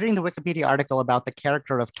the Wikipedia article about the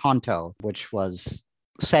character of Tonto, which was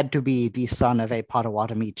said to be the son of a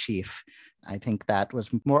Potawatomi chief. I think that was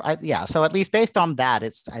more, so at least based on that,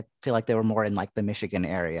 I feel like they were more in like the Michigan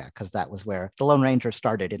area, because that was where the Lone Ranger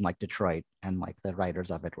started, in like Detroit, and like the writers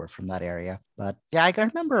of it were from that area. But yeah, I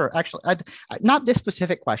remember actually, not this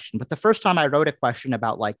specific question, but the first time I wrote a question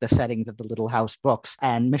about like the settings of the Little House books,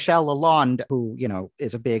 and Michelle Lalonde, who,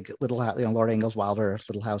 is a big Little House, Lord Ingalls Wilder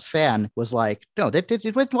Little House fan, was like, no,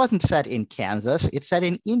 it wasn't set in Kansas, it's set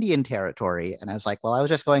in Indian Territory. And I was like, well, I was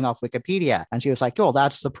just going off Wikipedia. And she was like, oh,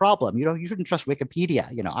 that's the problem. You shouldn't trust Wikipedia.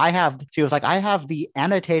 She was like, I have the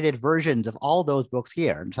annotated versions of all those books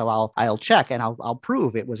here. And so I'll check and I'll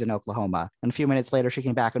prove it was in Oklahoma. And a few minutes later, she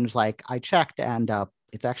came back and was like, I checked and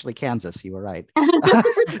it's actually Kansas. You were right.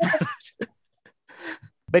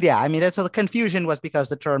 But yeah, I mean, that's the confusion was because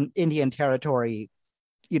the term Indian Territory,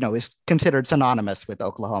 is considered synonymous with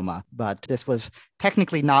Oklahoma. But this was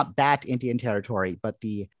technically not that Indian Territory, but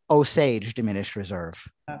the Osage Diminished Reserve.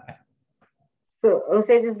 Okay. So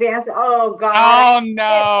Osage is the answer. Oh God. Oh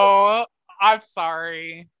no. I'm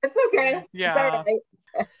sorry. It's okay. Yeah.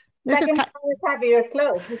 It's all right. Happy you're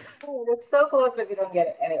close. It's so close if you don't get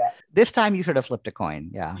it. Anyway. This time you should have flipped a coin.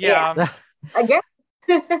 Yeah. Yeah. Again.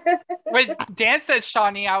 When Dan said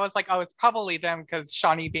Shawnee, I was like, oh, it's probably them, because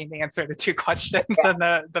Shawnee being the answer to two questions in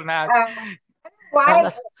the match.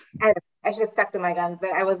 Why? I should have stuck to my guns,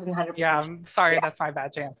 but I wasn't 100%. Yeah, I'm sorry. That's my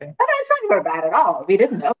bad, Janthi. No, it's not very bad at all. We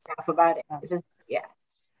didn't know enough about it.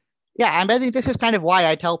 Yeah, and I think this is kind of why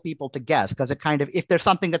I tell people to guess, because it kind of, if there's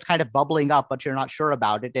something that's kind of bubbling up, but you're not sure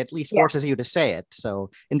about it, it at least forces you to say it. So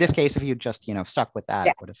in this case, if you just, stuck with that,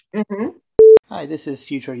 it would have. Mm-hmm. Hi, this is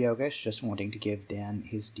Future Yogesh, just wanting to give Dan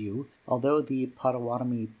his due. Although the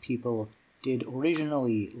Potawatomi people did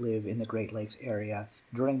originally live in the Great Lakes area,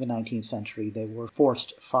 during the 19th century they were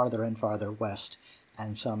forced farther and farther west,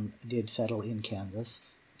 and some did settle in Kansas,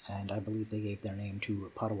 and I believe they gave their name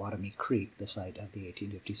to Potawatomi Creek, the site of the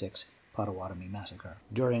 1856 Potawatomi Massacre,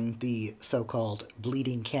 during the so-called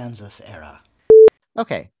Bleeding Kansas era.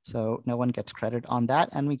 Okay, so no one gets credit on that,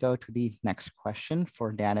 and we go to the next question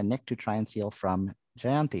for Dan and Nick to try and steal from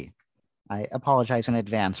Jayanthi. I apologize in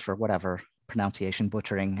advance for whatever pronunciation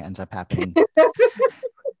butchering ends up happening.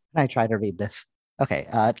 I try to read this. Okay,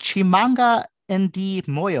 Chimanga Ndi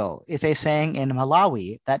Moyo is a saying in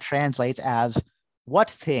Malawi that translates as, what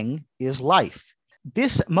thing is life?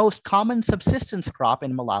 This most common subsistence crop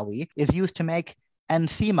in Malawi is used to make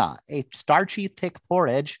ensima, a starchy, thick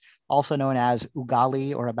porridge, also known as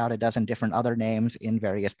ugali, or about a dozen different other names in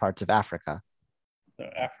various parts of Africa. So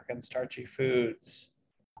African starchy foods.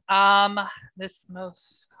 This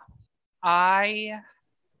most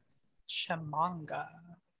chimanga.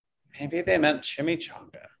 Maybe they meant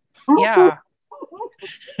chimichanga. Yeah.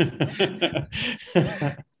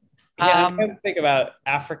 I'm trying to think about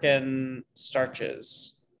African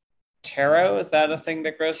starches. Taro, is that a thing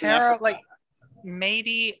that grows in Africa? Like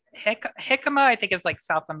maybe jicama, I think is like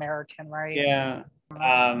South American, right? Yeah.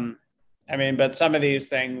 But some of these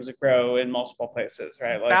things grow in multiple places,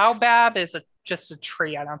 right? Like baobab is just a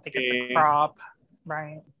tree. I don't think it's a crop,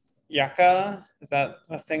 right? Yucca, is that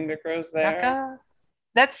a thing that grows there? Yucca?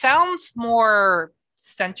 That sounds more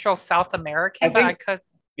Central South American, but I could.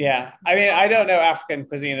 Yeah, I don't know African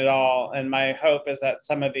cuisine at all, and my hope is that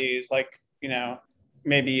some of these,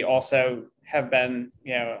 maybe also have been,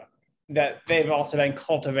 that they've also been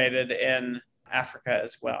cultivated in Africa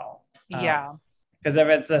as well. Yeah. Because if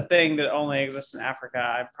it's a thing that only exists in Africa,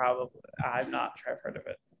 I'm not sure I've heard of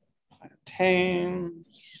it.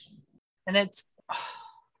 Plantains. And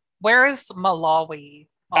where is Malawi?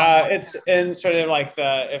 It's in sort of like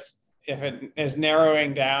if it is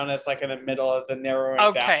narrowing down, it's like in the middle of the narrowing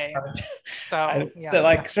down. Okay. So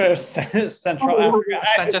like sort of Central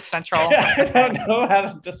Africa. Just Central. I don't know how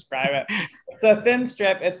to describe it. It's a thin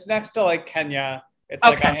strip. It's next to like Kenya. It's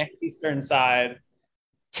like on the eastern side.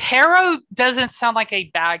 Taro doesn't sound like a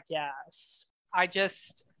bad guess. I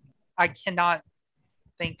cannot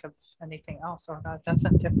think of anything else, or that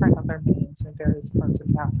doesn't different other names in various parts of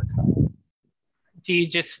Africa. Do you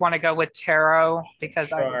just want to go with taro? Because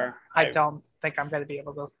sure. I don't think I'm going to be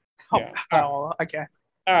able to help at all again.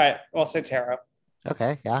 All right, we'll say taro.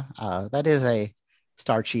 Okay, yeah. That is a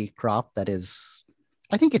starchy crop that is,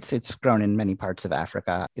 I think it's grown in many parts of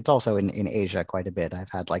Africa. It's also in Asia quite a bit.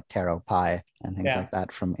 I've had like taro pie and things like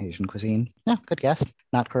that from Asian cuisine. Yeah, good guess.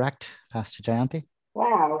 Not correct. Pass to Jayanthi.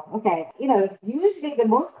 Wow. Okay. Usually the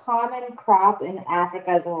most common crop in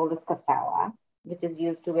Africa is oldest cassava, which is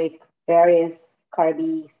used to make various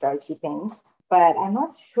carby, starchy things. But I'm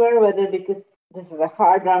not sure whether, because this is a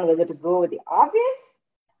hard round, whether to go with the obvious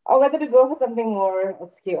or whether to go for something more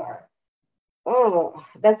obscure. Oh,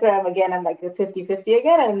 that's where I'm like a 50-50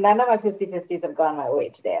 again, and none of my 50-50s have gone my way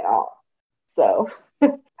today at all. So,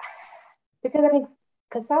 because I mean,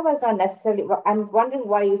 cassava is not necessarily, well, I'm wondering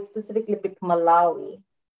why you specifically picked Malawi,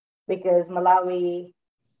 because Malawi,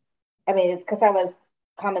 I mean, cassava is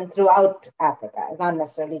common throughout Africa, not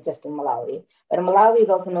necessarily just in Malawi. But Malawi is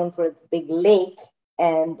also known for its big lake,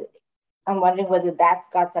 and I'm wondering whether that's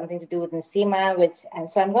got something to do with Nsima, and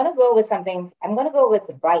so I'm going to go with something. I'm going to go with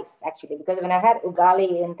rice, actually, because when I had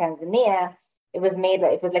ugali in Tanzania, it was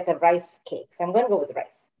like a rice cake. So I'm going to go with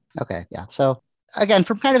rice. Okay, yeah. So again,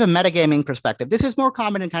 from kind of a metagaming perspective, this is more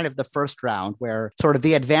common in kind of the first round, where sort of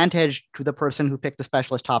the advantage to the person who picked the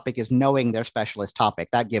specialist topic is knowing their specialist topic.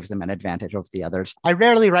 That gives them an advantage over the others. I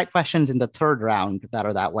rarely write questions in the third round that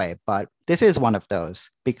are that way, but this is one of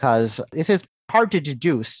those because this is hard to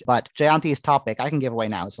deduce. But Jayanti's topic, I can give away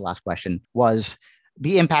now as the last question, was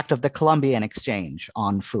the impact of the Columbian exchange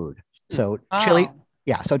on food. So chili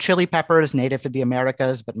peppers, native to the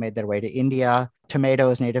Americas, but made their way to India.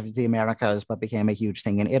 Tomatoes, native to the Americas, but became a huge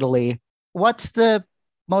thing in Italy. What's the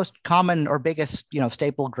most common or biggest,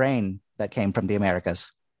 staple grain that came from the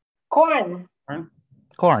Americas? Corn.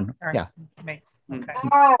 Corn. Yeah. Maize. Okay.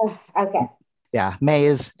 Okay. Yeah,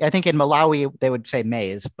 maize. I think in Malawi they would say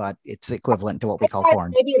maize, but it's equivalent to what we call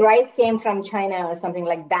corn. Maybe rice came from China or something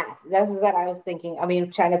like that. That was what I was thinking. I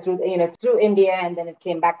mean, China through India, and then it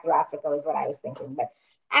came back to Africa was what I was thinking. But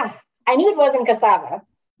I knew it wasn't cassava,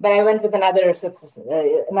 but I went with another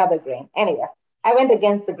grain. Anyway, I went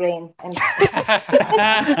against the grain. And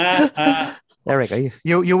there we go.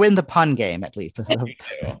 You win the pun game at least. Do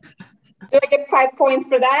I get 5 points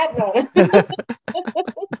for that? No.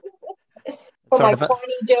 For my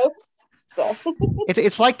corny jokes. So.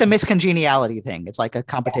 It's like the miscongeniality thing. It's like a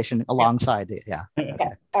competition alongside it. Yeah. Okay.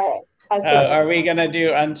 All right. Are we going to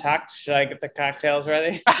do Untucked? Should I get the cocktails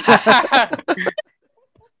ready?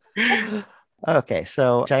 Okay,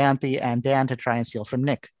 so Jayanti and Dan to try and steal from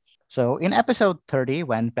Nick. So in episode 30,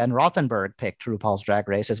 when Ben Rothenberg picked RuPaul's Drag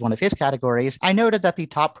Race as one of his categories, I noted that the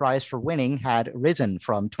top prize for winning had risen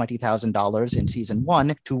from $20,000 in season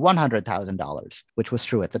 1 to $100,000, which was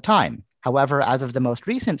true at the time. However, as of the most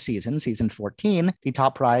recent season, season 14, the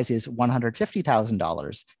top prize is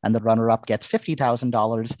 $150,000, and the runner-up gets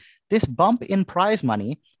 $50,000. This bump in prize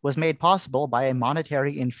money was made possible by a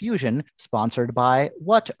monetary infusion sponsored by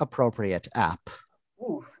what appropriate app?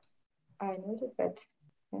 Ooh, I noted that.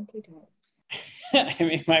 I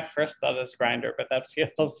mean, my first thought is Grindr, but that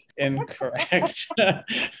feels incorrect.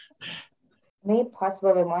 Made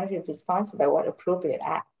possible by monetary sponsored by what appropriate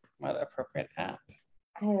app? What appropriate app?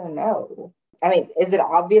 I don't know. I mean, is it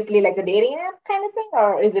obviously like a dating app kind of thing,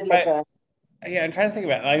 or is it like Yeah, I'm trying to think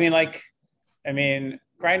about it. I mean,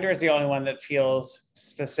 Grindr is the only one that feels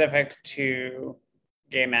specific to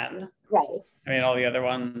gay men. Right. I mean, all the other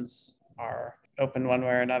ones are open one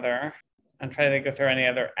way or another. I'm trying to go through any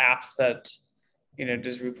other apps that,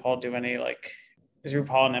 does RuPaul do any, is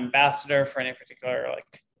RuPaul an ambassador for any particular,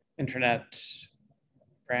 internet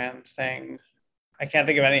brand thing? I can't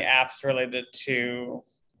think of any apps related to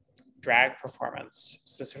drag performance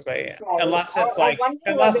specifically, right. unless it's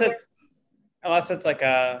like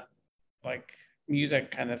a music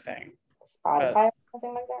kind of thing. Spotify or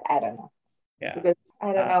something like that. I don't know. Yeah. Because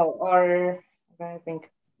I don't know, or I think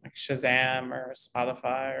like Shazam or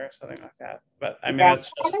Spotify or something like that. But I mean, yeah,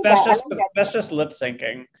 that's just lip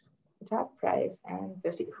syncing. Top prize and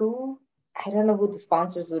 50. I don't know who the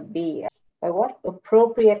sponsors would be. By what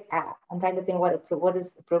appropriate app? I'm trying to think what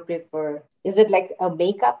is appropriate for. Is it like a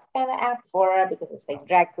makeup kind of app for because it's like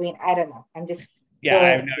drag queen? I don't know. I'm just I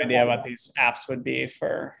have no idea what these apps would be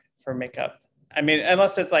for makeup. I mean,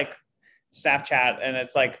 unless it's like Snapchat and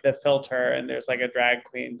it's like the filter and there's like a drag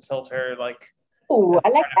queen filter Oh, I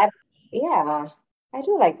like that. Yeah, I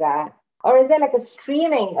do like that. Or is there like a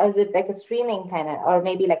streaming? Or is it like a streaming kind of, or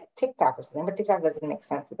maybe like TikTok or something? But TikTok doesn't make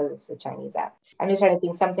sense because it's a Chinese app. I'm just trying to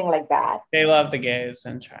think something like that. They love the gays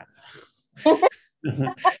in China.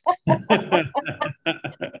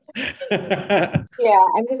 Yeah,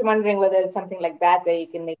 I'm just wondering whether it's something like that where you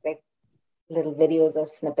can make like little videos or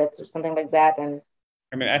snippets or something like that. And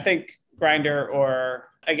I mean, I think Grindr, or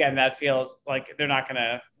again, that feels like they're not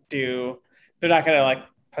gonna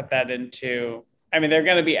put that into. I mean, they're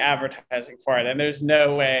going to be advertising for it, and there's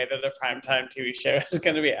no way that a primetime TV show is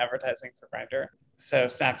going to be advertising for Grindr. So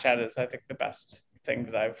Snapchat is, I think, the best thing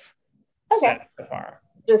that I've set so far?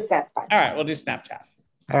 Just that's fine. All right, we'll do Snapchat.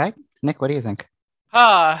 All right. Nick, what do you think?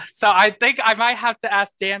 So I think I might have to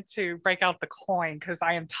ask Dan to break out the coin because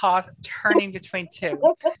I am turning between two.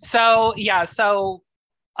 So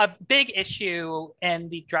a big issue in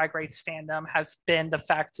the Drag Race fandom has been the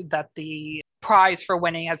fact that the prize for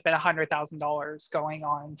winning has been $100,000 going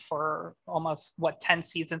on for almost 10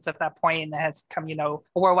 seasons at that point, and it has become a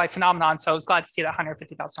worldwide phenomenon. So I was glad to see that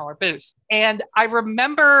 $150,000 boost. And I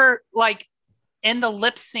remember in the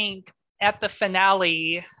lip sync at the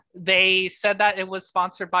finale, they said that it was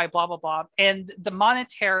sponsored by blah, blah, blah. And the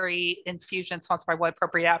monetary infusion sponsored by What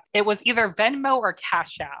Appropriate App, it was either Venmo or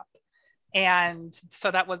Cash App. And so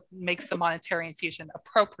that makes the monetary infusion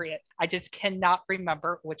appropriate. I just cannot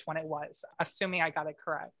remember which one it was, assuming I got it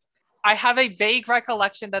correct. I have a vague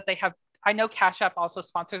recollection that I know Cash App also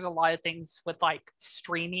sponsors a lot of things with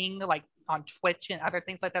streaming, on Twitch and other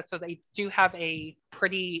things like that. So they do have a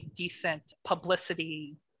pretty decent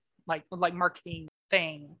publicity, like marketing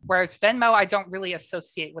thing. Whereas Venmo, I don't really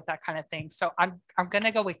associate with that kind of thing. So I'm going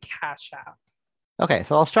to go with Cash App. Okay,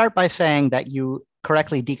 so I'll start by saying that you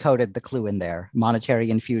correctly decoded the clue in there.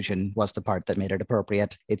 Monetary infusion was the part that made it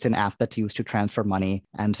appropriate. It's an app that's used to transfer money.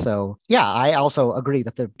 And so, yeah, I also agree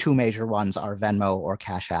that the two major ones are Venmo or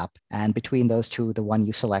Cash App. And between those two, the one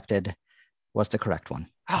you selected was the correct one.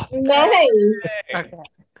 Oh, Nice. okay.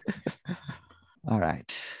 All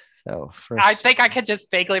right. So first, I think I could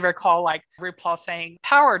just vaguely recall RuPaul saying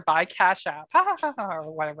 "powered by Cash App"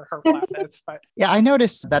 or whatever her laugh is. But yeah, I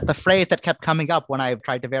noticed that the phrase that kept coming up when I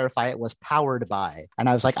tried to verify it was "powered by," and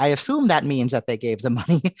I was like, I assume that means that they gave the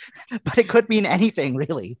money, but it could mean anything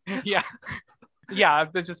really. Yeah,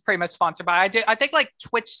 they're just pretty much sponsored by. I think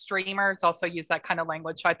Twitch streamers also use that kind of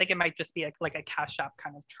language, so I think it might just be a Cash App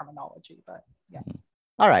kind of terminology. But yeah.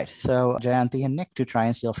 All right, so Jayanthi and Nick to try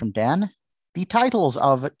and steal from Dan. The titles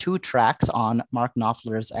of two tracks on Mark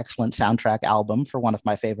Knopfler's excellent soundtrack album for one of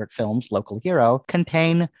my favorite films, Local Hero,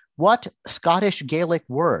 contain what Scottish Gaelic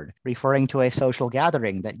word referring to a social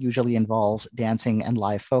gathering that usually involves dancing and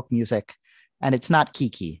live folk music? And it's not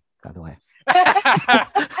Kiki, by the way.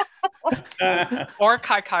 Or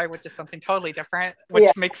Kai, which is something totally different,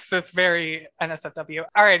 which makes this very NSFW.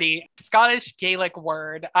 Alrighty, Scottish Gaelic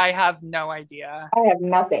word. I have no idea. I have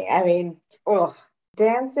nothing. I mean,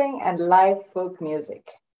 dancing and live folk music.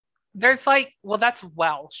 There's that's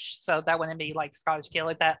Welsh, so that wouldn't be Scottish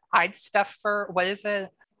Gaelic. That Eidstuffer, what is it?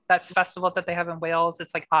 That's festival that they have in Wales.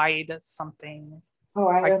 It's Eid something. Oh,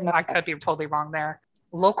 I don't know. I could be totally wrong there.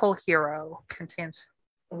 Local Hero contains.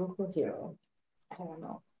 Local Hero. I don't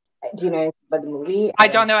know. Do you know anything about the movie? I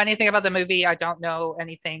don't know anything about the movie. I don't know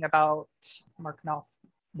anything about Mark Knopfler.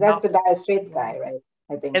 That's the Dire Straits guy, right?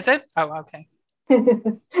 I think. Is it? Oh, okay.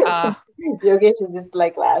 Yogesh is just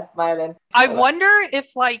last smiling. I wonder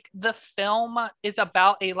if the film is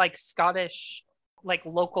about a Scottish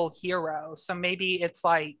local hero. So maybe it's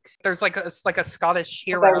there's a Scottish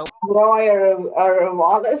hero, Roy or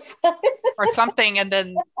Wallace or something, and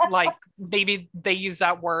then maybe they use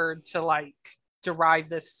that word to derive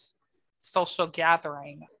this social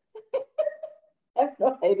gathering. I have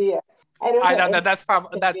no idea. I don't know. That's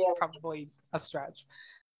probably a stretch.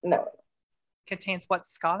 No. Contains what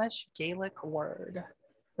Scottish Gaelic word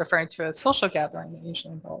referring to a social gathering that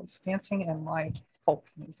usually involves dancing and live folk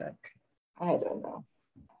music? I don't know.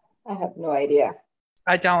 I have no idea.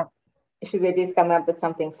 I don't. Should we just come up with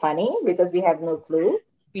something funny because we have no clue?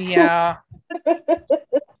 Yeah.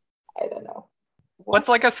 I don't know. What's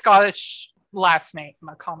a Scottish last name,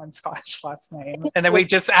 a common Scottish last name, and then we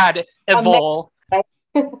just add Evol.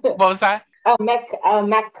 What was that? A Mac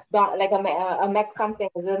something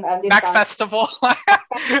is in Mac Festival.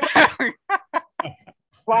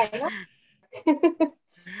 Why not?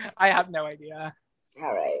 I have no idea.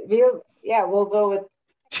 All right, we'll go with.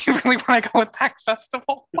 Do you really want to go with Mac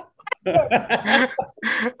Festival?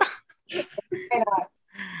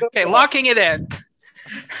 Okay, locking it in.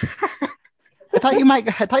 I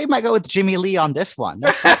thought you might go with Jimmy Lee on this one.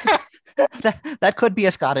 That could be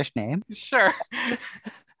a Scottish name. Sure.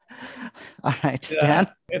 All right, Dan.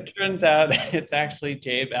 It turns out it's actually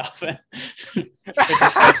J Balvin,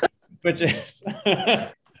 which is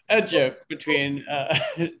a joke between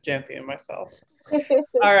Janthi and myself.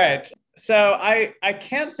 All right. So I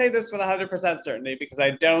can't say this with 100% certainty because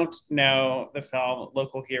I don't know the film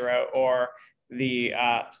Local Hero or the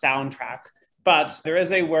soundtrack. But there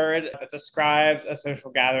is a word that describes a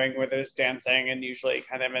social gathering where there's dancing and usually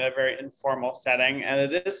kind of in a very informal setting.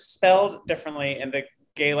 And it is spelled differently in the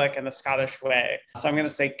Gaelic and the Scottish way. So I'm going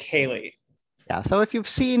to say Kaylee. Yeah. So if you've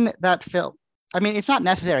seen that film, I mean, it's not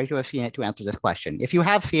necessary to have seen it to answer this question. If you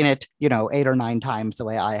have seen it, 8 or 9 times the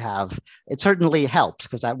way I have, it certainly helps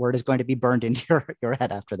because that word is going to be burned into your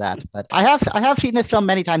head after that. But I have seen this film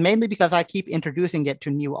many times, mainly because I keep introducing it to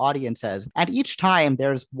new audiences. And each time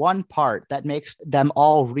there's one part that makes them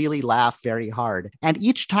all really laugh very hard. And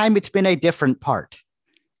each time it's been a different part.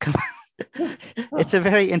 It's a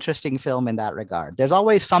very interesting film in that regard. There's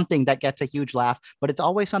always something that gets a huge laugh, but it's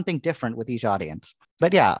always something different with each audience.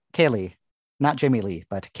 But yeah, Kaylee, not Jimmy Lee,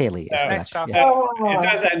 but Kaylee is correct. Nice Yeah. It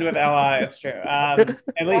does end with Ella, it's true. At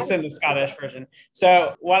least in the Scottish version.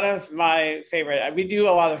 So one of my favorite, we do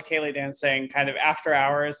a lot of Kaylee dancing kind of after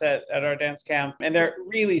hours at our dance camp. And they're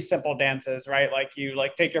really simple dances, right? Like you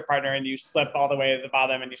take your partner and you slip all the way to the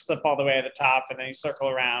bottom and you slip all the way to the top and then you circle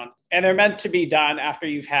around. And they're meant to be done after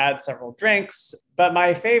you've had several drinks. But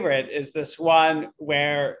my favorite is this one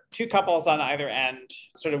where 2 couples on either end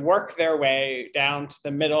sort of work their way down to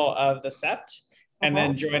the middle of the set and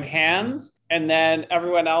then join hands. And then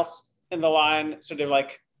everyone else in the line sort of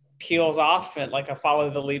like peels off and like a follow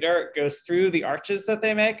the leader, goes through the arches that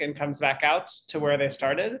they make and comes back out to where they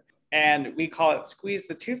started. And we call it squeeze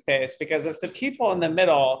the toothpaste, because if the people in the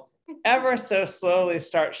middle ever so slowly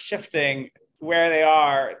start shifting where they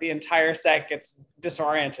are, the entire set gets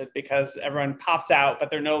disoriented because everyone pops out,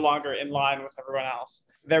 but they're no longer in line with everyone else.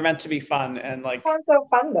 They're meant to be fun and like. Sounds so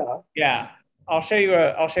fun though. Yeah, I'll show you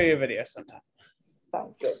a video sometime.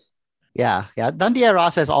 Sounds good. Yeah. Dandiya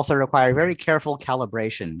Rasas also require very careful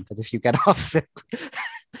calibration, because if you get off it,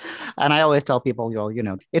 and I always tell people,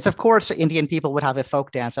 it's of course Indian people would have a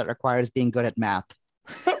folk dance that requires being good at math.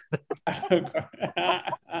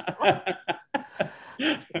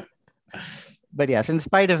 But yes, in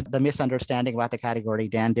spite of the misunderstanding about the category,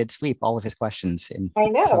 Dan did sweep all of his questions. I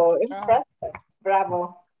know, impressive.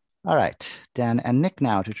 Bravo. All right, Dan and Nick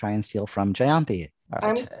now to try and steal from Jayanthi. All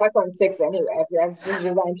right. I'm stuck on 6 anyway. I've just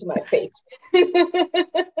resigned to my fate.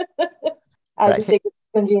 I'll just take the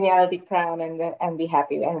congeniality crown and be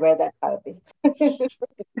happy and wear that proudly.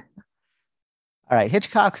 All right,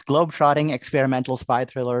 Hitchcock's globe-trotting experimental spy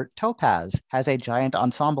thriller Topaz has a giant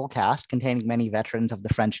ensemble cast containing many veterans of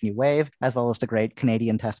the French New Wave, as well as the great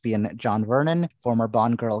Canadian thespian John Vernon, former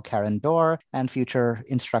Bond girl Karen Dorr, and future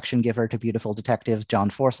instruction giver to beautiful detectives John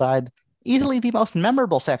Forsythe. Easily the most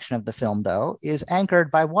memorable section of the film, though, is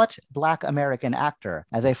anchored by what Black American actor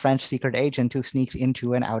as a French secret agent who sneaks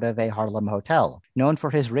into and out of a Harlem hotel. Known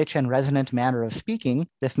for his rich and resonant manner of speaking,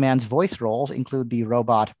 this man's voice roles include the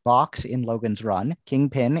robot Box in Logan's Run,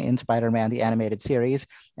 Kingpin in Spider-Man the Animated Series,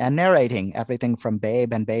 and narrating everything from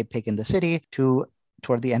Babe and Babe Pig in the City to,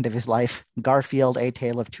 toward the end of his life, Garfield, A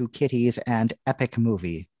Tale of Two Kitties, and Epic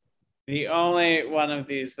Movie. The only one of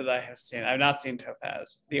these that I have seen, I've not seen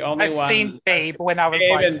Topaz. The only I've one seen Babe when I was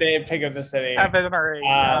Babe like and Babe Pig of the City. Evan Murray.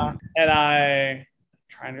 And I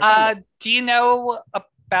trying to remember. Do you know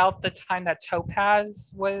about the time that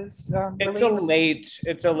Topaz was It's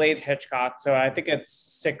released? a late Hitchcock, so I think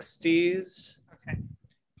it's 60s. Okay.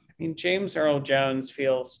 I mean, James Earl Jones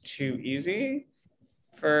feels too easy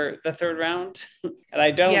for the third round, and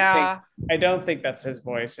I don't think that's his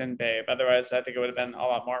voice in Babe. Otherwise, I think it would have been a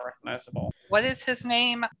lot more recognizable. What is his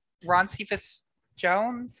name? Ron Cephas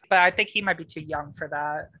Jones, but I think he might be too young for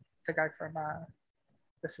that. The guy from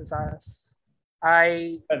This Is Us.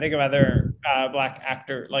 I think of other black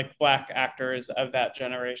actors of that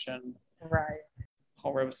generation. Right.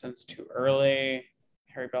 Paul Robeson's too early.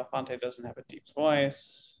 Harry Belafonte doesn't have a deep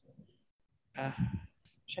voice. I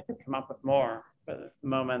could come up with more, but at the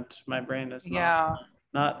moment my brain is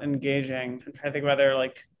not engaging. I'm trying to think of other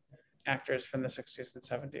like actors from the 60s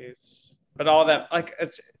and 70s. But all that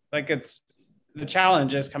it's the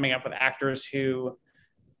challenge is coming up with actors who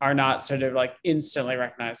are not sort of like instantly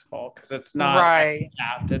recognizable, because it's not right.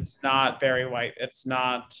 It's not Barry White. It's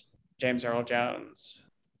not James Earl Jones.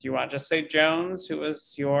 Do you want to just say Jones? Who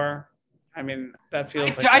was your? I mean, that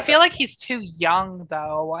feels. I feel like he's too young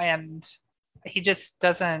though, and he just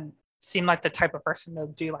doesn't seem like the type of person to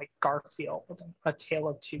do like Garfield, A Tale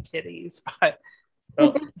of Two Kitties. But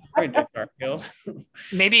I did Garfield.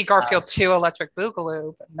 Maybe Garfield 2, Electric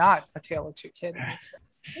Boogaloo, but not A Tale of Two Kitties.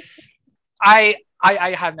 I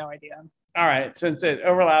have no idea. All right, since it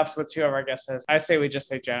overlaps with 2 of our guesses, I say we just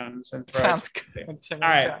say Jones and throw Sounds it. good to me. All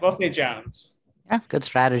right, we'll say Jones. Yeah, good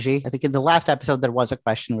strategy. I think in the last episode, there was a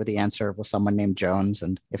question where the answer was someone named Jones.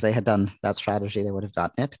 And if they had done that strategy, they would have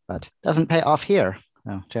gotten it. But it doesn't pay off here.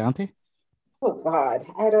 Oh, Jayanthi? Oh, God.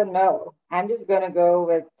 I don't know. I'm just going to go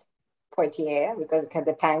with Poitier because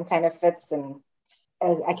the time kind of fits and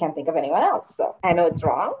I can't think of anyone else. So I know it's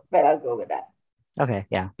wrong, but I'll go with that. Okay,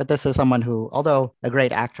 yeah. But this is someone who, although a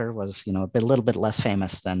great actor, was, a little bit less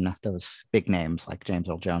famous than those big names like James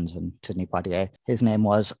Earl Jones and Sidney Poitier. His name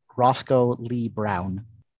was Roscoe Lee Brown.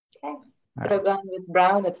 Okay. All Could have right. gone with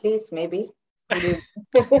Brown at least, maybe. Maybe-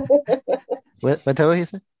 With who you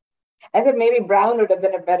said? I said maybe Brown would have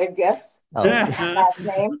been a better guess. Oh, Last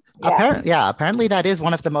name. Yeah. apparently that is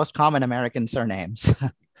one of the most common American surnames.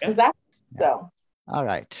 Is that Yeah. so? All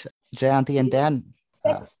right. Jayanthi and Dan.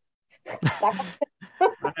 Back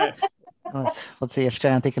Right. Let's see if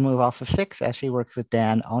Jayanthi can move off of 6 as she works with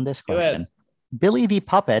Dan on this Do it. question. Billy the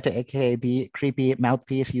Puppet, aka the creepy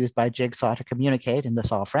mouthpiece used by Jigsaw to communicate in the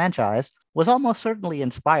Saw franchise, was almost certainly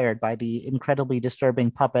inspired by the incredibly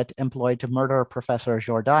disturbing puppet employed to murder Professor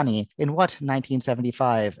Giordani in what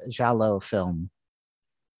 1975 Giallo film?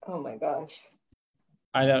 Oh my gosh.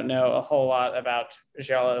 I don't know a whole lot about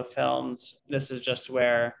Giallo films. This is just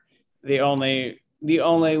where the only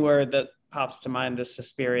word that pops to mind is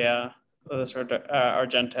Suspiria, the sort of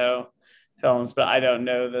Argento films, but I don't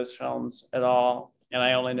know those films at all, and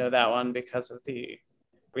I only know that one because of the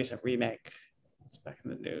recent remake. It's back in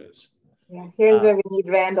the news. Yeah. Here's where we need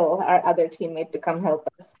Randall, our other teammate, to come help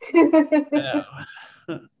us. I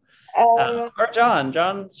know. Or John.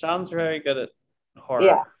 John's very good at horror.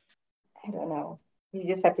 Yeah. I don't know. You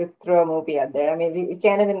just have to throw a movie out there. I mean, you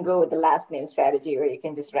can't even go with the last name strategy where you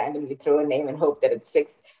can just randomly throw a name and hope that it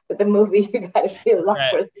sticks. With the movie, you got to feel luck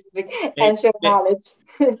for specific and show knowledge.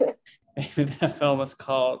 Maybe that film was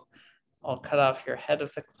called "I'll Cut Off Your Head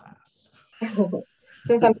of the Class."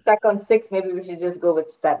 Since I'm stuck on 6, maybe we should just go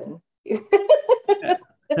with 7.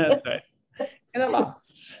 That's right. In a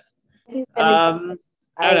box. I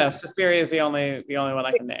don't know. Suspiria is the only one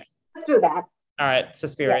I can name. Let's do that. All right,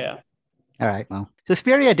 Suspiria. All right. Well,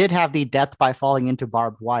 Suspiria did have the death by falling into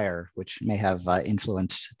barbed wire, which may have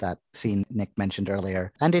influenced that scene Nick mentioned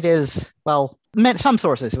earlier. And it is, well, some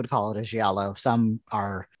sources would call it a giallo. Some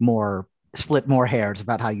are split more hairs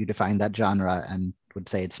about how you define that genre and would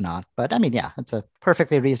say it's not. But I mean, yeah, it's a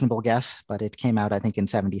perfectly reasonable guess, but it came out, I think, in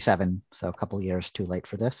 1977. So a couple years too late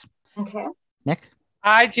for this. Okay. Nick?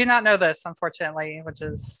 I do not know this, unfortunately, which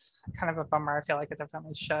is kind of a bummer. I feel like it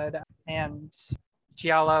definitely should. And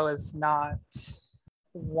Giallo is not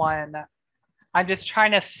one. I'm just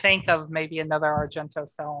trying to think of maybe another Argento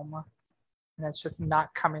film, and it's just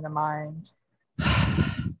not coming to mind.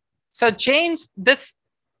 So, James, this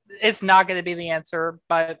is not going to be the answer,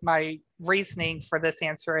 but my reasoning for this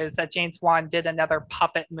answer is that James Wan did another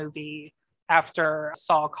puppet movie after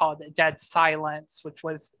Saw called Dead Silence, which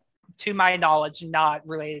was, to my knowledge, not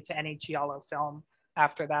related to any Giallo film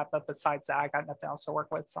after that. But besides that, I got nothing else to work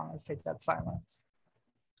with, so I'm going to say Dead Silence.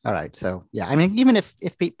 All right. So, yeah, I mean, even if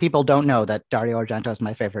people don't know that Dario Argento is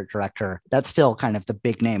my favorite director, that's still kind of the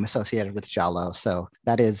big name associated with Giallo. So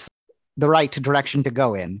that is the right direction to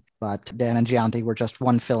go in. But Dan and Gianti were just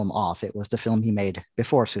one film off. It was the film he made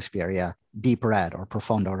before Suspiria, Deep Red or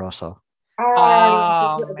Profondo Rosso.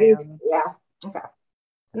 Man. Yeah. Okay.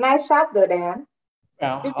 Nice shot, though, Dan.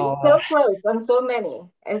 Well, You've been so close on so many.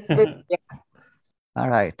 It's been, yeah. All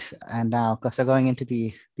right. And now, so going into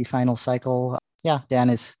the final cycle, yeah, Dan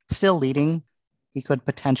is still leading. He could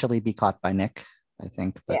potentially be caught by Nick, I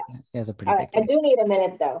think, but he has a pretty All big right. I lead. do need a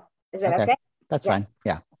minute, though. Is that okay? That's fine.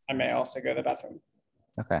 Yeah. I may also go to the bathroom.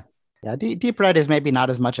 Okay. Yeah, Deep Red is maybe not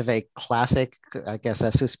as much of a classic, I guess,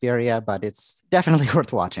 as Suspiria, but it's definitely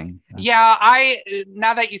worth watching. Yeah,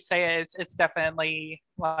 now that you say it, it's definitely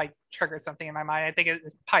like triggers something in my mind. I think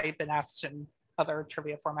it's probably been asked in other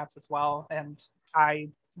trivia formats as well, and I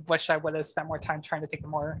wish I would have spent more time trying to think of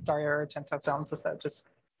more Dario Argento films instead of just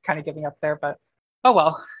kind of giving up there. But oh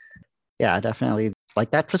well. Yeah, definitely. Like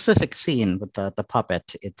that specific scene with the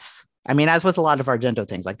puppet. It's, I mean, as with a lot of Argento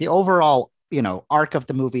things, like the overall, arc of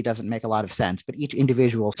the movie doesn't make a lot of sense, but each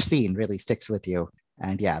individual scene really sticks with you.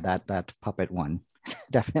 And yeah, that puppet one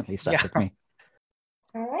definitely stuck with me.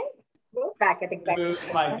 All right. We're back at exactly.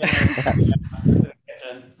 Yes.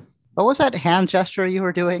 What was that hand gesture you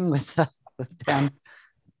were doing with Dan?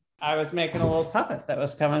 I was making a little puppet that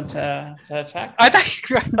was coming to attack. I thought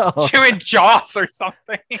you were doing Jaws or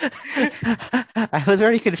something. I was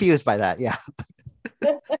very confused by that. Yeah.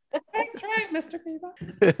 That's right, Mr.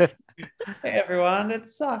 Beaver. Hey, everyone,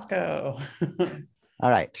 it's Sako. All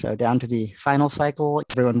right. So down to the final cycle.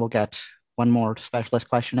 Everyone will get one more specialist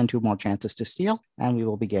question and 2 more chances to steal. And we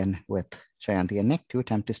will begin with Jayanthi and Nick to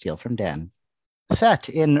attempt to steal from Dan. Set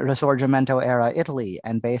in Risorgimento era Italy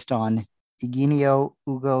and based on Eugenio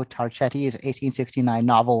Ugo Tarchetti's 1869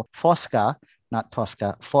 novel Fosca, not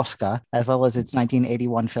Tosca, Fosca, as well as its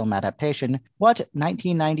 1981 film adaptation, what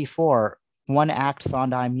 1994 one-act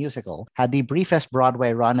Sondheim musical had the briefest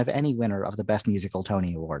Broadway run of any winner of the Best Musical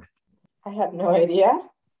Tony Award? I have no idea.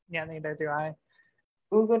 Yeah, neither do I.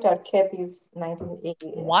 Ugo Tarketti's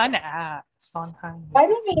 1980. One act Sondheim. Why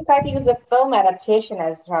didn't we try to use the film adaptation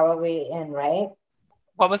as probably in, right?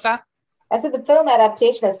 What was that? I said the film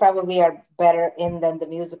adaptation is probably are better in than the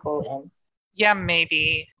musical in. Yeah,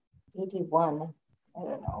 maybe. 81. I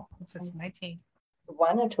don't know. It says 19.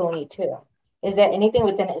 1 or 22. Is there anything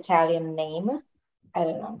with an Italian name? I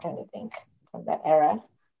don't know. I'm trying to think from that era.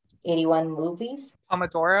 81 movies.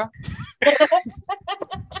 Pomodoro.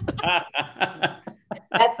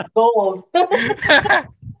 That's gold.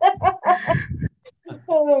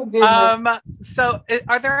 Oh, goodness. So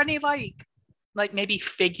are there any like maybe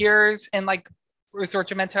figures in like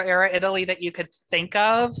Risorgimento era Italy that you could think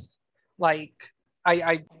of? Like I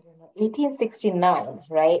don't know. 1869,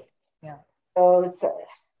 right? Yeah. So it's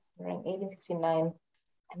around 1869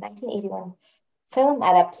 and 1981 film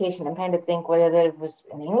adaptation. I'm trying to think whether it was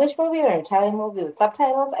an English movie or an Italian movie with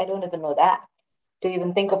subtitles. I don't even know that to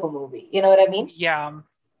even think of a movie. You know what I mean? Yeah,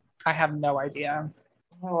 I have no idea.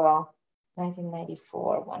 Oh, well,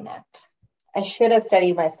 1994 one act. I should have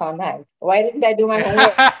studied my Sondheim. Why didn't I do my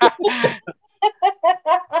homework?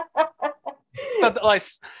 So like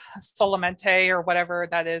Solamente or whatever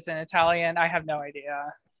that is in Italian, I have no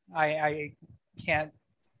idea. I can't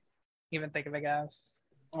even think of a guess.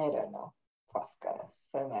 I don't know. Tosca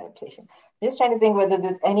film adaptation. I'm just trying to think whether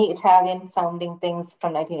there's any Italian sounding things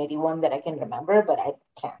from 1981 that I can remember, but I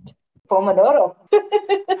can't. Pomodoro.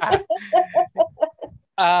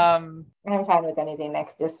 I'm fine with anything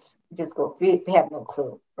next. Just go. We have no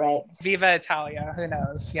clue, right? Viva Italia. Who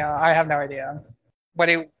knows? Yeah, I have no idea. What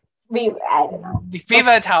do I don't know.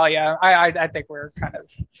 Viva Italia. I think we're kind of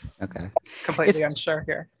completely It's- unsure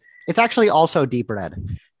here. It's actually also Deep Red.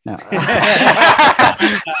 No.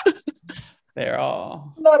 They're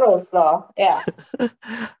all. Rosso. Yeah.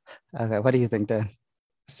 Okay, what do you think, Dan?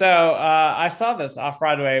 So I saw this off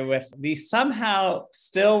Broadway with the somehow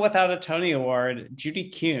still without a Tony Award, Judy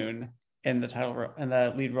Kuhn in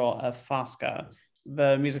the lead role of Fosca.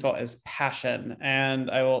 The musical is Passion,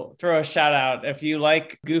 and I will throw a shout out if you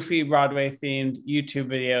like goofy Broadway themed YouTube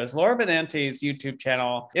videos. Laura Benante's YouTube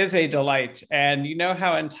channel is a delight, and you know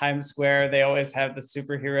how in Times Square they always have the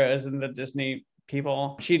superheroes and the Disney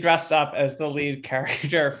people. She dressed up as the lead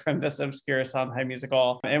character from this obscure Sondheim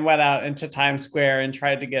musical and went out into Times Square and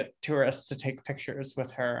tried to get tourists to take pictures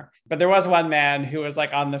with her. But there was one man who was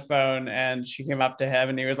like on the phone, and she came up to him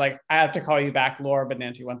and he was like, "I have to call you back. Laura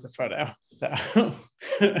Benanti wants a photo." So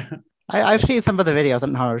I've seen some of the videos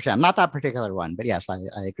on her channel, not that particular one, but yes, I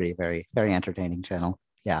agree. Very, very entertaining channel.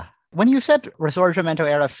 Yeah. When you said Risorgimento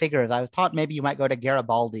era figures, I thought maybe you might go to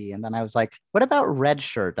Garibaldi. And then I was like, what about Red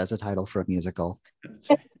Shirt as a title for a musical?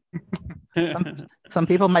 Some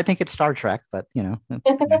people might think it's Star Trek, but you know.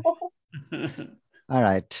 All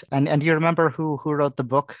right. And do you remember who wrote the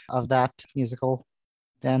book of that musical,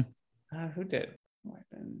 Dan? Who did?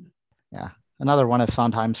 Yeah. Another one of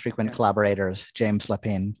Sondheim's frequent collaborators, James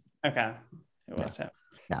Lapine. Okay. It was him.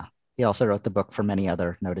 Yeah. He also wrote the book for many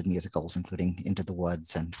other noted musicals, including Into the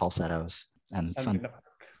Woods and Falsettos, and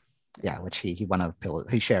which he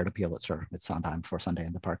shared a Pulitzer with Sondheim for Sunday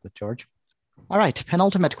in the Park with George. All right,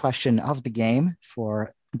 penultimate question of the game for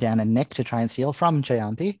Dan and Nick to try and seal from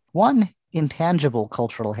Jayanti. One intangible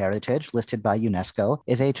cultural heritage listed by UNESCO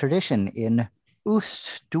is a tradition in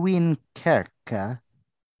Oostduinkerke,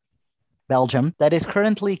 Belgium, that is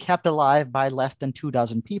currently kept alive by less than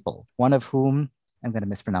 24 people, one of whom, I'm going to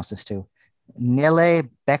mispronounce this too, Nele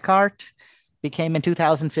Beckart, became in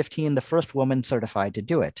 2015 the first woman certified to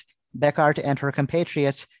do it. Beckart and her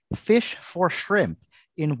compatriots fish for shrimp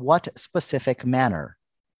in what specific manner?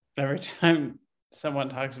 Every time someone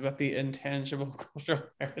talks about the intangible cultural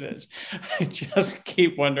heritage, I just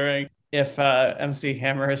keep wondering if MC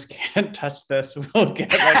Hammers Can't Touch This will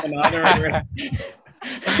get like an honorary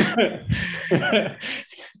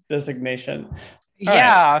designation.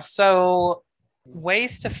 Yeah, so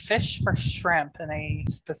ways to fish for shrimp in a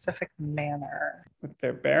specific manner. With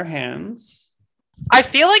their bare hands. I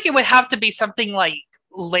feel like it would have to be something like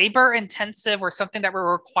labor intensive or something that would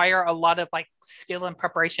require a lot of like skill and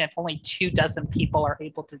preparation if only 24 people are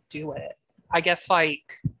able to do it. I guess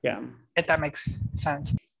if that makes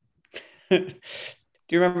sense. Do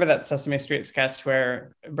you remember that Sesame Street sketch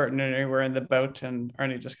where Bert and Ernie were in the boat and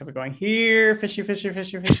Ernie just kept going, "Here, fishy, fishy,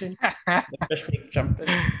 fishy, fishy." The fish would jump in.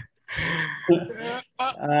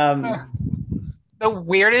 The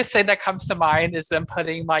weirdest thing that comes to mind is them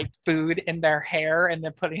putting like food in their hair and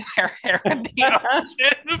then putting their hair in the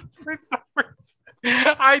ocean for some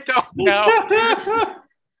reason. I don't know.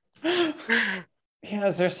 Yeah,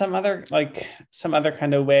 is there some other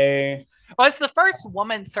kind of way? Well, it's the first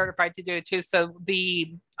woman certified to do it too. So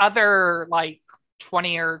the other like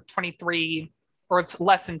 20 or 23, or it's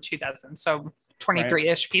less than 2 dozen. So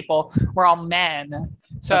 23-ish people were all men.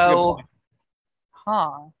 That's a good So, point.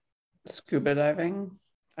 huh. Scuba diving.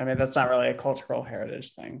 I mean, that's not really a cultural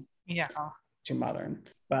heritage thing. Yeah. Too modern,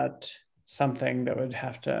 but something that would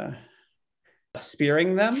have to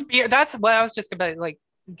spearing them. Spear. That's what I was just gonna like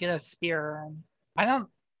get a spear. I don't.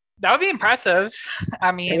 That would be impressive. I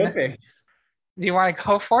It mean, would be. do you want to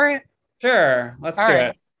go for it? Sure, let's All do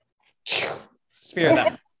right. it. Spear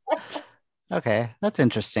them. Okay, that's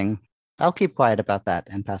interesting. I'll keep quiet about that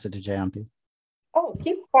and pass it to Jayanti. Oh,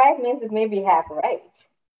 keep quiet means it may be half right.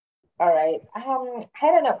 All right. I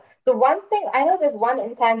don't know. So one thing I know, there's one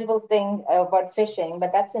intangible thing about fishing,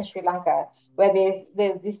 but that's in Sri Lanka, where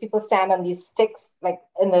these people stand on these sticks, like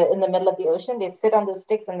in the middle of the ocean. They sit on those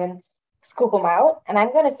sticks and then scoop them out. And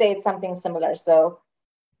I'm going to say it's something similar. So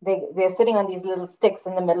they're sitting on these little sticks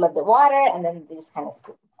in the middle of the water, and then they just kind of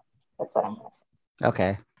scoop them out. That's what I'm going to say.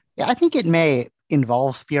 Okay. Yeah, I think it may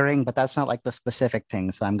involve spearing, but that's not like the specific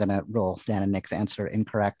thing. So I'm going to roll Dan and Nick's answer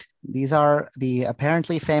incorrect. These are the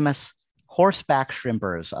apparently famous horseback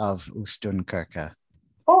shrimpers of Ustunkirke.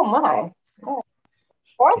 Oh my. Oh.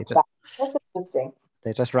 Horseback. That's interesting.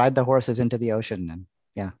 They just ride the horses into the ocean. And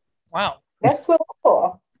yeah. Wow. That's so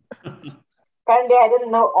cool. Apparently, I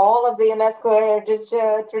didn't know all of the UNESCO heritage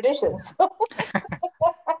traditions.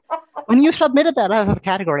 When you submitted that as a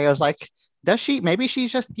category, I was like, maybe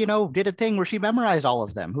she's just, did a thing where she memorized all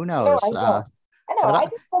of them. Who knows? No, I know. I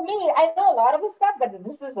think for me, I know a lot of the stuff, but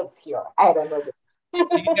this is obscure. I don't know this.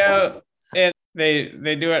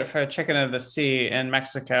 They do it for chicken of the sea in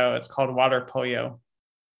Mexico. It's called water pollo.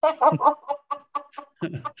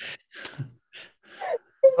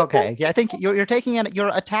 Okay, yeah, I think you're attacking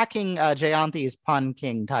Jayanti's pun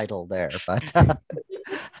king title there, but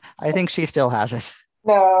I think she still has it.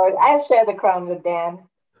 No, I share the crown with Dan.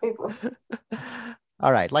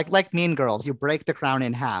 All right, like Mean Girls, you break the crown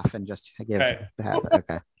in half and just give half.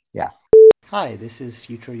 Okay, yeah. Hi, this is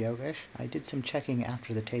Future Yogesh. I did some checking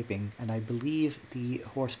after the taping, and I believe the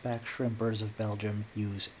horseback shrimpers of Belgium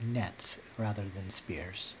use nets rather than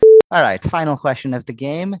spears. All right, final question of the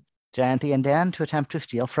game. Jayanti and Dan to attempt to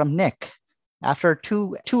steal from Nick. After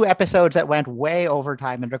two episodes that went way over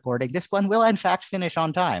time in recording, this one will in fact finish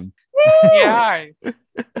on time. Yes.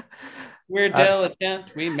 We're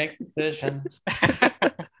diligent. We make decisions.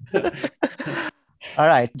 All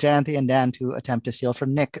right, Jayanti and Dan to attempt to steal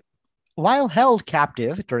from Nick. While held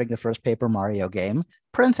captive during the first Paper Mario game,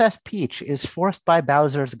 Princess Peach is forced by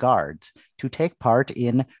Bowser's guards to take part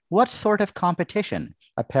in what sort of competition?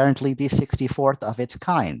 Apparently the 64th of its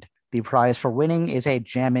kind. The prize for winning is a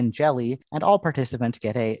Jammin' Jelly, and all participants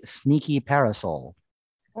get a sneaky parasol.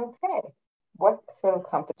 Okay. What sort of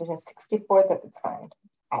competition? 64th of its kind.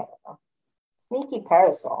 I don't know. Sneaky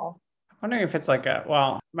parasol. I'm wondering if it's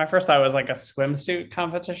my first thought was like a swimsuit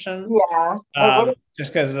competition. Yeah.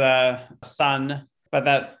 Just because of the sun. But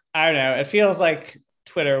that, I don't know, it feels like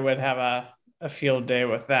Twitter would have a field day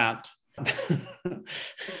with that. Jam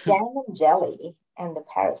and jelly and the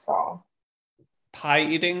parasol. Pie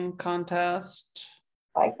eating contest.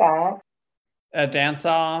 Like that. A dance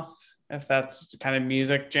off, if that's kind of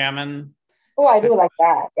music jamming. Oh, I do like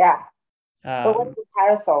that. Yeah. But what's Um, the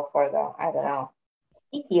parasol for, though? I don't know.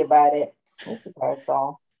 Sneaky about it. Sneaky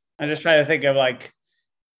parasol. I'm just trying to think of I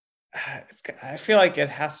feel like it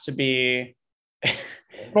has to be.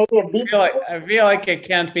 Maybe a beach. I feel like it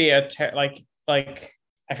can't be I feel like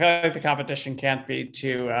the competition can't be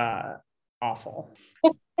too awful.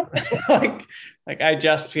 I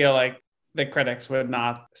just feel like the critics would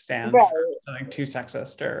not stand for something too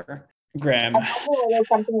sexist or grim. I wonder whether it's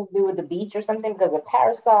something to do with the beach or something, because of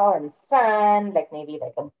parasol and sun, like maybe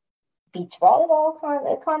like a beach volleyball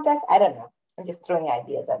contest. I don't know. I'm just throwing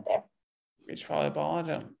ideas out there. Beach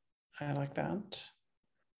volleyball, I like that.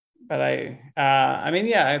 But I mean,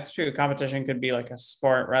 yeah, it's true. Competition could be like a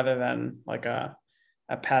sport rather than like a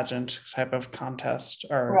pageant type of contest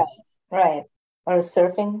or right. Or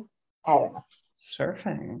surfing. I don't know.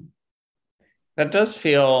 Surfing. That does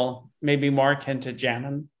feel maybe more akin to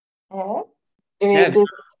jamming. Why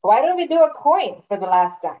don't we do a coin for the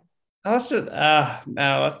last time? Let's just no.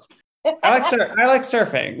 I like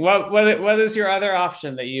surfing. What is your other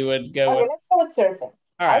option that you would go with? Let's go with surfing.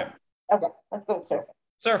 All right. Okay, let's go with surfing.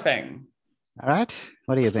 Surfing. All right.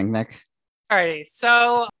 What do you think, Nick? All right.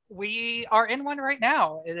 So we are in one right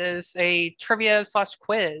now. It is a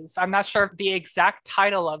trivia/quiz. I'm not sure of the exact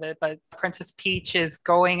title of it, but Princess Peach is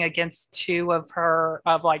going against two of Bowser's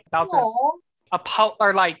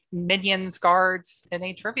or like minions guards in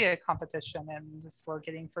a trivia competition, and for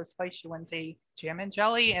getting first place she wins a jam and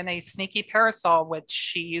jelly and a sneaky parasol, which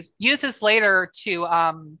she uses later to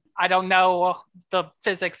I don't know the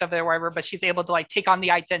physics of it or whatever, but she's able to like take on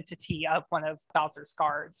the identity of one of Bowser's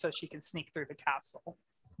guards so she can sneak through the castle.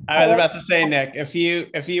 I was about to say, Nick, if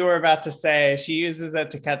you were about to say she uses it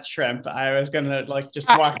to catch shrimp, I was gonna like just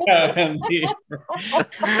walk out and leave.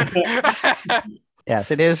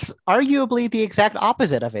 Yes, it is arguably the exact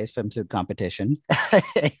opposite of a swimsuit competition.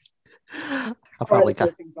 I'll probably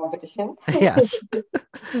cut. Competition. Yes.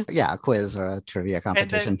 Yeah, a quiz or a trivia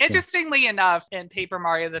competition. And then, interestingly enough, in Paper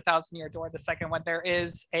Mario: The Thousand Year Door, the second one, there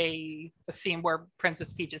is a scene where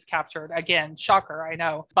Princess Peach is captured. Again, shocker, I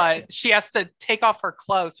know, but she has to take off her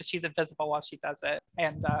clothes, but she's invisible while she does it.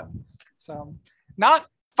 And so, not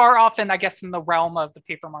far off in, I guess, in the realm of the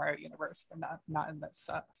Paper Mario universe, but not in this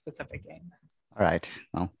specific game. All right.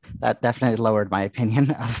 Well, that definitely lowered my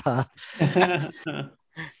opinion of.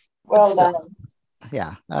 Well done.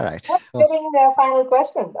 Yeah. All right. What's getting the final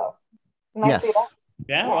question, though? Yes.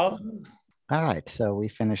 Yeah. Well. All right. So we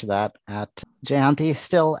finished that at Jayanthi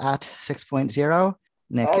still at 6.0.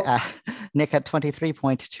 Nick at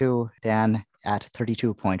 23.2. Dan at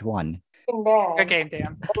 32.1. Good game,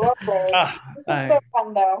 Dan. This is so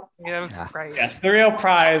fun, though. Yeah, it was great. Yes, the real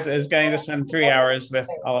prize is getting to spend 3 hours with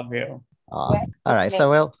all of you. All right. So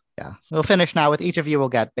we'll finish now with each of you will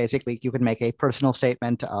get basically you can make a personal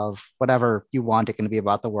statement of whatever you want. It can be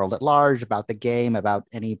about the world at large, about the game, about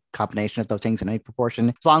any combination of those things in any proportion.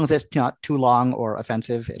 As long as it's not too long or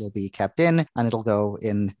offensive, it'll be kept in and it'll go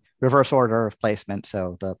in reverse order of placement.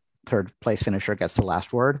 So the third place finisher gets the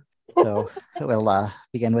last word. So we'll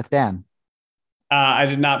begin with Dan. I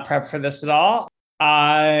did not prep for this at all.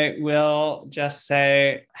 I will just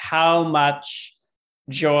say how much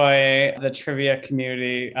joy the trivia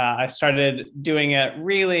community. I started doing it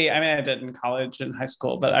really, I mean, I did in college and high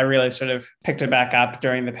school, but I really sort of picked it back up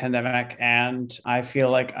during the pandemic. And I feel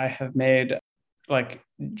like I have made like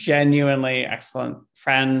genuinely excellent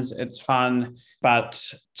friends. It's fun, but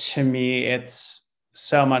to me, it's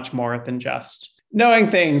so much more than just knowing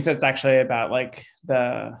things. It's actually about like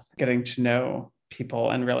the getting to know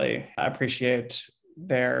people and really appreciate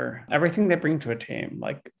everything they bring to a team,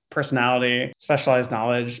 like personality, specialized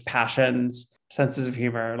knowledge, passions, senses of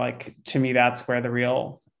humor. Like to me, that's where the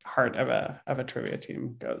real heart of a trivia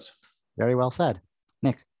team goes. Very well said.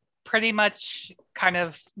 Nick. Pretty much kind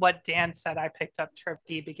of what Dan said. I picked up at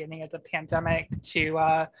the beginning of the pandemic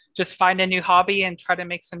to just find a new hobby and try to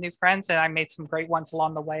make some new friends. And I made some great ones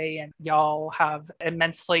along the way. And y'all have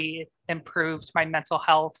immensely improved my mental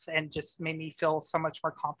health and just made me feel so much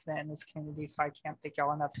more confident in this community. So I can't thank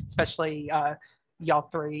y'all enough, especially y'all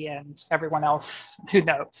three and everyone else who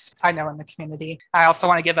knows I know in the community. I also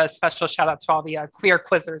want to give a special shout out to all the queer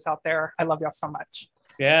quizzers out there. I love y'all so much.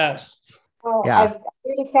 Yes. Well, Yeah. I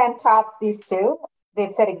really can't top these two.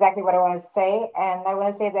 They've said exactly what I want to say. And I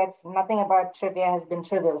want to say that nothing about trivia has been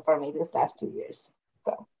trivial for me this last 2 years.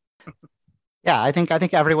 So Yeah, I think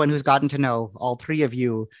everyone who's gotten to know all three of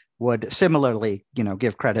you would similarly,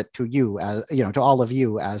 give credit to you as, to all of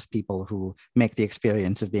you as people who make the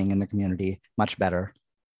experience of being in the community much better.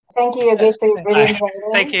 thank you, Yogesh, for your brilliant writing.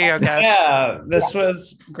 Thank you, Yogesh. Yeah, this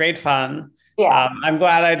was great fun. Yeah. I'm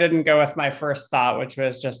glad I didn't go with my first thought, which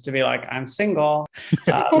was just to be like, I'm single.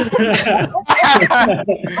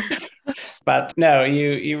 But no,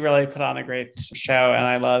 you really put on a great show, and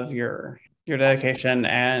I love your dedication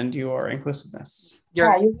and your inclusiveness. You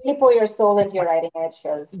really pour your soul into your writing, and it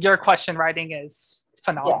shows. Your question writing is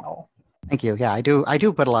phenomenal. Thank you. Yeah, I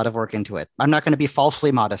do put a lot of work into it. I'm not going to be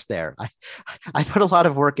falsely modest there. I put a lot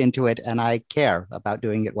of work into it, and I care about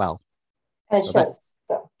doing it well. And it shows.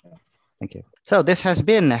 Thank you. So this has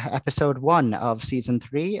been episode 1 of season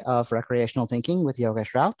 3 of Recreational Thinking with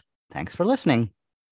Yogesh Raut. Thanks for listening.